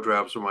and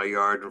snowdrops in my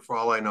yard, and for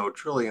all I know,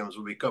 trilliums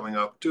will be coming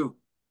up too.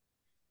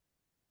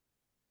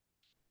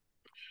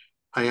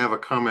 I have a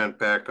comment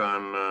back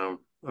on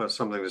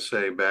something to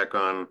say back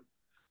on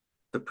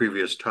the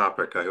previous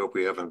topic. I hope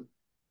we haven't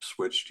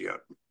switched yet.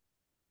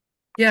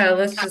 Yeah,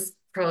 let's just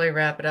probably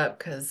wrap it up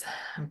because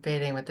I'm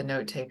fading with the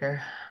note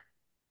taker.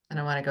 I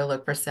don't want to go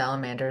look for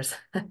salamanders.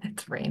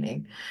 It's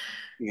raining.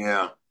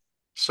 Yeah.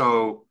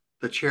 So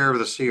the chair of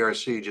the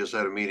CRC just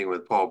had a meeting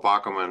with Paul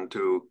Bockelman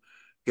to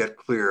get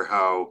clear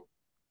how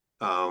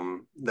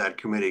that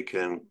committee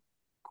can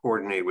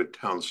coordinate with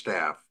town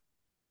staff.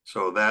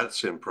 So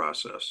that's in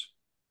process.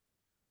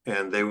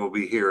 And they will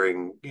be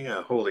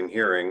holding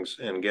hearings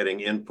and getting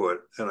input.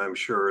 And I'm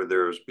sure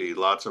there's be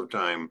lots of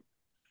time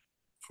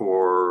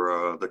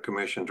for the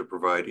commission to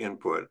provide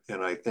input.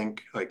 And I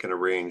think I can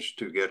arrange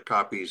to get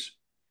copies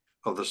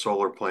of the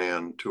solar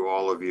plan to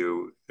all of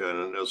you,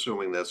 and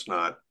assuming that's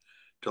not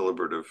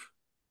deliberative.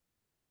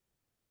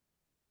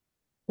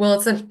 Well,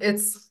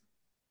 it's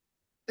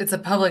a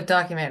public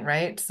document,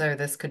 right? So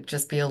this could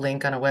just be a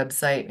link on a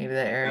website, maybe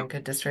that Aaron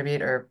could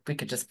distribute, or we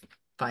could just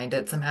find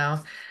it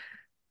somehow.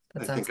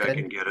 That sounds good. I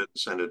can get it and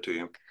send it to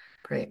you.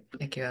 Great.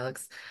 Thank you,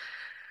 Alex.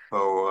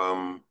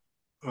 Oh,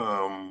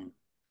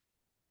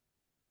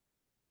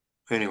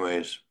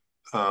 anyways,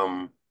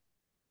 I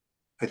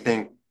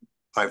think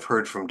I've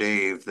heard from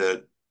Dave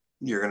that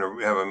you're going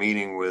to have a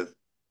meeting with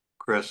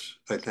Chris,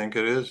 I think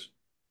it is,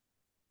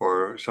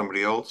 or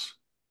somebody else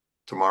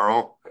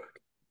tomorrow.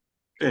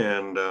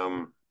 And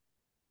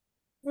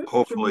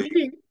hopefully.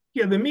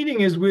 The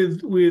meeting is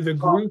with a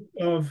group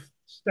of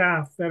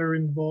staff that are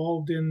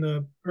involved in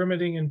the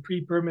permitting and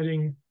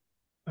pre-permitting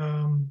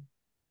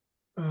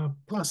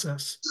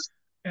process.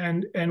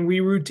 And we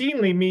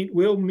routinely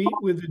we'll meet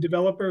with the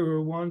developer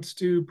who wants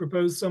to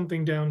propose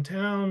something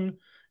downtown,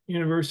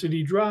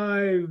 University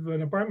Drive,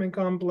 an apartment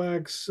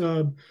complex,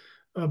 a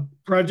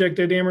project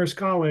at Amherst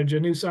College, a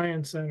new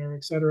science center,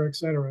 et cetera, et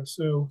cetera.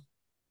 So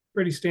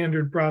pretty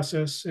standard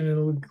process, and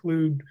it'll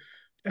include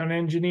town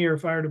engineer,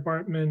 fire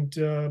department,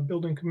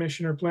 building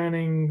commissioner,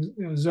 planning,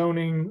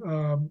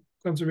 zoning,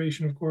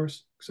 conservation, of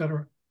course, et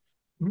cetera.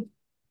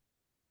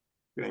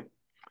 Okay.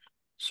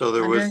 So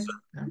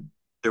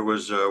there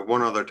was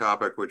one other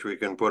topic which we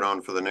can put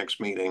on for the next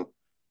meeting,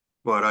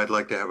 but I'd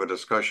like to have a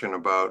discussion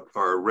about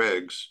our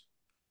regs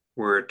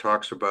where it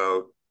talks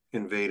about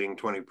invading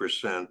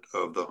 20%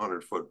 of the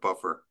 100-foot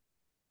buffer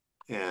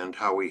and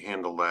how we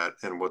handle that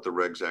and what the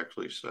regs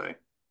actually say.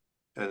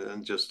 And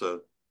it's just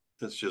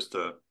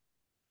to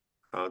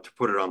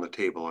put it on the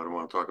table. I don't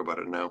want to talk about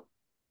it now.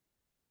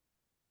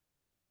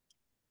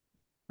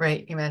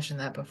 Right, you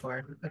mentioned that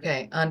before.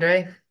 Okay,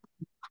 Andre?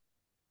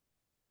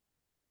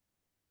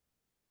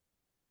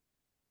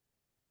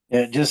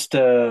 Yeah, just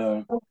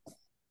a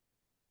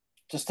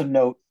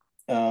note.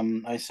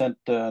 I sent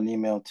an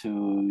email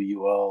to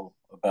you all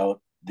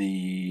about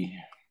the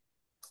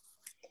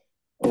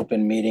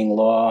open meeting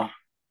law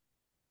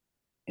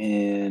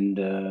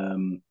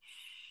And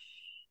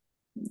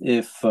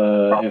if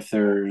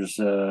there's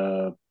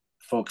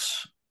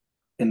folks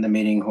in the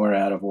meeting who are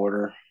out of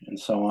order and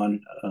so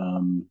on.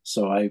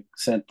 So I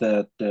sent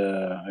that,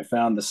 I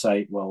found the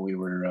site while we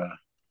were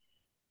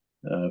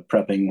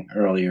prepping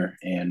earlier,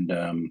 and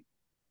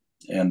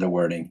the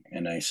wording,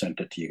 and I sent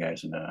it to you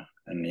guys in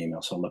an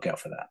email. So look out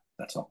for that.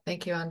 That's all.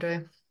 Thank you,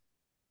 Andre.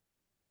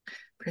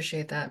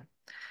 Appreciate that.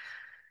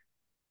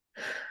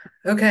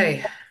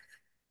 Okay.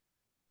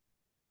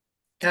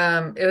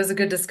 It was a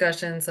good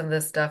discussion. Some of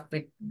this stuff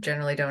we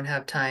generally don't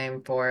have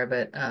time for,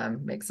 but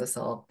makes us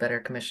all better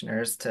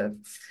commissioners to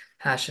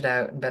hash it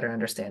out and better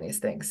understand these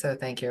things. So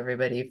thank you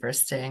everybody for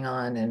staying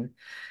on and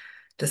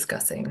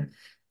discussing.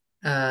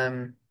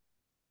 But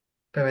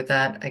with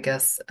that, I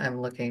guess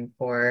I'm looking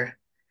for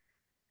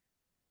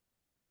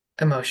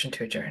a motion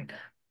to adjourn.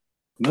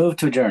 Move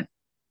to adjourn.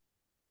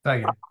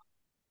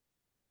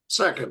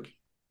 Second.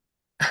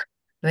 I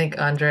think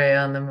Andre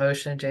on the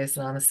motion,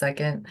 Jason on the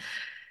second.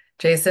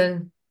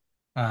 Jason?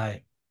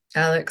 Aye.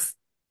 Alex?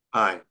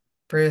 Aye.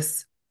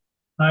 Bruce?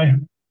 Aye.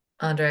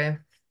 Andre?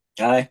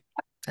 Aye.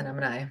 And I'm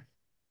an aye.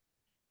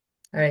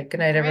 All right, good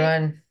night, All right.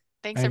 everyone.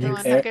 Thanks, Thank you.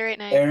 everyone. Have a great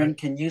night. Aaron,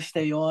 can you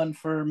stay on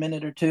for a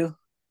minute or two?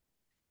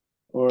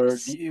 Or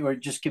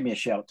just give me a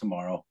shout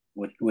tomorrow,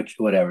 which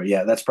whatever.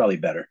 Yeah, that's probably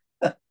better.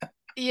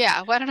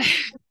 Yeah, why don't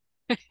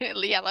I?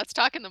 Yeah, let's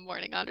talk in the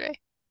morning, Andre.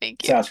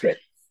 Thank you. Sounds great.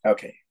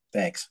 Okay,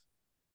 thanks.